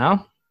quite.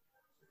 No?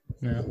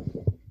 No.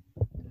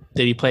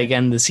 Did he play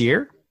again this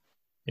year?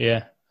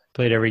 Yeah.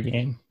 Played every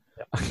game.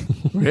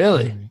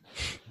 Really?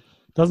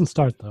 Doesn't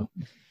start though.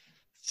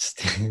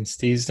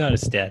 Steve's not a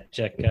stat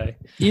check guy.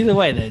 Either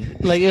way, then,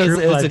 like it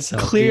was a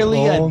clearly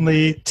the a,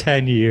 only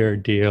 10-year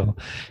deal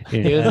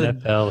in It was a-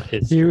 NFL He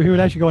history. would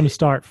actually go on to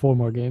start 4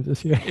 more games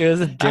this year. it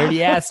was a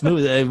dirty ass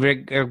move.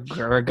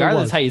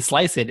 Regardless was. how you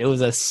slice it, it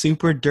was a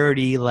super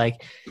dirty.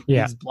 Like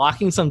Yeah. he's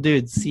blocking some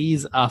dude,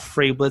 sees a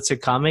free blitzer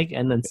coming,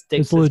 and then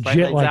sticks It's his right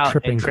legit legs like out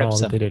tripping and call trips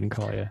that him. they didn't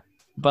call you.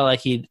 But like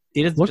he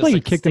doesn't Looked just, like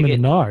he kicked him stick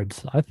in the it-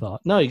 nards, I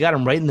thought. No, he got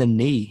him right in the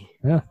knee.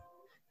 Yeah.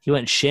 He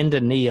went shin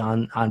to knee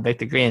on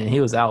Victor Green, and he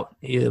was out.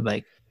 He was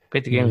like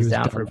Victor Green Yeah, he was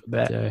down for a that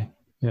bit. day.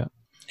 Yeah.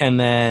 And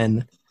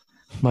then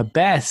my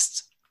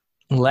best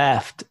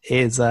left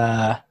is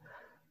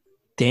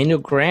Daniel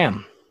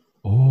Graham.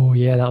 Oh,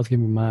 yeah, that was going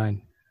to be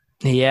mine.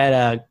 He had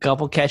a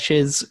couple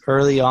catches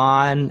early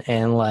on,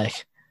 and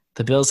like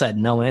the Bills had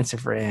no answer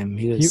for him.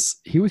 He was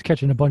He was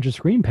catching a bunch of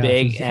screen passes.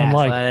 big, and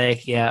like,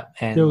 athletic, yeah.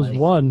 And there was like,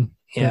 one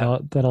yeah.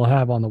 that I'll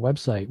have on the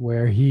website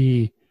where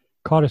he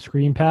caught a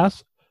screen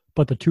pass,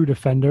 but the 2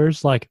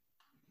 defenders like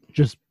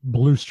just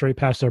blew straight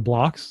past their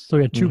blocks. So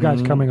he had two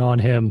guys coming on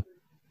him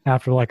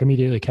after like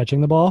immediately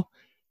catching the ball,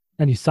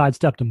 and he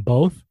sidestepped them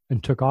both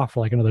and took off for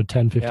like another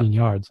 10, 15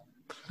 yards.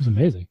 It was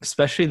amazing.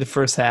 Especially the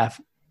first half.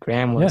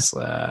 Graham was,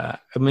 I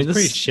mean,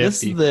 this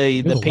is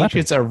the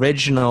Patriots'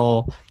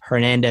 original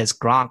Hernandez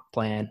Gronk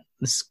plan.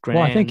 This is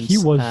Graham's, I think he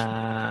was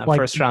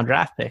first round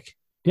draft pick.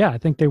 Yeah, I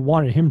think they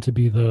wanted him to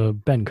be the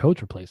Ben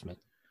Coates replacement.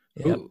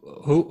 Yep.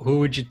 Who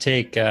would you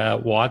take,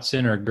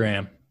 Watson or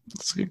Graham?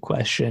 That's a good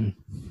question.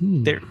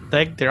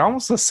 They're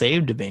almost the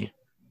same to me.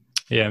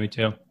 Yeah, me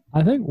too.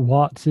 I think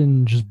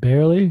Watson just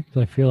barely,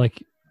 because I feel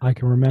like I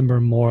can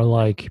remember more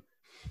like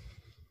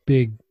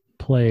big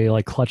play,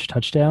 like clutch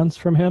touchdowns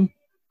from him.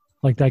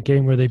 Like that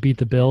game where they beat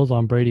the Bills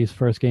on Brady's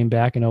first game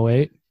back in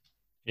 2008.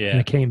 Yeah. And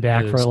it came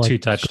back for like 2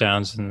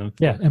 touchdowns in the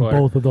and quarter.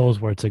 both of those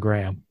were to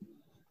Graham.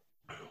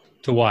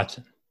 To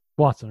Watson.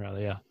 Watson, rather,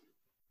 yeah.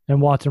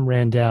 And Watson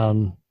ran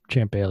down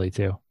Champ Bailey,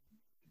 too.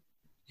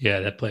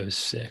 Yeah, that play was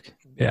sick.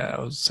 Yeah, it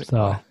was sick.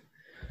 So,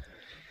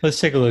 let's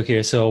take a look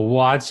here. So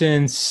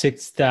Watson,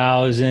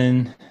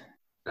 6,000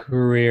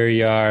 career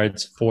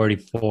yards,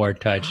 44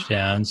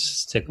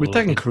 touchdowns. We're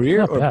talking career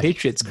Not or bad.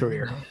 Patriots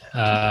career?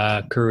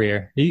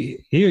 Career. He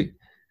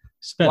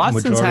spent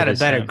Watson's had a his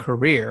better time.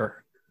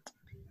 career,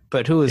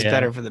 but who is Yeah.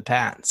 better for the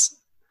Pats?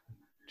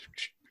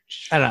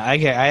 I don't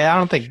know. I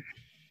don't think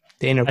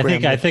Daniel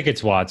Graham. I think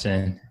it's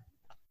Watson.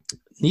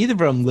 Neither of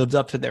them lived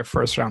up to their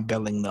first round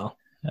billing, though.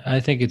 I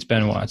think it's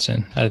Ben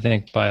Watson. I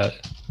think by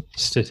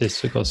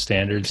statistical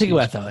standards. Think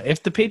about it, though.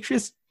 If the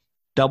Patriots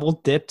double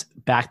dipped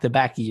back to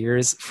back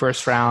years,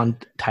 first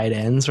round tight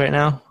ends right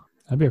now,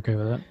 I'd be okay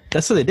with that.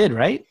 that's what they did,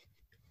 right?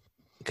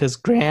 Because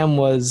Graham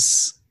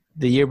was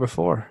the year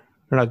before.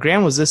 Or no,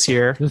 Graham was this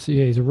year.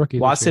 He's a rookie.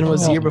 Watson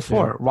was the year Watson's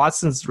before.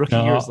 Watson's rookie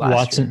year was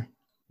last year.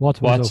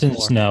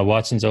 Watson's 04.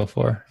 Watson's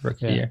 04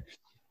 rookie Yeah. year.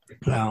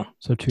 Wow.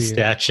 So 2 years.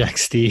 Stat check,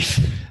 Steve.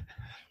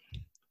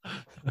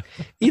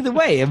 Either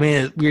way, I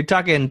mean, we're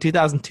talking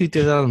 2002,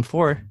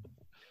 2004.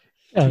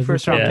 Yeah, Two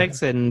first round Yeah.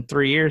 picks in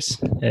 3 years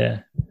Yeah.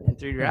 and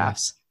 3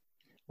 drafts.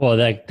 Well,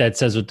 that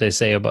says what they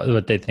say about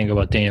what they think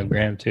about Daniel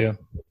Graham too.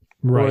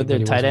 right, Or that their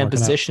he tight wasn't end working out.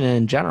 position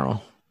in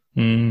general.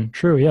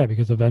 True, yeah,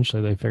 because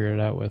eventually they figured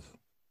it out with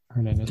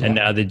Hernandez. And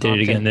now they did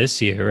it again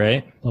this year,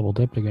 right? Double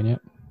dipped again,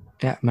 yep.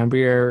 Yeah, remember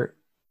your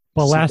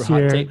Well, super last hot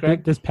year, take,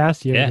 Greg? this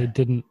past year, Yeah.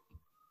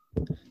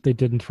 they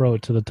didn't throw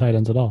it to the tight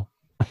ends at all.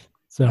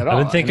 So At all.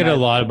 I've been thinking and a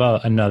lot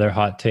about another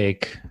hot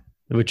take,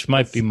 which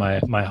might be my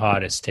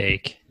hottest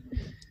take.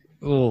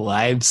 Oh,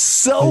 I'm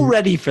so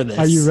ready for this.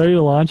 are you ready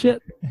to launch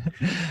it?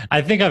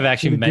 I think I've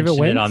actually Give it mentioned it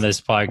wings? on this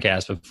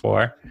podcast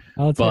before,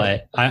 Let's hear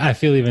it. but I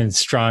feel even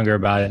stronger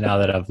about it now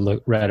that I've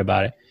read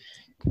about it.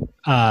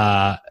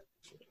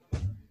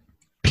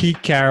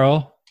 Pete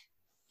Carroll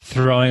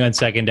throwing on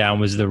second down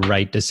was the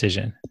right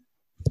decision.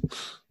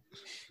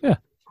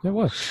 It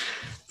was.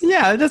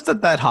 Yeah, that's not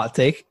that hot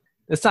take.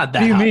 It's not that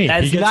What do you hot. mean?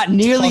 That's He gets not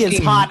nearly as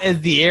fucking- hot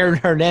as the Aaron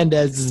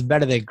Hernandez is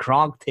better than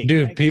Gronk take.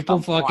 Dude, Like, people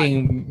come on.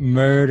 fucking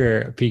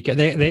murder Pete.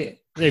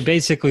 They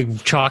basically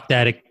chalked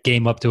that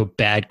game up to a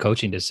bad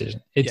coaching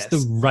decision. It's Yes.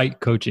 the right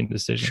coaching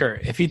decision. Sure.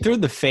 If he threw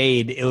the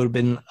fade, it would have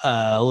been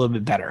a little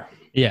bit better.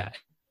 Yeah.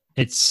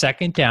 It's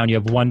second down. You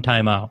have one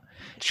timeout.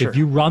 Sure. If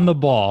you run the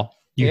ball,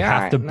 you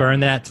Yeah, have to I know. burn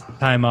that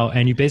timeout,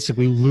 and you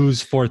basically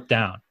lose fourth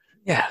down.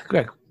 Yeah,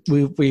 Greg,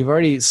 we've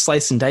already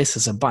sliced and diced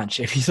this a bunch.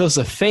 If he throws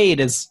a fade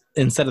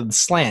instead of the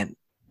slant,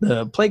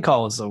 the play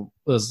call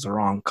was the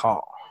wrong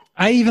call.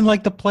 I even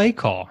like the play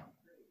call.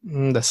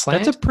 The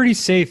slant? That's a pretty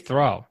safe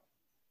throw.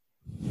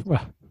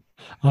 Well,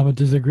 I'm going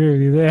to disagree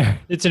with you there.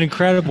 It's an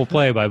incredible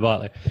play by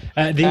Butler.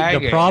 I The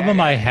agree, problem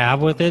I I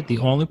have with it, the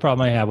only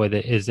problem I have with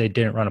it is they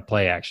didn't run a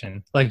play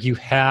action. Like you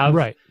have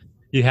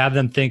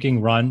them thinking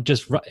run,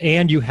 just run,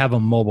 and you have a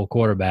mobile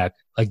quarterback.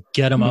 Like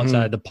get him Mhm.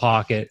 outside the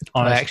pocket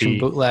on play his action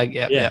feet. bootleg.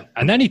 Yeah, Yeah,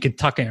 and then he could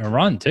tuck it and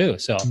run too.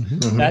 So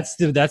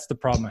Mhm. that's the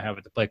problem I have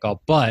with the play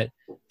call. But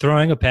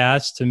throwing a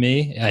pass to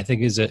me, I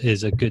think is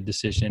a good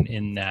decision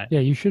in that.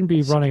 Yeah, you shouldn't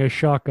be running a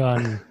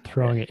shotgun,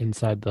 throwing it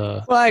inside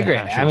the. Well, I the agree.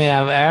 hashes. I mean,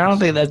 I don't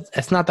think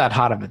that's not that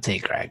hot of a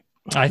take, Greg.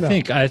 I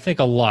think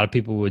a lot of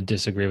people would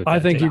disagree with that. I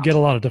think take. you get a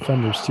lot of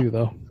defenders too,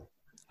 though.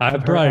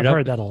 I've brought it up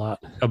heard that a lot.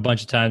 a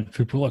bunch of times.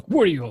 People are like,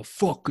 "What are you, a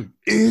fucking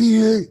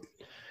idiot?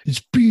 It's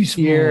beast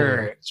mode.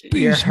 Your It's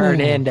beast mode."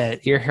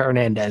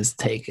 Hernandez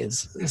take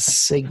is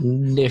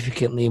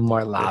significantly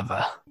more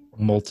lava.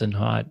 Molten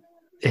hot.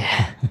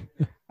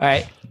 All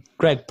right,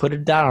 Greg, put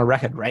it down on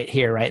record right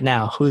here, right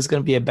now. Who's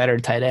going to be a better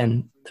tight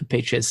end the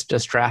Patriots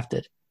just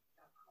drafted?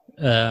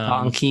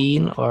 Don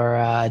Keene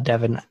or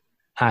Devin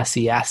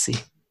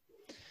Asiasi?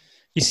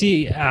 You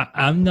see,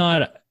 I'm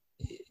not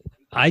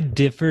I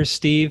differ,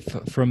 Steve,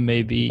 from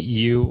maybe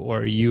you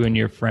or you and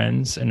your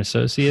friends and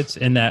associates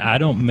in that I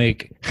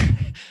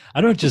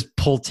don't just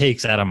pull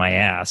takes out of my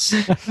ass.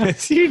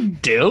 Yes, you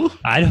do.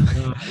 I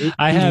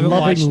haven't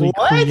lovingly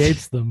watched.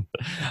 creates them.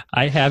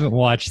 I haven't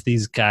watched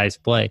these guys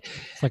play.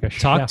 It's like a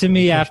Talk chef to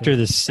me in the after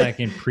the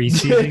second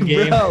preseason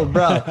game.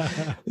 bro.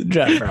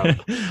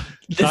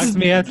 Talk to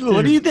me after.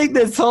 What do you think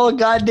this whole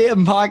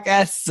goddamn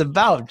podcast is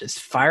about? Just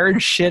firing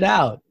shit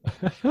out.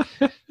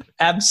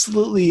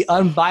 Absolutely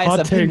unbiased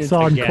hot takes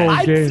on Yeah.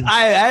 cold games.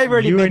 I've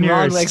already You been and your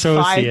wrong like 5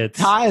 associates.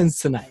 times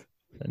tonight.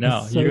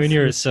 No, So you and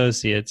your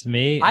associates.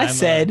 Me, I I'm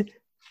said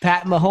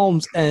Pat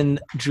Mahomes and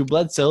Drew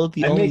Bledsoe,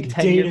 the only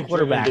 10-year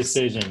quarterbacks.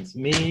 decisions.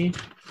 Me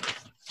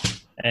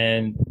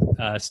and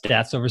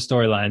stats over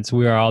storylines.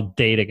 We are all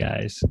data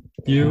guys.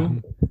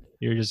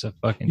 You're just a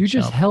fucking. You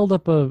just chump. held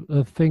up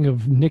a thing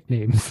of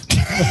nicknames.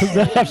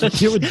 That has to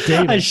do with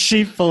data. a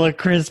sheet full of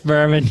Chris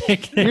Berman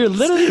nicknames. You're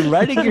literally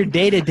writing your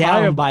data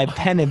down by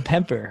pen and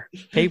paper.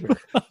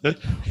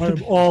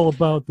 I'm all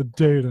about the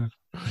data.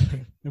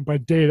 And by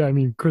data, I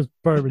mean Chris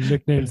Berman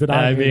nicknames that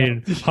I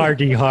mean,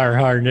 Hardy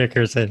Har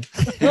Nickerson.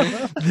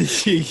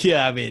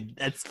 Yeah, I mean,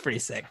 that's pretty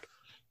sick.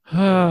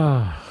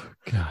 Oh,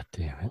 God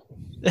damn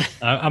it.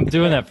 I'm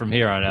doing that from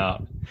here on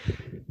out.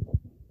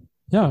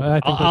 Yeah, I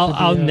think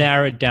I'll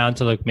narrow it down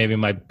to like maybe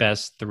my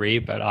best 3,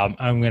 but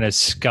I'm gonna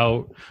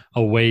scout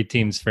away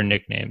teams for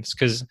nicknames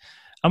because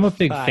I'm a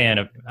big fan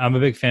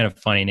of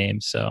funny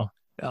names. So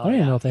I don't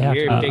even know if they have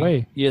to be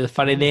away. You're the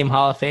funny name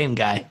Hall of Fame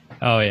guy.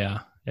 oh yeah.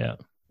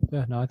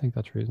 Yeah, no, I think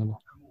that's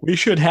reasonable. We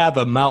should have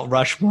a Mount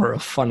Rushmore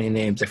of funny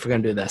names if we're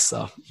gonna do this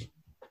stuff.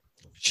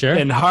 Sure.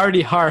 And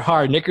Hardy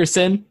Har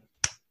Nickerson,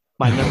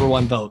 my number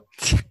 1 vote.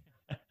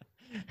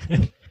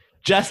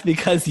 Just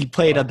because he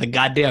played on the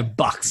goddamn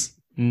Bucks.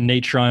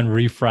 Natron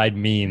refried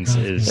means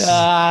is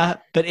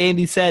But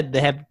Andy said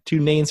they have 2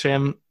 names for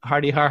him.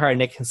 Hardy Har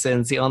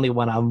Nickerson's the only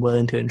one I'm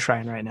willing to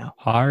enshrine right now.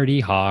 Hardy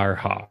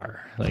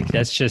Har. Like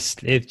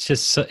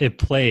it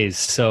plays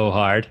so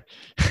hard.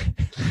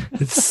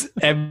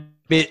 And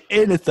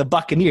it's the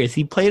Buccaneers.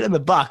 He played in the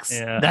Bucks.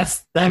 Yeah.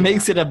 That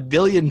makes it a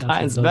billion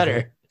times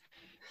better.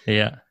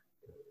 Yeah.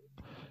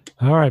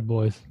 All right,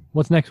 boys.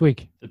 What's next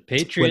week? The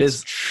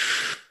Patriots.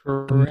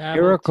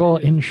 Miracle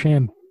in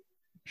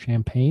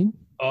Champagne?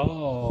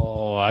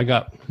 Oh, I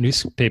got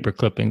newspaper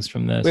clippings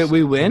from this. Wait,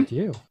 we win?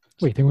 You.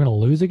 Wait, then we're going to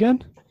lose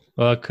again?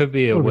 Well, it could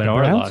be a What, win the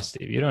or a Browns? loss,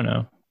 Steve. You don't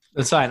know.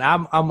 That's fine.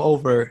 I'm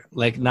over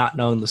like not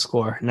knowing the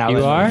score. Now You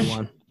that I are? know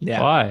one.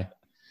 Yeah. Why?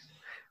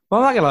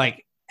 Well, I'm not gonna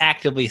like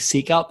actively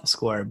seek out the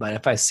score, but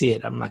if I see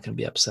it, I'm not gonna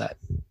be upset.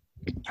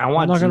 I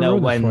want not to gonna know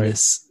ruin this when for you.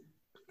 this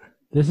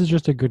This is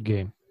just a good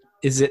game.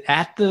 is. It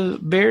at the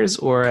Bears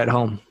or at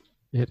home?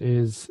 It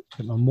is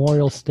at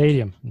Memorial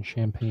Stadium in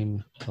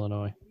Champaign,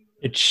 Illinois.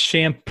 It's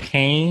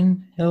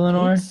Champaign,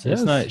 Illinois. It It's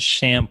says. not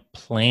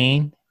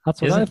Champlain.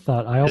 That's what I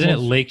thought. I Isn't it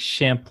almost Lake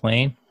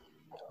Champlain?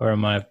 Or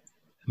am I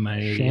an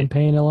idiot?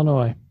 Champaign,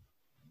 Illinois.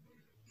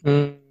 I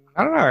don't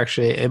know.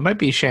 Actually, it might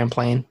be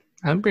Champlain.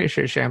 I'm pretty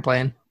sure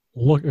Champlain.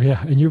 Look,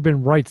 yeah, and you've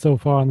been right so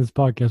far on this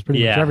podcast. Pretty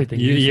much Yeah, everything.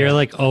 you're said.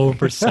 like 0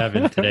 for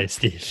 7 today,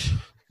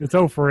 Steve. It's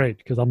 0 for 8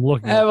 because I'm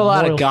looking. I have a lot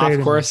Memorial of golf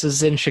Stadium,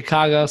 courses in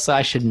Chicago, so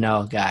I should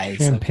know, guys.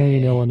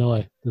 Champaign,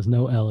 Illinois. There's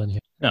no L in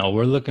here. No,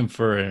 we're looking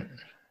for an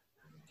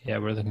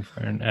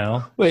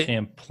L. Wait.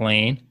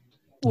 Champlain.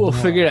 We'll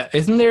figure it out.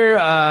 Isn't there?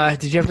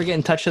 Did you ever get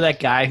in touch with that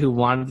guy who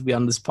wanted to be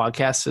on this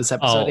podcast this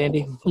episode,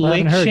 Andy?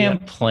 Lake heard yet.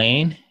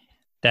 Champlain.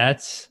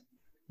 That's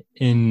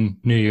in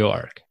New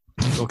York.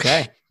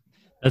 Okay.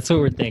 That's what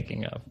we're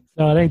thinking of.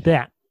 No, it ain't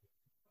that.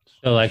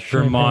 So like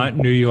Champagne. Vermont,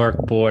 New York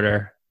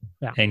border,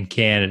 Yeah. and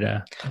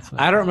Canada.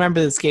 I don't remember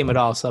this game at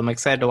all, so I'm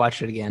excited to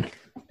watch it again.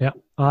 Yeah,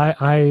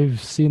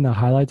 I've seen the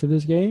highlights of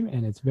this game,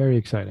 and it's very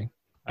exciting.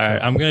 All right,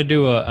 I'm gonna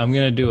do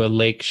a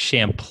Lake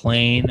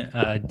Champlain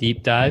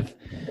deep dive.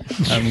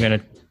 I'm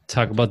gonna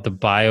talk about the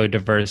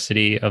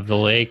biodiversity of the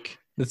lake.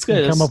 That's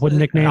good. Come up with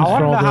nicknames I want for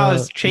to know all how the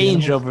it's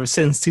changed animals. over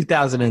since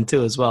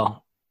 2002 as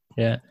well.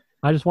 Yeah.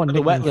 I just want What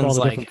are the nicknames for all wetlands the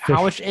like? different fish.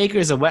 How much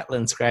acres of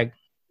wetlands, Greg?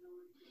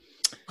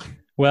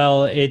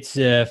 Well, it's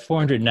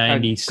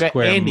 490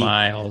 square Andy,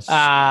 miles.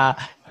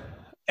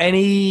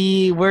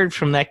 Any word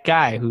from that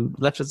guy who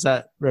left us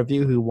that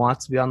review who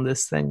wants to be on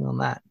this thing on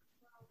that?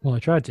 Well, I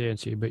tried to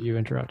answer you, but you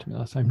interrupted me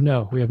last time.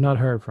 No, we have not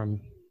heard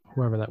from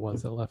whoever that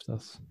was that left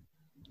us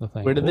the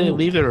thing. Where did they Ooh,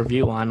 leave a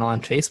review on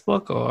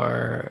Facebook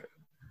or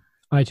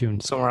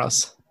iTunes. somewhere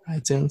else?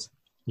 iTunes?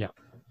 Yeah.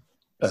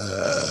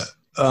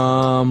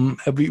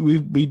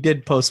 We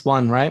did post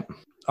one, right?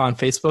 On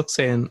Facebook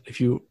saying if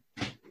you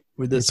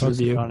with We this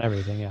posted it review. on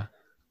everything, yeah.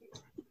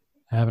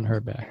 I haven't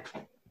heard back.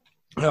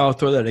 I'll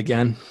throw that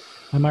again.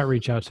 I might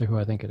reach out to who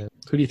I think it is.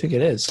 Who do you think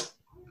it is?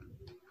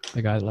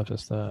 The guy that left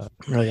us the.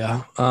 Oh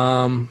yeah.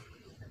 I'm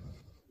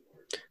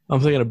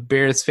thinking of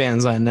Bears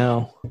fans I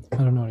know. I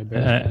don't know any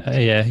better.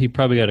 Yeah, he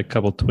probably got a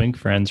couple twink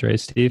friends, right,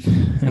 Steve?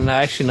 And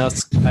I actually know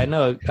I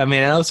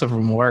know some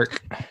from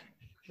work.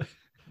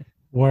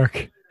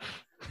 Work.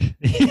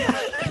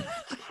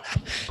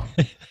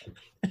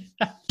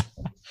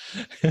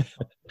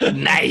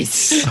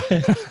 Nice.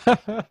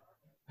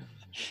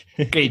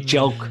 Great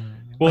joke.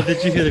 Well,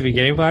 did you hear the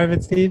beginning part of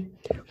it, Steve?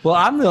 Well,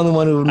 I'm the only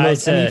one who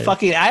knows I am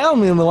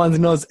the only one who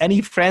knows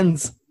any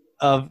friends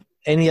of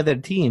any other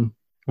team.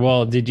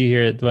 Well, did you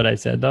hear what I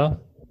said, though?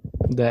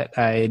 That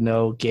I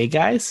know gay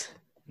guys?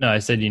 No, I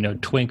said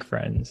twink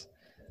friends.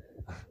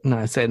 No,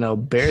 I said no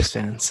Bears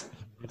fans.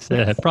 I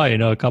said I probably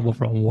know a couple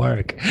from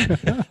work.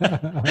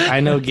 I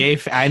know gay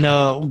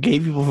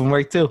people from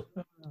work too.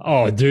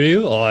 Oh, do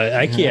you? Oh,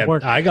 I can't.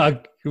 Work. I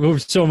got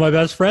some of my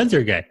best friends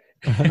are gay.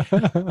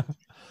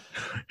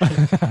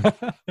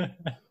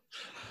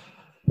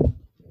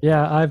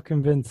 Yeah, I've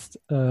convinced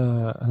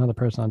another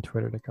person on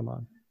Twitter to come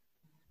on.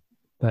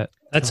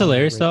 That's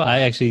hilarious, though. I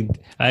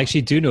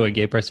actually do know a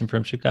gay person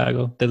from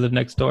Chicago. They live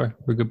next door.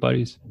 We're good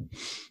buddies.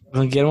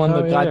 We'll get him on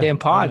the goddamn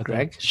pod, Yeah.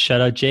 Greg.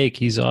 Shout out Jake.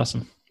 He's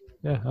awesome.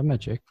 Yeah, I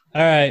met Jake.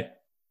 All right.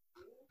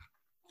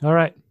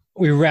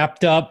 We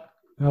wrapped up.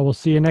 We'll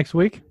see you next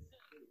week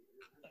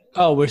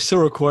Oh, we're still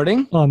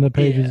recording? on the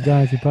Patriots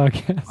Dynasty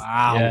podcast.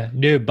 Wow. Yeah.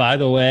 Dude, by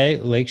the way,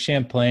 Lake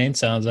Champlain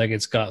sounds like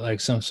it's got like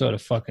some sort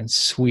of fucking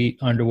sweet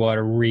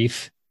underwater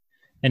reef,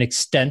 an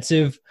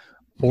extensive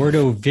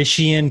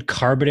Ordovician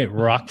carbonate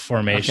rock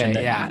formation.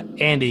 Okay, yeah.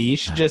 Andy, you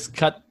should just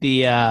cut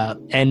the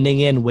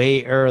ending in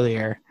way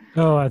earlier.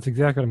 Oh, that's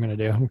exactly what I'm going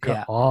to do. I'm going to cut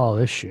Yeah. all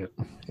this shit.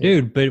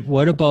 Dude, but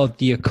what about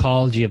the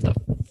ecology of the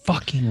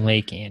fucking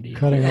lake, Andy?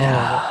 Cutting all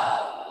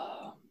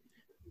of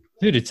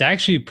Dude, it's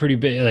actually pretty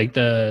big. Like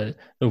the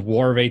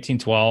War of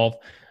 1812,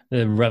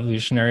 the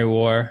Revolutionary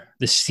War,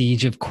 the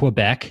Siege of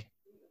Quebec.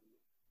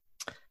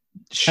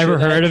 Ever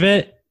heard of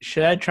it?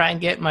 Should I try and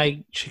get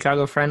my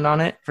Chicago friend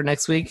on it for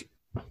next week?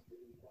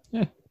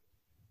 it.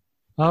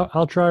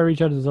 I'll try to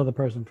reach out to this other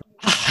person.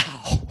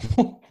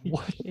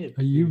 What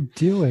are you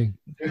doing?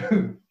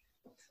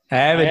 I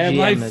have a I have GM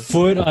my that's-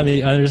 foot on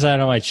the other side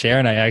of my chair,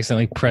 and I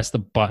accidentally pressed the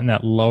button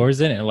that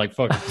lowers it, and like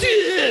fucking,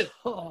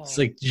 it's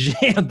like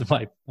jammed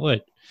my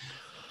foot.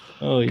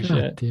 Holy God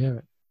shit! damn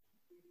it.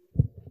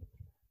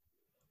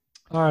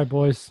 All right,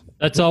 boys.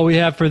 That's all we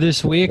have for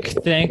this week.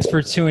 Thanks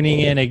for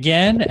tuning in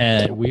again,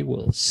 and we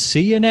will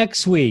see you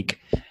next week.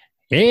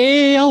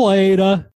 See you later.